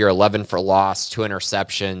 tackles this year, 11 for loss, 2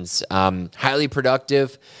 interceptions. Highly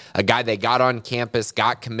productive. A guy they got on campus,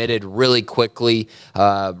 got committed really quickly,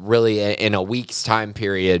 really in a week's time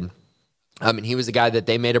period. And he was a guy that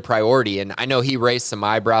they made a priority. And I know he raised some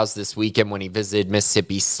eyebrows this weekend when he visited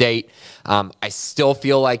Mississippi State. I still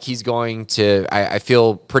feel like he's going to, I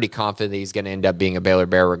feel pretty confident that he's going to end up being a Baylor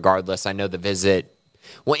Bear regardless. I know the visit,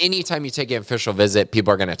 well, anytime you take an official visit,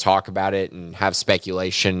 people are going to talk about it and have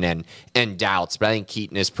speculation and doubts. But I think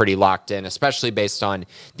Keaton is pretty locked in, especially based on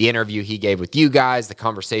the interview he gave with you guys, the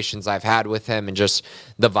conversations I've had with him, and just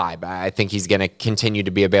the vibe. I think he's going to continue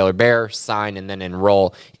to be a Baylor Bear, sign, and then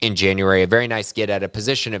enroll in January. A very nice get at a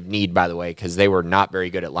position of need, by the way, because they were not very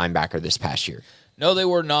good at linebacker this past year. No, they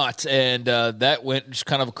were not. And that went just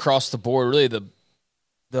kind of across the board. Really,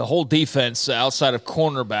 the whole defense outside of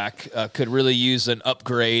cornerback could really use an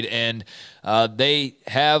upgrade, and they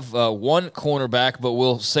have one cornerback, but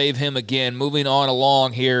we'll save him again. Moving on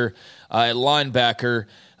along here at linebacker,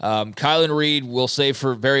 Kylan Reed we'll save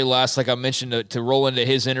for very last, like I mentioned, to roll into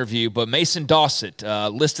his interview. But Mason Dossett,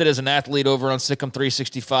 listed as an athlete over on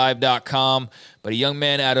SicEm365.com, but a young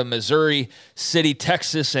man out of Missouri City,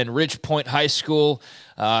 Texas, and Ridge Point High School.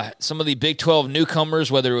 Some of the Big 12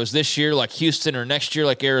 newcomers, whether it was this year like Houston or next year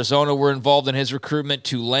like Arizona, were involved in his recruitment.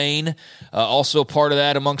 Tulane, also part of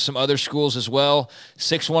that among some other schools as well.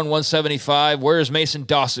 6'1", 175. Where is Mason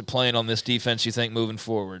Dossett playing on this defense, you think, moving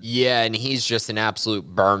forward? Yeah, and he's just an absolute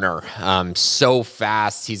burner. So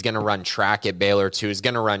fast. He's going to run track at Baylor, too. He's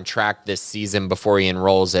going to run track this season before he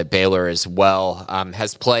enrolls at Baylor as well.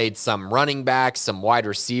 Has played some running back, some wide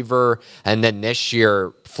receiver, and then this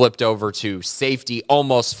year flipped over to safety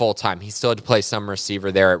almost full-time. He still had to play some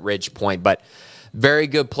receiver there at Ridge Point, but very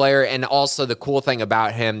good player. And also the cool thing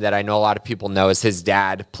about him that I know a lot of people know is his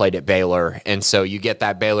dad played at Baylor. And so you get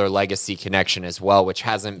that Baylor legacy connection as well, which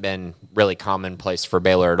hasn't been really commonplace for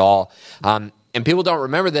Baylor at all. And people don't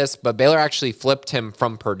remember this, but Baylor actually flipped him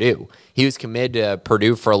from Purdue. He was committed to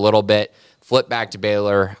Purdue for a little bit, flipped back to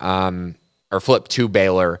Baylor, or flipped to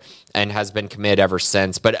Baylor, and has been committed ever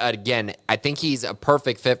since. But again, I think he's a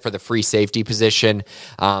perfect fit for the free safety position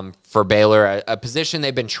for Baylor, a position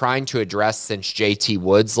they've been trying to address since JT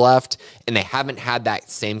Woods left, and they haven't had that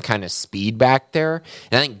same kind of speed back there.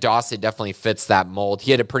 And I think Dossett definitely fits that mold.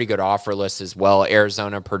 He had a pretty good offer list as well: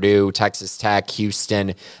 Arizona, Purdue, Texas Tech,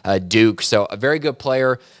 Houston, Duke. So a very good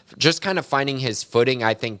player. Just kind of finding his footing,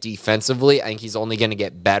 I think, defensively. I think he's only going to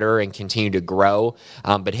get better and continue to grow.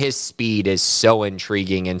 But his speed is so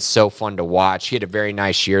intriguing and so fun to watch. He had a very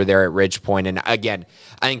nice year there at Ridge Point. And again,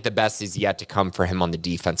 I think the best is yet to come for him on the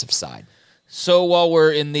defensive side. So while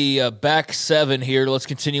we're in the back seven here, let's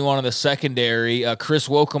continue on in the secondary. Chris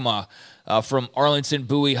Wokoma from Arlington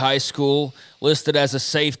Bowie High School, listed as a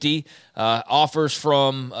safety. Offers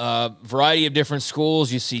from a variety of different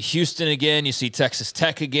schools. You see Houston again. You see Texas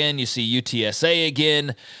Tech again. You see UTSA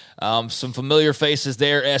again. Some familiar faces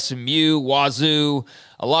there, SMU, Wazoo,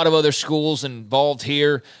 a lot of other schools involved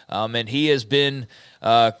here. And he has been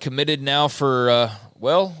committed now for,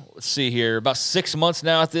 let's see here, about 6 months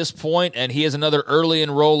now at this point, and he is another early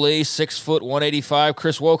enrollee, 6 foot, 185,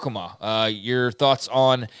 Chris Wokema. Your thoughts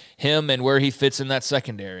on him and where he fits in that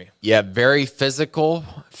secondary? Yeah, very physical,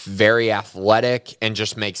 very athletic, and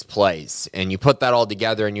just makes plays. And you put that all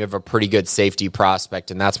together, and you have a pretty good safety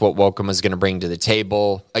prospect, and that's what Wokema is going to bring to the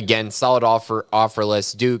table. Again, solid offer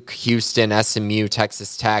list. Duke, Houston, SMU,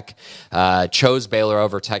 Texas Tech. Chose Baylor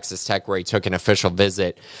over Texas Tech, where he took an official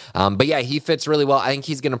visit. But yeah, he fits really well. I think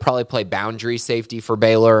he's going to probably play boundary safety for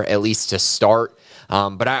Baylor, at least to start.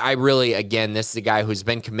 But I really, again, this is a guy who's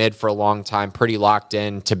been committed for a long time, pretty locked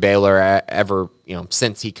in to Baylor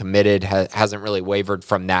since he committed, hasn't really wavered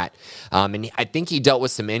from that. And I think he dealt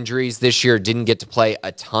with some injuries this year, didn't get to play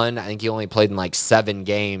a ton. I think he only played in like 7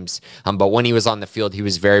 games. But when he was on the field, he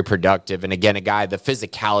was very productive. And again, the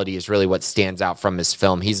physicality is really what stands out from his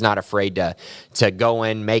film. He's not afraid to go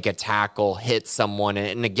in, make a tackle, hit someone.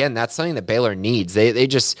 And again, that's something that Baylor needs. They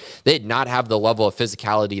did not have the level of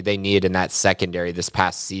physicality they needed in that secondary this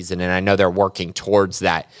past season. And I know they're working towards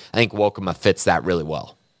that. I think Wokema fits that really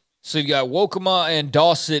well. So you've got Wokema and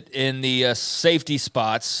Dawsett in the safety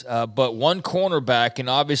spots, but one cornerback, and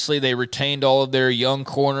obviously they retained all of their young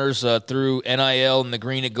corners through NIL and the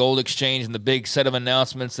Green and Gold Exchange and the big set of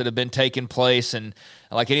announcements that have been taking place. And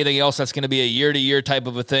like anything else, that's going to be a year-to-year type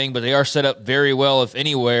of a thing, but they are set up very well, if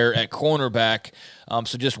anywhere, at cornerback.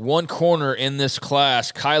 So just one corner in this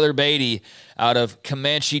class, Kyler Beatty out of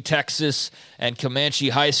Comanche, Texas, and Comanche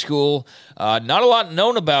High School. Not a lot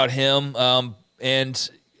known about him, and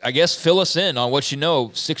I guess fill us in on what you know.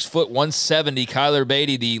 6 foot 170, Kyler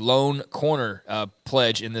Beatty, the lone corner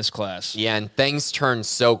pledge in this class. Yeah, and things turned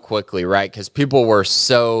so quickly, right? Because people were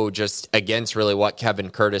so just against really what Kevin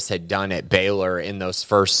Curtis had done at Baylor in those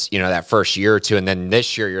that first year or two. And then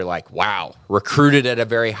this year you're like, wow, recruited at a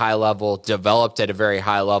very high level, developed at a very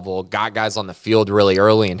high level, got guys on the field really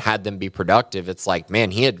early and had them be productive. It's like,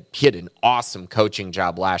 man, he had an awesome coaching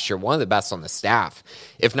job last year, one of the best on the staff,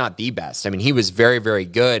 if not the best. I mean, he was very, very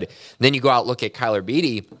good. And then you go out, look at Kyler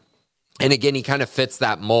Beatty, and again, he kind of fits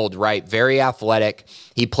that mold, right? Very athletic.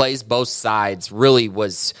 He plays both sides, really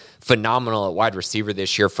was phenomenal at wide receiver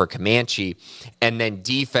this year for Comanche, and then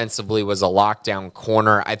defensively was a lockdown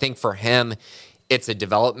corner. I think for him, it's a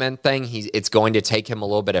development thing. It's going to take him a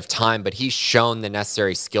little bit of time, but he's shown the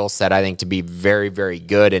necessary skill set, I think, to be very, very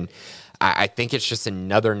good. And I think it's just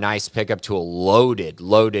another nice pickup to a loaded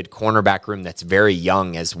cornerback room that's very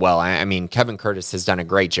young as well. I mean, Kevin Curtis has done a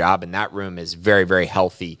great job, and that room is very, very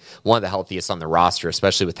healthy, one of the healthiest on the roster,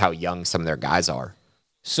 especially with how young some of their guys are.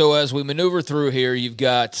 So as we maneuver through here, you've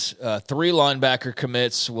got 3 linebacker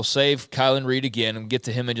commits. We'll save Kylan Reed again and get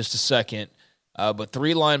to him in just a second. But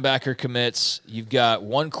 3 linebacker commits, you've got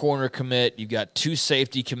 1 corner commit, you've got 2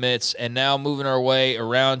 safety commits, and now moving our way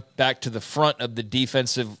around back to the front of the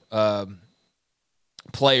defensive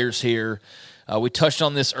players here. We touched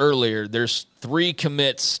on this earlier. There's 3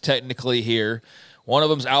 commits technically here. One of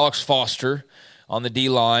them's Alex Foster on the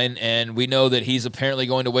D-line, and we know that he's apparently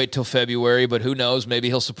going to wait till February, but who knows? Maybe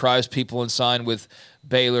he'll surprise people and sign with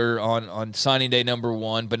Baylor on signing day number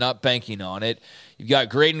 1, but not banking on it. You've got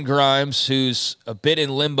Graydon Grimes, who's a bit in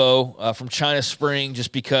limbo from China Spring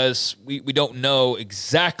just because we don't know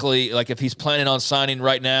exactly, like if he's planning on signing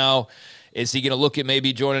right now. Is he going to look at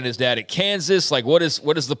maybe joining his dad at Kansas? Like, what is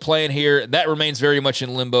the plan here? That remains very much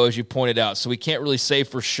in limbo, as you pointed out, so we can't really say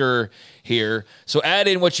for sure here. So add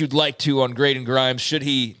in what you'd like to on Graydon Grimes should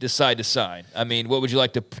he decide to sign. I mean, what would you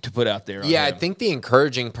like to put out there on him? I think the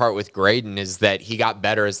encouraging part with Graydon is that he got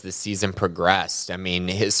better as the season progressed. I mean,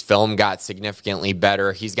 his film got significantly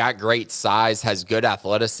better. He's got great size, has good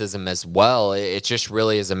athleticism as well. It just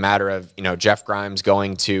really is a matter of, Jeff Grimes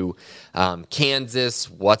going to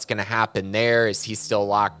Kansas, what's going to happen there? Is he still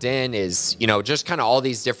locked in? Is, just kind of all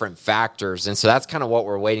these different factors. And so that's kind of what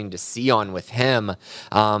we're waiting to see on with him.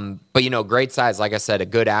 But, great size. Like I said, a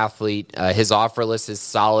good athlete. His offer list is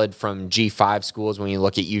solid from G5 schools when you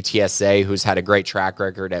look at UTSA, who's had a great track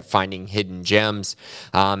record at finding hidden gems.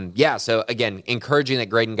 So again, encouraging that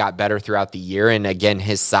Graydon got better throughout the year. And again,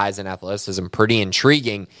 his size and athleticism, pretty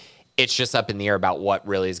intriguing. It's just up in the air about what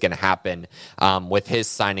really is going to happen with his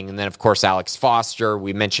signing. And then, of course, Alex Foster,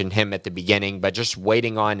 we mentioned him at the beginning, but just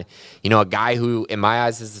waiting on, a guy who, in my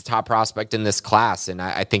eyes, is the top prospect in this class. And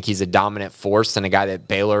I think he's a dominant force and a guy that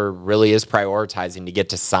Baylor really is prioritizing to get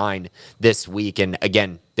to sign this week. And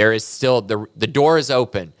again, there is still, the door is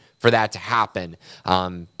open for that to happen.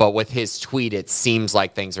 But with his tweet, it seems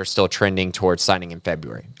like things are still trending towards signing in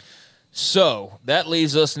February. So that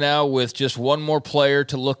leaves us now with just one more player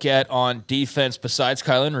to look at on defense besides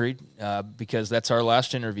Kylan Reed, because that's our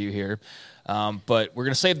last interview here. But we're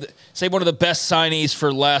going to save one of the best signees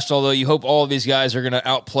for last, although you hope all of these guys are going to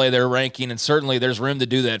outplay their ranking, and certainly there's room to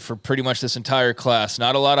do that for pretty much this entire class.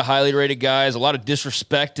 Not a lot of highly rated guys, a lot of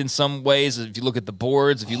disrespect in some ways if you look at the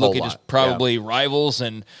boards, if you look at just probably rivals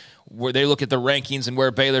and where they look at the rankings and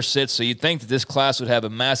where Baylor sits. So you'd think that this class would have a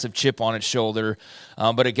massive chip on its shoulder.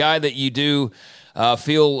 But a guy that you do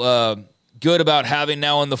feel good about having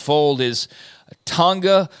now in the fold is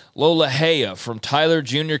Tonga Lolahea from Tyler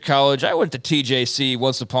Junior College. I went to TJC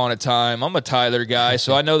once upon a time. I'm a Tyler guy,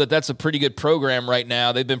 so I know that that's a pretty good program right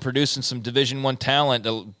now. They've been producing some Division I talent,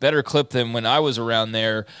 a better clip than when I was around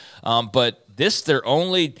there. But this, their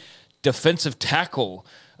only defensive tackle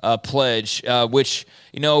pledge, which,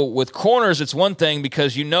 with corners, it's one thing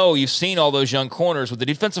because you've seen all those young corners. With the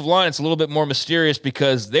defensive line, it's a little bit more mysterious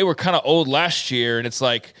because they were kind of old last year, and it's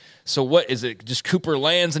like, so what is it? Just Cooper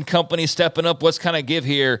Lands and company stepping up? What's kind of give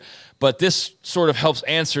here? But this sort of helps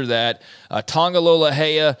answer that. Tonga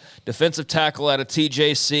Lolahea, defensive tackle out of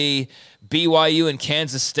TJC, BYU and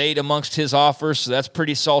Kansas State amongst his offers, so that's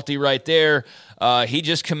pretty salty right there. He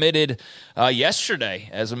just committed yesterday,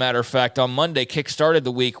 as a matter of fact, on Monday, kick-started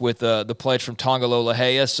the week with the pledge from Tonga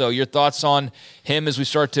Lolahea. So your thoughts on him as we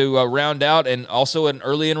start to round out, and also an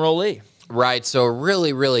early enrollee? Right, so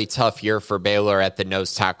really, really tough year for Baylor at the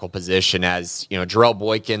nose tackle position as, Jarrell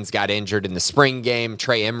Boykins got injured in the spring game.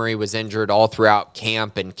 Trey Emery was injured all throughout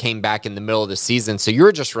camp and came back in the middle of the season. So you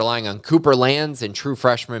were just relying on Cooper Lands and true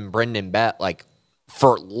freshman Brendan Bett,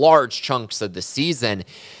 for large chunks of the season.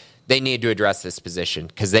 They need to address this position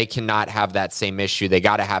because they cannot have that same issue. They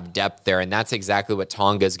got to have depth there, and that's exactly what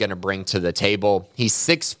Tonga is going to bring to the table. He's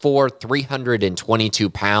 6'4", 322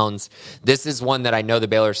 pounds. This is one that I know the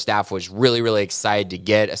Baylor staff was really, really excited to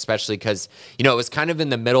get, especially because, it was kind of in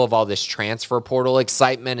the middle of all this transfer portal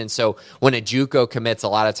excitement, and so when a JUCO commits, a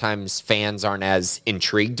lot of times fans aren't as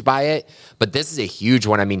intrigued by it, but this is a huge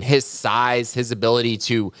one. I mean, his size, his ability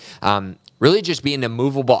to really just be an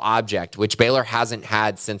immovable object, which Baylor hasn't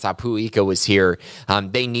had since Apu Ika was here.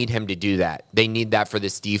 They need him to do that. They need that for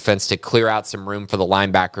this defense to clear out some room for the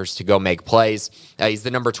linebackers to go make plays. He's the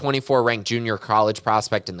number 24 ranked junior college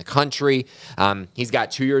prospect in the country. He's got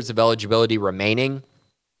 2 years of eligibility remaining.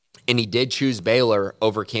 And he did choose Baylor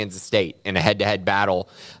over Kansas State in a head-to-head battle,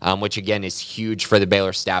 which, again, is huge for the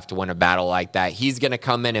Baylor staff to win a battle like that. He's going to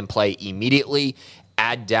come in and play immediately,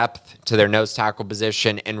 add depth to their nose tackle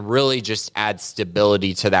position, and really just add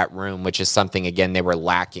stability to that room, which is something, again, they were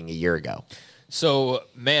lacking a year ago. So,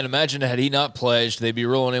 man, imagine had he not pledged, they'd be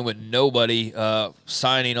rolling in with nobody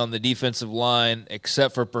signing on the defensive line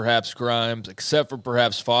except for perhaps Grimes, except for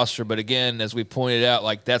perhaps Foster. But, again, as we pointed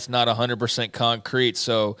out, that's not 100% concrete.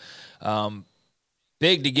 So,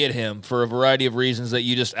 big to get him for a variety of reasons that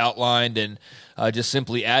you just outlined, and just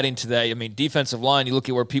simply adding to that. I mean, defensive line, you look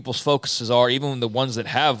at where people's focuses are, even the ones that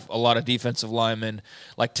have a lot of defensive linemen.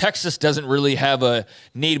 Like Texas doesn't really have a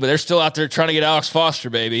need, but they're still out there trying to get Alex Foster,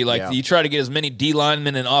 baby. You try to get as many D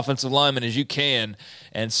linemen and offensive linemen as you can.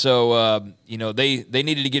 And so, they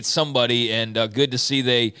needed to get somebody, and good to see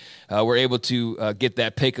they were able to get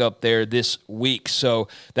that pickup there this week. So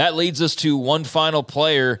that leads us to one final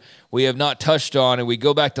player we have not touched on, and we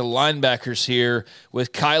go back to linebackers here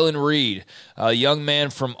with Kylan Reed, a young man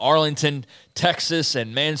from Arlington, Texas,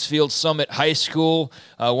 and Mansfield Summit High School,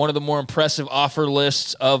 one of the more impressive offer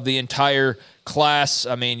lists of the entire class.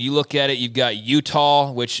 I mean, you look at it, you've got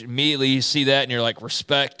Utah, which immediately you see that and you're like,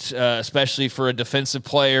 respect, especially for a defensive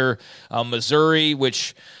player. Missouri,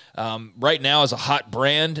 which right now is a hot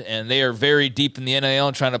brand, and they are very deep in the NIL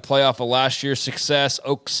and trying to play off of last year's success.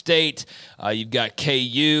 Oak State, you've got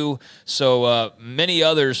KU, so many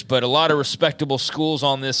others, but a lot of respectable schools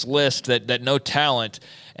on this list that know talent.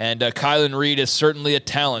 And Kylan Reed is certainly a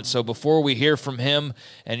talent. So before we hear from him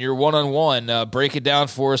and your one-on-one, break it down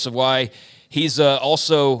for us of why he's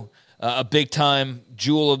also a big-time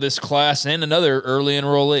jewel of this class and another early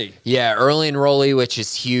enrollee. Yeah, early enrollee, which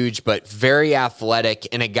is huge, but very athletic,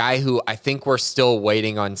 and a guy who I think we're still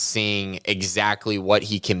waiting on seeing exactly what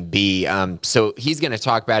he can be. So he's going to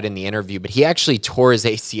talk about it in the interview, but he actually tore his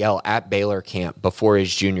ACL at Baylor camp before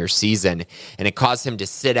his junior season, and it caused him to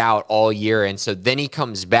sit out all year. And so then he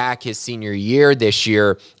comes back his senior year this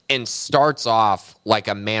year and starts off like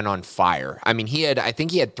a man on fire. I mean, I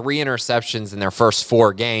think he had 3 interceptions in their first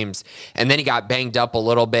 4 games, and then he got banged up a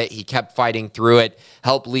little bit. He kept fighting through it,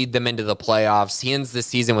 helped lead them into the playoffs. He ends the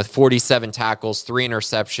season with 47 tackles, 3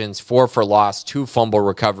 interceptions, 4 for loss, 2 fumble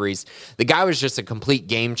recoveries. The guy was just a complete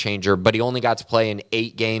game changer, but he only got to play in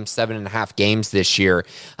 8 games, 7.5 games this year.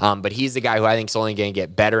 But he's the guy who I think is only going to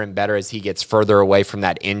get better and better as he gets further away from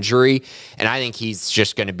that injury. And I think he's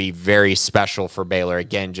just going to be very special for Baylor.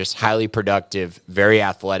 Again, just highly productive, very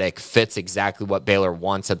athletic, fits exactly what Baylor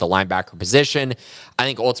wants at the linebacker position. I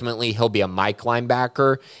think ultimately he'll be a Mike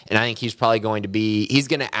linebacker, and I think he's probably going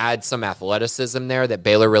to add some athleticism there that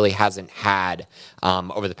Baylor really hasn't had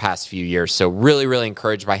over the past few years. So really, really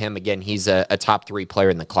encouraged by him. Again, he's a top 3 player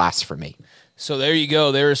in the class for me. So there you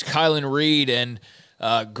go. There's Kylan Reed and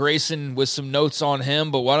Grayson with some notes on him,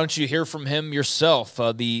 but why don't you hear from him yourself?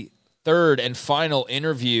 The third and final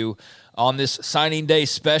interview on this signing day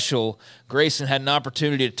special. Grayson had an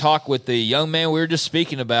opportunity to talk with the young man we were just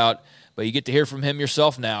speaking about, but you get to hear from him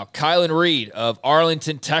yourself now. Kylan Reed of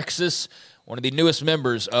Arlington, Texas, one of the newest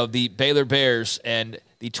members of the Baylor Bears and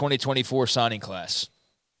the 2024 signing class.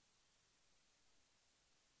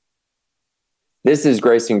 This is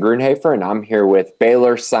Grayson Grundhoefer, and I'm here with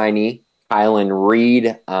Baylor signee Kylan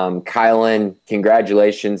Reed. Kylan,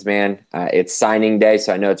 congratulations, man. It's signing day,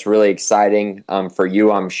 so I know it's really exciting for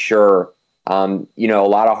you, I'm sure. A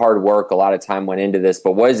lot of hard work, a lot of time went into this,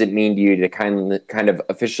 but what does it mean to you to kind of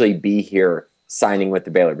officially be here signing with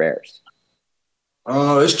the Baylor Bears?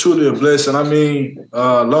 It's truly a blessing. I mean,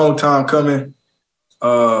 long time coming.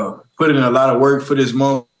 Put in a lot of work for this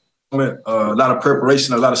moment, a lot of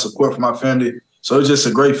preparation, a lot of support from my family. So it's just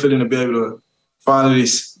a great feeling to be able to finally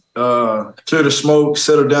clear the smoke,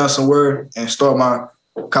 settle down somewhere, and start my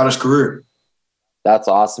college career. That's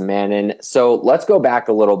awesome, man. And so let's go back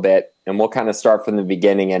a little bit, and we'll kind of start from the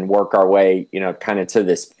beginning and work our way, kind of to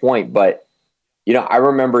this point. But, I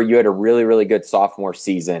remember you had a really, really good sophomore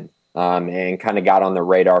season and kind of got on the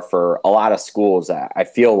radar for a lot of schools, I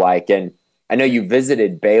feel like. And I know you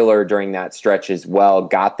visited Baylor during that stretch as well,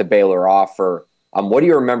 got the Baylor offer. What do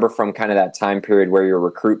you remember from kind of that time period where your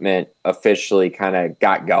recruitment officially kind of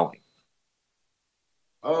got going?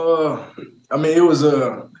 It was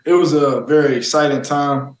a very exciting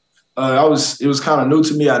time. It was kind of new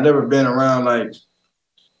to me. I'd never been around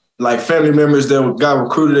like family members that got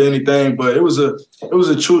recruited or anything, but it was a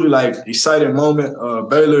truly like exciting moment.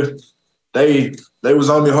 Baylor, they was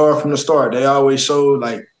on me hard from the start. They always showed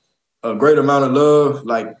like a great amount of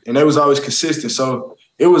love, and they was always consistent. So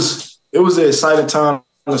it was an exciting time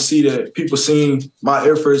to see that people seeing my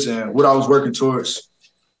efforts and what I was working towards.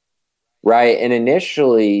 Right. And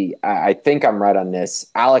initially, I think I'm right on this,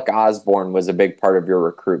 Alec Osborne was a big part of your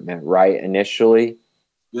recruitment, right, initially?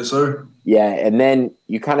 Yes, sir. Yeah, and then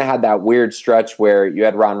you kind of had that weird stretch where you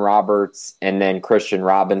had Ron Roberts and then Christian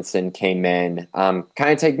Robinson came in. Kind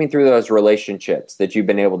of take me through those relationships that you've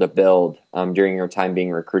been able to build during your time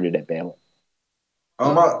being recruited at Baylor.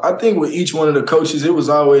 I think with each one of the coaches, it was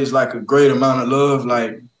always like a great amount of love.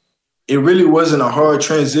 Like, it really wasn't a hard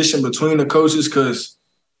transition between the coaches because,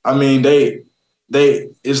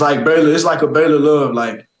 it's like Baylor. It's like a Baylor love.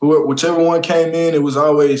 Like, whichever one came in, it was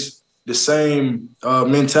always the same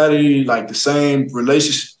mentality, like the same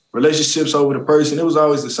relationships over the person. It was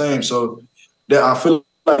always the same. So that I feel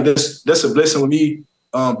like that's a blessing with me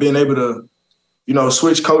being able to,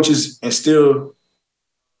 switch coaches and still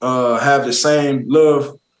have the same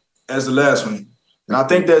love as the last one. And I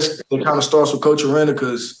think it kind of starts with Coach Aranda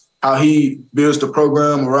because how he builds the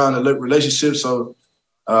program around the relationship. So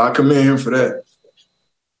I commend him for that.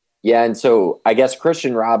 Yeah, and so I guess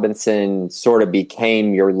Christian Robinson sort of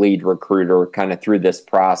became your lead recruiter kind of through this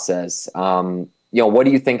process. What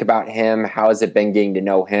do you think about him? How has it been getting to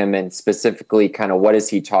know him? And specifically, kind of what has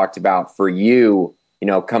he talked about for you,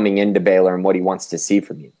 coming into Baylor and what he wants to see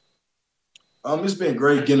from you? It's been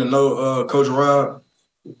great getting to know Coach Rob.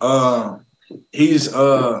 He's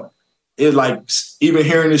it's like even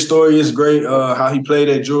hearing his story is great. How he played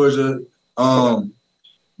at Georgia,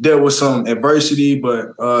 dealt with some adversity,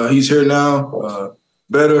 but he's here now,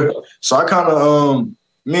 better. So I kind of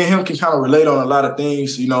me and him can kind of relate on a lot of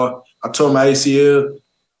things. I tore my ACL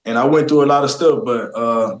and I went through a lot of stuff,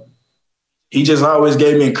 but he just always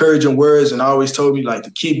gave me encouraging words and always told me like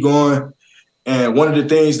to keep going. And one of the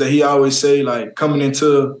things that he always say, like coming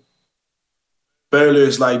into Baylor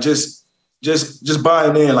is like just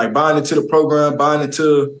buying in, like buying into the program, buying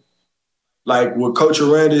into like what Coach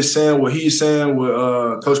Aranda is saying, what he's saying,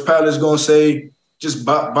 what Coach Pallett's gonna say, just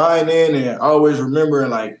buying in and always remembering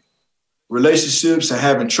like relationships and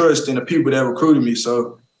having trust in the people that recruited me.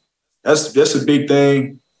 So that's a big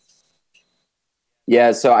thing.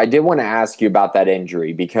 Yeah, so I did want to ask you about that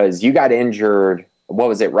injury because you got injured, what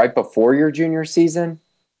was it, right before your junior season?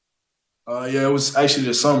 Yeah, it was actually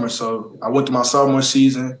the summer. So I went to my sophomore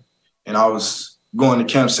season, and I was going to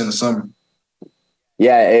camps in the summer.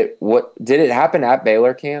 Yeah, what did it happen at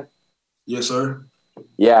Baylor camp? Yes, sir.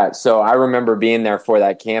 Yeah, so I remember being there for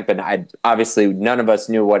that camp, and I obviously none of us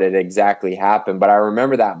knew what had exactly happened, but I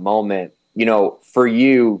remember that moment. For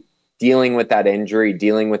you dealing with that injury,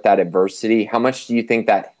 dealing with that adversity, how much do you think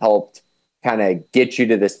that helped kind of get you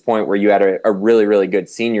to this point where you had a really, really good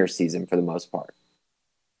senior season for the most part?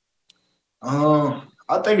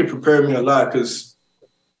 I think it prepared me a lot because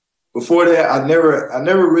before that, I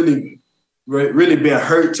never really been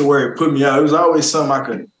hurt to where it put me out. It was always something I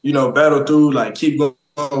could, battle through, like keep going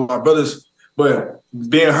with my brothers. But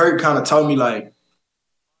being hurt kind of taught me like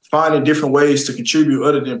finding different ways to contribute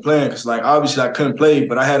other than playing. Because like obviously I couldn't play,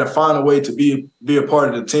 but I had to find a way to be a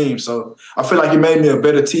part of the team. So I feel like it made me a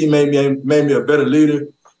better team, made me a better leader.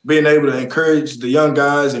 Being able to encourage the young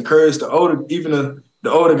guys, encourage the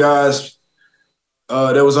older guys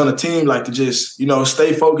that was on the team, like to just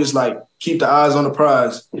stay focused, like keep the eyes on the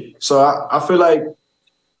prize. So I feel like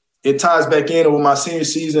it ties back in with my senior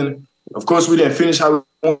season. Of course, we didn't finish how we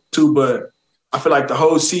wanted to, but I feel like the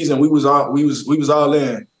whole season we was all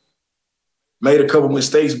in. Made a couple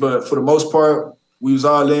mistakes, but for the most part, we was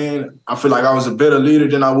all in. I feel like I was a better leader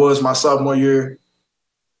than I was my sophomore year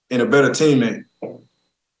and a better teammate.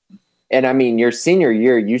 And I mean, your senior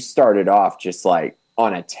year, you started off just like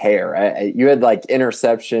on a tear. You had like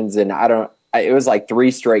interceptions, and it was like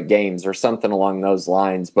 3 straight games or something along those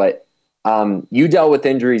lines. But you dealt with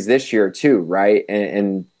injuries this year too, right?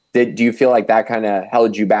 And do you feel like that kind of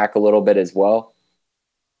held you back a little bit as well?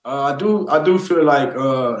 I do feel like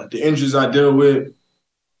the injuries I deal with,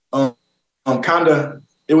 it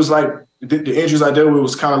was like the injuries I dealt with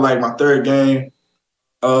was kind of like my third game.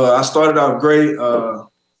 I started out great,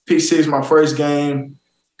 pick 6 my first game,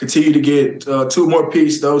 continued to get 2 more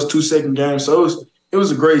picks those 2 second games. So it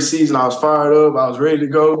was a great season. I was fired up. I was ready to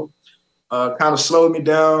go. Kind of slowed me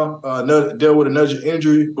down. Dealt with another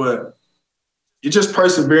injury, but it's just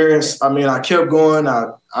perseverance. I mean, I kept going.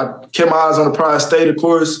 I kept my eyes on the prize, stayed the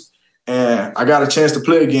course, and I got a chance to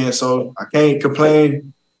play again. So I can't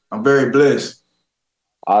complain. I'm very blessed.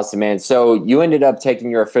 Awesome, man. So you ended up taking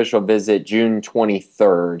your official visit June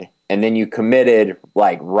 23rd, and then you committed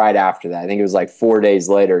like right after that. I think it was like 4 days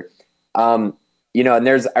later. And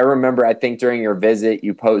I remember, I think during your visit,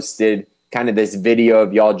 you posted kind of this video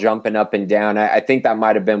of y'all jumping up and down. I think that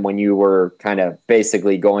might have been when you were kind of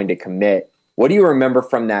basically going to commit. What do you remember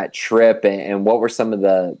from that trip, and what were some of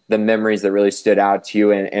the memories that really stood out to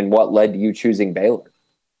you, and what led to you choosing Baylor?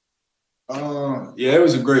 Yeah, it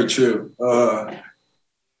was a great trip. I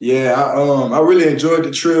really enjoyed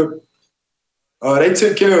the trip. They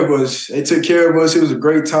took care of us. It was a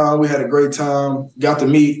great time. We had a great time. Got to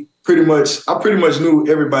meet I pretty much knew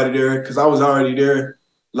everybody there because I was already there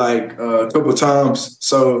like a couple of times.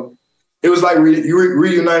 So it was like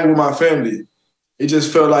reuniting with my family. It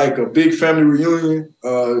just felt like a big family reunion.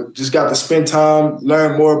 Just got to spend time,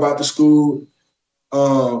 learn more about the school.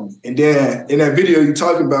 And then in that video you're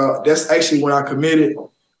talking about, that's actually when I committed.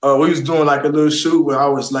 We was doing like a little shoot where I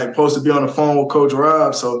was like supposed to be on the phone with Coach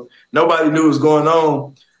Rob. So nobody knew what was going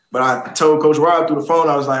on. But I told Coach Rob through the phone,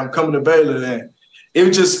 I was like, I'm coming to Baylor. And it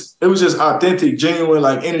was just authentic, genuine,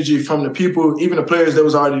 like energy from the people, even the players that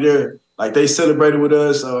was already there. Like they celebrated with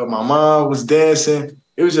us. My mom was dancing.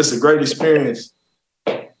 It was just a great experience.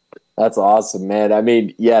 That's awesome, man. I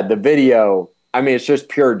mean, yeah, the video, it's just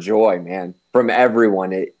pure joy, man, from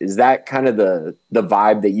everyone. Is that kind of the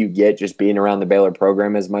vibe that you get just being around the Baylor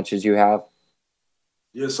program as much as you have?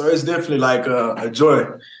 Yeah, so it's definitely like a joy.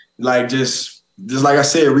 Like just like I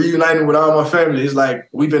said, reuniting with all my family. It's like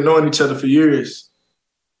we've been knowing each other for years.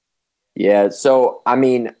 Yeah, so, I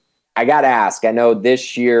got to ask, I know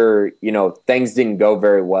this year, things didn't go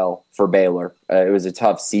very well for Baylor. It was a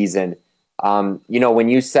tough season. When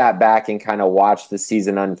you sat back and kind of watched the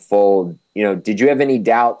season unfold, did you have any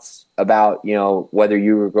doubts about, whether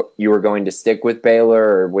you were going to stick with Baylor,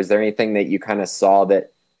 or was there anything that you kind of saw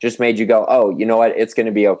that just made you go, oh, you know what, it's going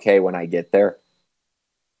to be okay when I get there?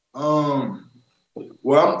 I'm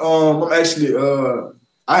actually,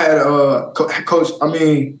 I had Coach,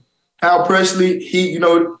 Hal Presley, he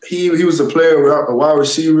was a player, a wide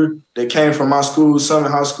receiver that came from my school, Summit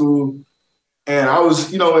High School. And I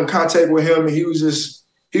was, in contact with him, and he was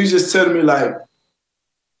just telling me like,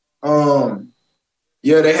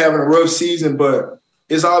 they having a rough season, but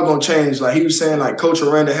it's all gonna change. Like he was saying, like Coach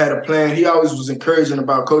Aranda had a plan. He always was encouraging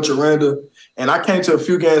about Coach Aranda. And I came to a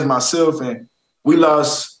few games myself, and we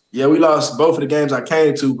lost Yeah, we lost both of the games I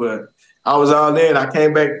came to, but I was all in. I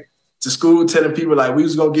came back to school telling people like we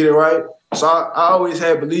was gonna get it right. So I always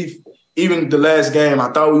had belief. Even the last game,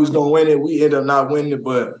 I thought we was gonna win it. We ended up not winning it,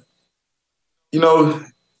 but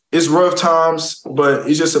it's rough times. But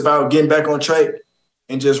it's just about getting back on track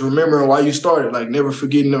and just remembering why you started. Like never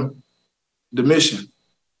forgetting the mission.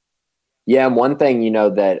 Yeah, and one thing,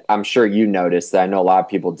 that I'm sure you noticed that I know a lot of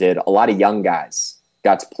people did, a lot of young guys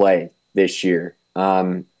got to play this year.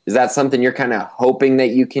 Is that something you're kind of hoping that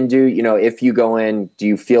you can do? If you go in, do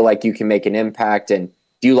you feel like you can make an impact? And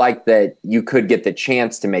do you like that you could get the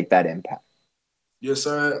chance to make that impact? Yes,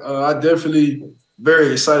 sir. I definitely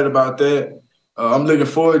very excited about that. I'm looking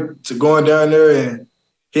forward to going down there and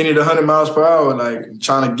hitting it 100 miles per hour, like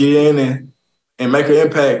trying to get in and make an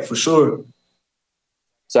impact for sure.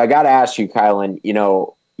 So I got to ask you, Kylan,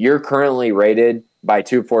 you're currently rated by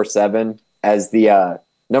 247 as the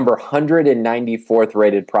number 194th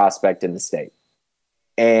rated prospect in the state.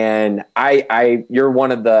 And you're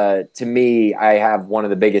to me, I have one of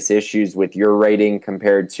the biggest issues with your rating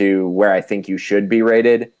compared to where I think you should be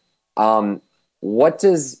rated. When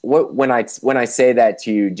I say that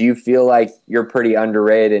to you, do you feel like you're pretty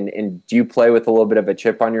underrated and do you play with a little bit of a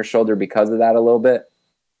chip on your shoulder because of that a little bit?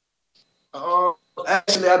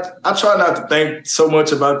 Actually, I try not to think so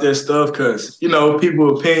much about that stuff because,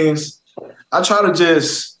 people's opinions. I try to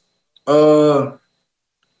just, I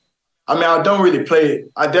don't really play.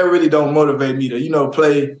 That really don't motivate me to,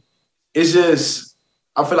 play. It's just,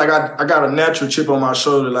 I feel like I got a natural chip on my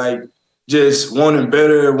shoulder, like just wanting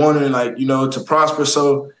better, wanting to prosper.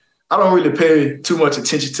 So I don't really pay too much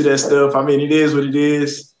attention to that stuff. It is what it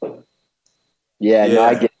is. Yeah. No,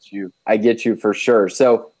 I get you for sure.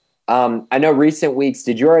 So, I know recent weeks,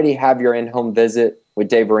 did you already have your in-home visit with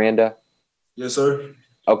Dave Aranda? Yes, sir.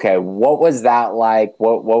 Okay. What was that like?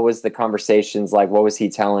 What was the conversations like? What was he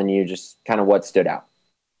telling you? Just kind of what stood out?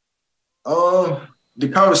 The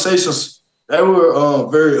conversations, they were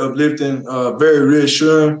very uplifting, very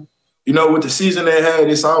reassuring. With the season they had,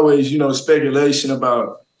 it's always, speculation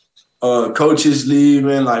about coaches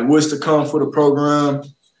leaving, like what's to come for the program.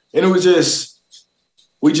 And it was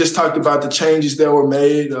we just talked about the changes that were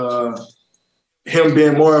made, him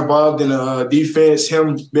being more involved in the defense,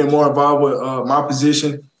 him being more involved with my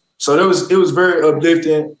position. So it was very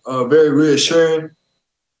uplifting, very reassuring.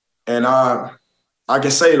 And I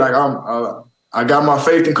can say, like, I got my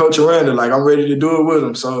faith in Coach Aranda. Like, I'm ready to do it with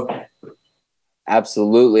him. So,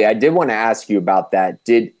 absolutely. I did want to ask you about that.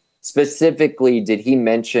 Did he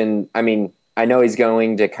mention, I know he's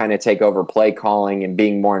going to kind of take over play calling and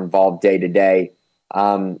being more involved day to day.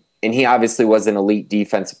 And he obviously was an elite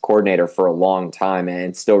defensive coordinator for a long time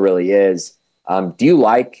and still really is. Do you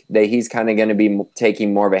like that he's kind of going to be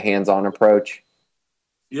taking more of a hands-on approach?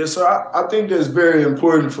 Yes, sir. I think that's very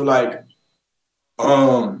important for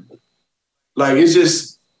it's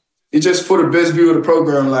just for the best view of the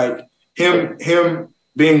program. Like him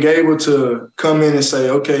being able to come in and say,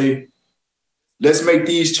 okay, let's make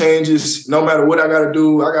these changes. No matter what I got to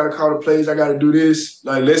do, I got to call the plays. I got to do this.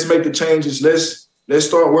 Like, let's make the changes. Let's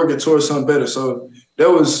start working towards something better. So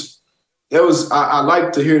I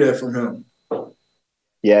like to hear that from him.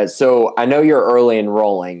 Yeah. So I know you're early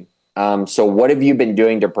enrolling. So what have you been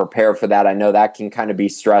doing to prepare for that? I know that can kind of be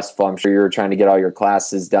stressful. I'm sure you're trying to get all your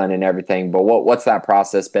classes done and everything, but what's that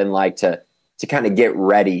process been like to kind of get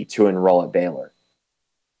ready to enroll at Baylor?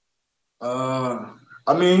 I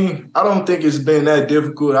don't think it's been that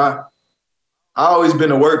difficult. I always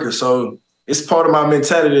been a worker, so it's part of my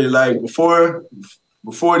mentality. Like before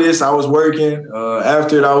this, I was working.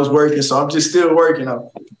 After it, I was working. So I'm just still working. I'm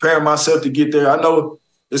preparing myself to get there. I know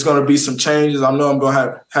there's going to be some changes. I know I'm going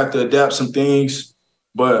to have to adapt some things,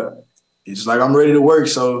 but it's like I'm ready to work.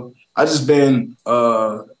 So I just been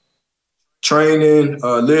training,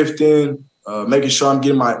 lifting, making sure I'm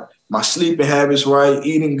getting my sleeping habits right,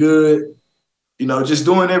 eating good, just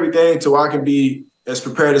doing everything till I can be as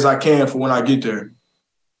prepared as I can for when I get there.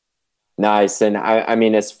 Nice. And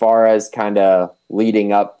as far as kind of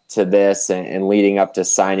leading up to this and leading up to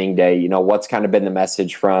signing day, what's kind of been the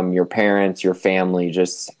message from your parents, your family?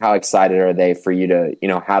 Just how excited are they for you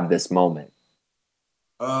to, have this moment?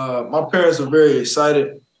 My parents are very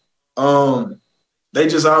excited. They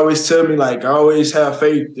just always tell me, like, I always have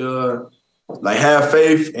faith, have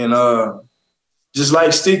faith and just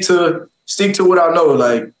like stick to what I know.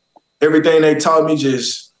 Like everything they taught me,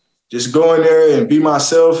 just go in there and be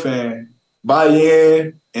myself and buy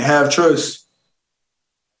in and have trust.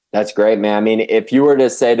 That's great, man. If you were to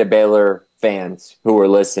say to Baylor fans who are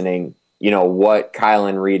listening, what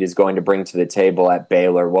Kylan Reed is going to bring to the table at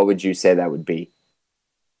Baylor, what would you say that would be?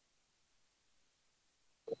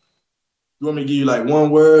 You want me to give you like one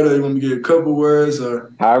word, or you want me to give you a couple words,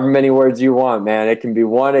 or however many words you want, man. It can be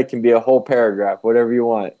one, it can be a whole paragraph, whatever you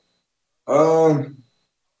want. I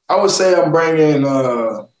would say I'm bringing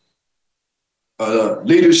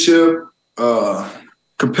leadership,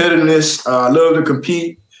 competitiveness. I love to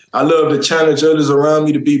compete. I love to challenge others around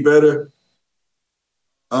me to be better.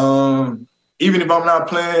 Even if I'm not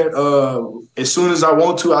playing, as soon as I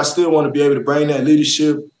want to, I still want to be able to bring that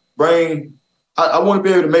leadership. I want to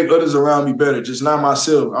be able to make others around me better, just not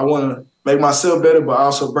myself. I want to make myself better, but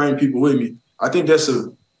also bring people with me. I think that's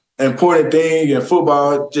an important thing in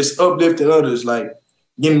football, just uplifting others, like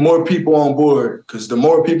getting more people on board. Because the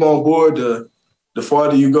more people on board, the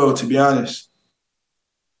farther you go, to be honest.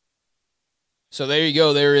 So there you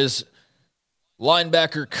go. There is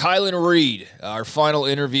linebacker Kylan Reed, our final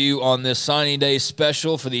interview on this signing day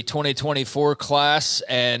special for the 2024 class.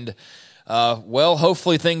 And, well,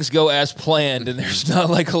 hopefully things go as planned and there's not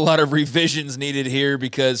like a lot of revisions needed here,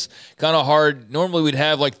 because kind of hard. Normally we'd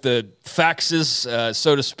have like the faxes,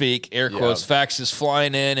 so to speak, air quotes, faxes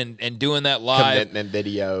flying in and doing that live. Commitment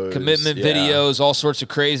videos. Videos, all sorts of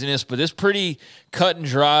craziness. But it's pretty cut and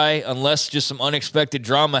dry unless just some unexpected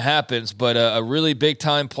drama happens. But a really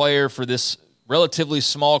big-time player for this relatively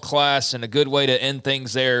small class, and a good way to end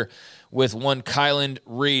things there with one Kylan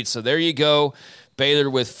Reed. So there you go. Baylor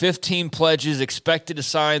with 15 pledges, expected to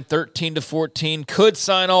sign 13 to 14. Could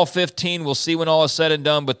sign all 15. We'll see when all is said and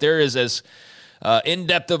done. But there is as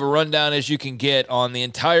in-depth of a rundown as you can get on the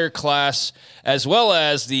entire class, as well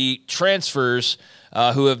as the transfers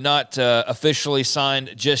who have not officially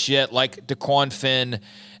signed just yet, like DeQuan Finn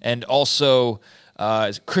and also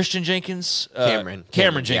Christian Jenkins? Cameron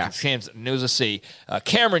Jenkins. Yeah. It was a C.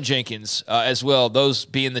 Cameron Jenkins as well. Those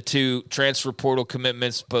being the two transfer portal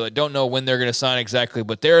commitments, but I don't know when they're going to sign exactly,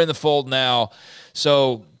 but they're in the fold now.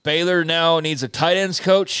 So Baylor now needs a tight ends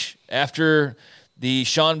coach after the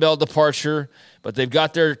Sean Bell departure, but they've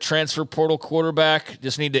got their transfer portal quarterback.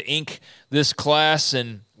 Just need to ink this class,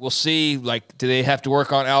 and we'll see, like, do they have to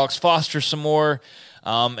work on Alex Foster some more?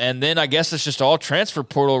 And then I guess it's just all transfer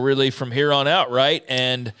portal really from here on out, right?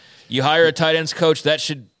 And you hire a tight ends coach, that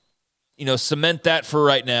should, cement that for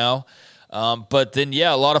right now. But then,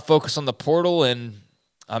 a lot of focus on the portal, and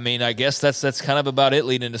I mean, I guess that's kind of about it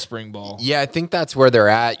leading into spring ball. Yeah, I think that's where they're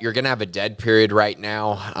at. You're going to have a dead period right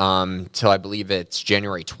now till I believe it's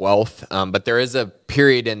January 12th. But there is a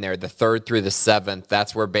period in there, the 3rd through the 7th.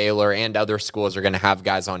 That's where Baylor and other schools are going to have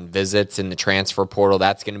guys on visits in the transfer portal.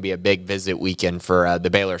 That's going to be a big visit weekend for the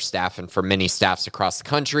Baylor staff and for many staffs across the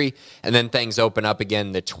country. And then things open up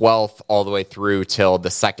again the 12th all the way through till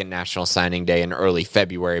the second National Signing Day in early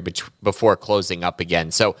February before closing up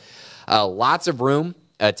again. So lots of room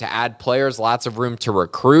to add players, lots of room to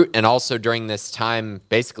recruit, and also during this time,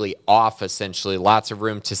 basically off essentially, lots of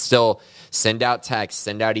room to still send out texts,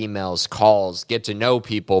 send out emails, calls, get to know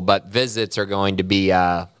people, but visits are going to be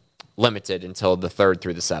limited until the 3rd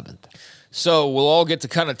through the 7th. So we'll all get to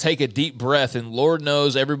kind of take a deep breath, and Lord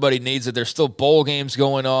knows everybody needs it. There's still bowl games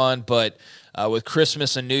going on, but with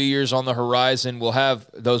Christmas and New Year's on the horizon, we'll have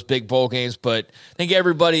those big bowl games. But I think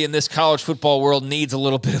everybody in this college football world needs a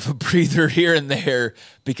little bit of a breather here and there,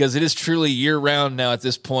 because it is truly year-round now at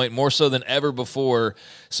this point, more so than ever before.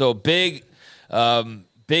 So big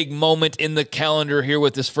moment in the calendar here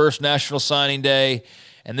with this first National Signing Day.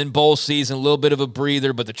 And then bowl season, a little bit of a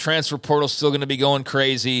breather, but the transfer portal is still going to be going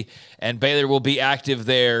crazy, and Baylor will be active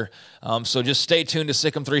there. So just stay tuned to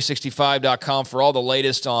SicEm365.com for all the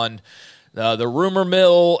latest on the rumor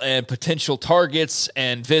mill and potential targets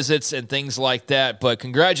and visits and things like that. But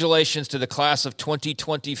congratulations to the class of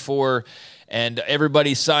 2024 and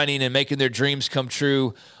everybody signing and making their dreams come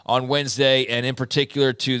true on Wednesday, and in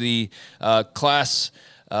particular to the class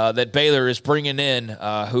that Baylor is bringing in,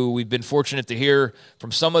 who we've been fortunate to hear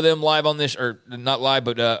from some of them live on this, or not live,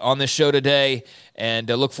 but on this show today, and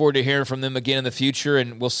look forward to hearing from them again in the future.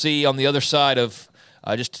 And we'll see on the other side of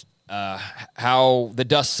how the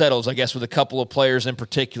dust settles, I guess, with a couple of players in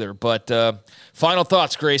particular. But final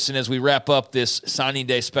thoughts, Grayson, as we wrap up this signing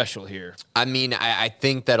day special here. I mean, I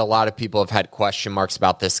think that a lot of people have had question marks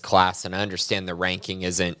about this class, and I understand the ranking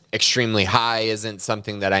isn't extremely high, isn't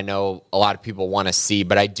something that I know a lot of people want to see.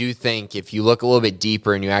 But I do think if you look a little bit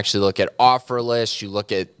deeper and you actually look at offer lists, you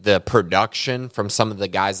look at the production from some of the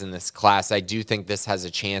guys in this class, I do think this has a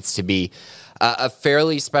chance to be a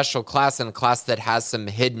fairly special class, and a class that has some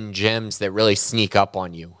hidden gems that really sneak up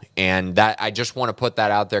on you. And that I just want to put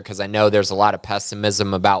that out there because I know there's a lot of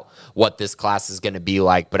pessimism about what this class is going to be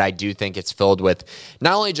like, but I do think it's filled with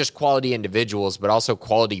not only just quality individuals, but also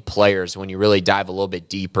quality players when you really dive a little bit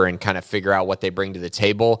deeper and kind of figure out what they bring to the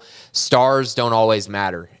table. Stars don't always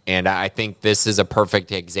matter, and I think this is a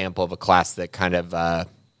perfect example of a class that kind of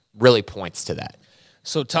really points to that.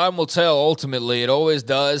 So time will tell, ultimately. It always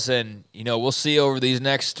does, and, we'll see over these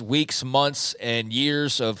next weeks, months, and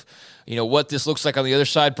years of what this looks like on the other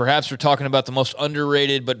side. Perhaps we're talking about the most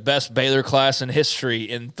underrated but best Baylor class in history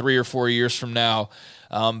in 3 or 4 years from now.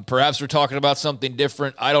 Perhaps we're talking about something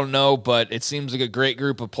different. I don't know, but it seems like a great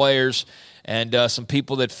group of players and some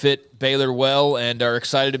people that fit Baylor well and are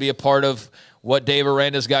excited to be a part of what Dave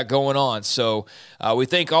Aranda's got going on. So we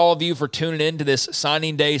thank all of you for tuning in to this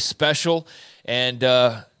signing day special and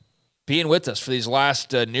being with us for these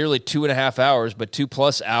last nearly 2.5 hours, but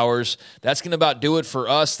 2+ hours. That's going to about do it for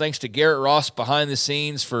us. Thanks to Garrett Ross behind the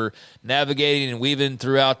scenes for navigating and weaving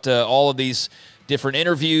throughout all of these different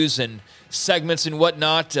interviews and segments and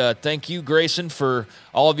whatnot. Thank you, Grayson, for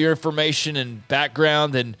all of your information and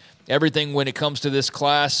background and everything when it comes to this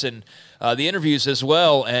class and the interviews as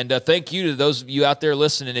well. And thank you to those of you out there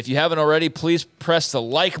listening. If you haven't already, please press the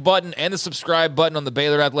like button and the subscribe button on the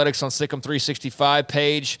Baylor Athletics on SicEm365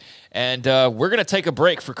 page. And we're going to take a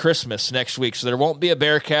break for Christmas next week, so there won't be a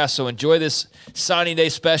Bearcast. So enjoy this signing day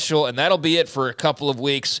special, and that'll be it for a couple of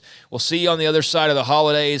weeks. We'll see you on the other side of the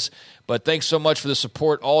holidays. But thanks so much for the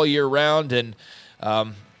support all year round. And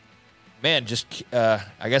man, just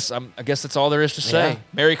I guess that's all there is to say. Yeah.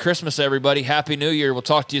 Merry Christmas, everybody. Happy New Year. We'll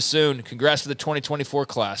talk to you soon. Congrats to the 2024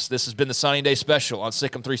 class. This has been the Signing Day Special on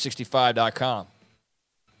SicEm365.com.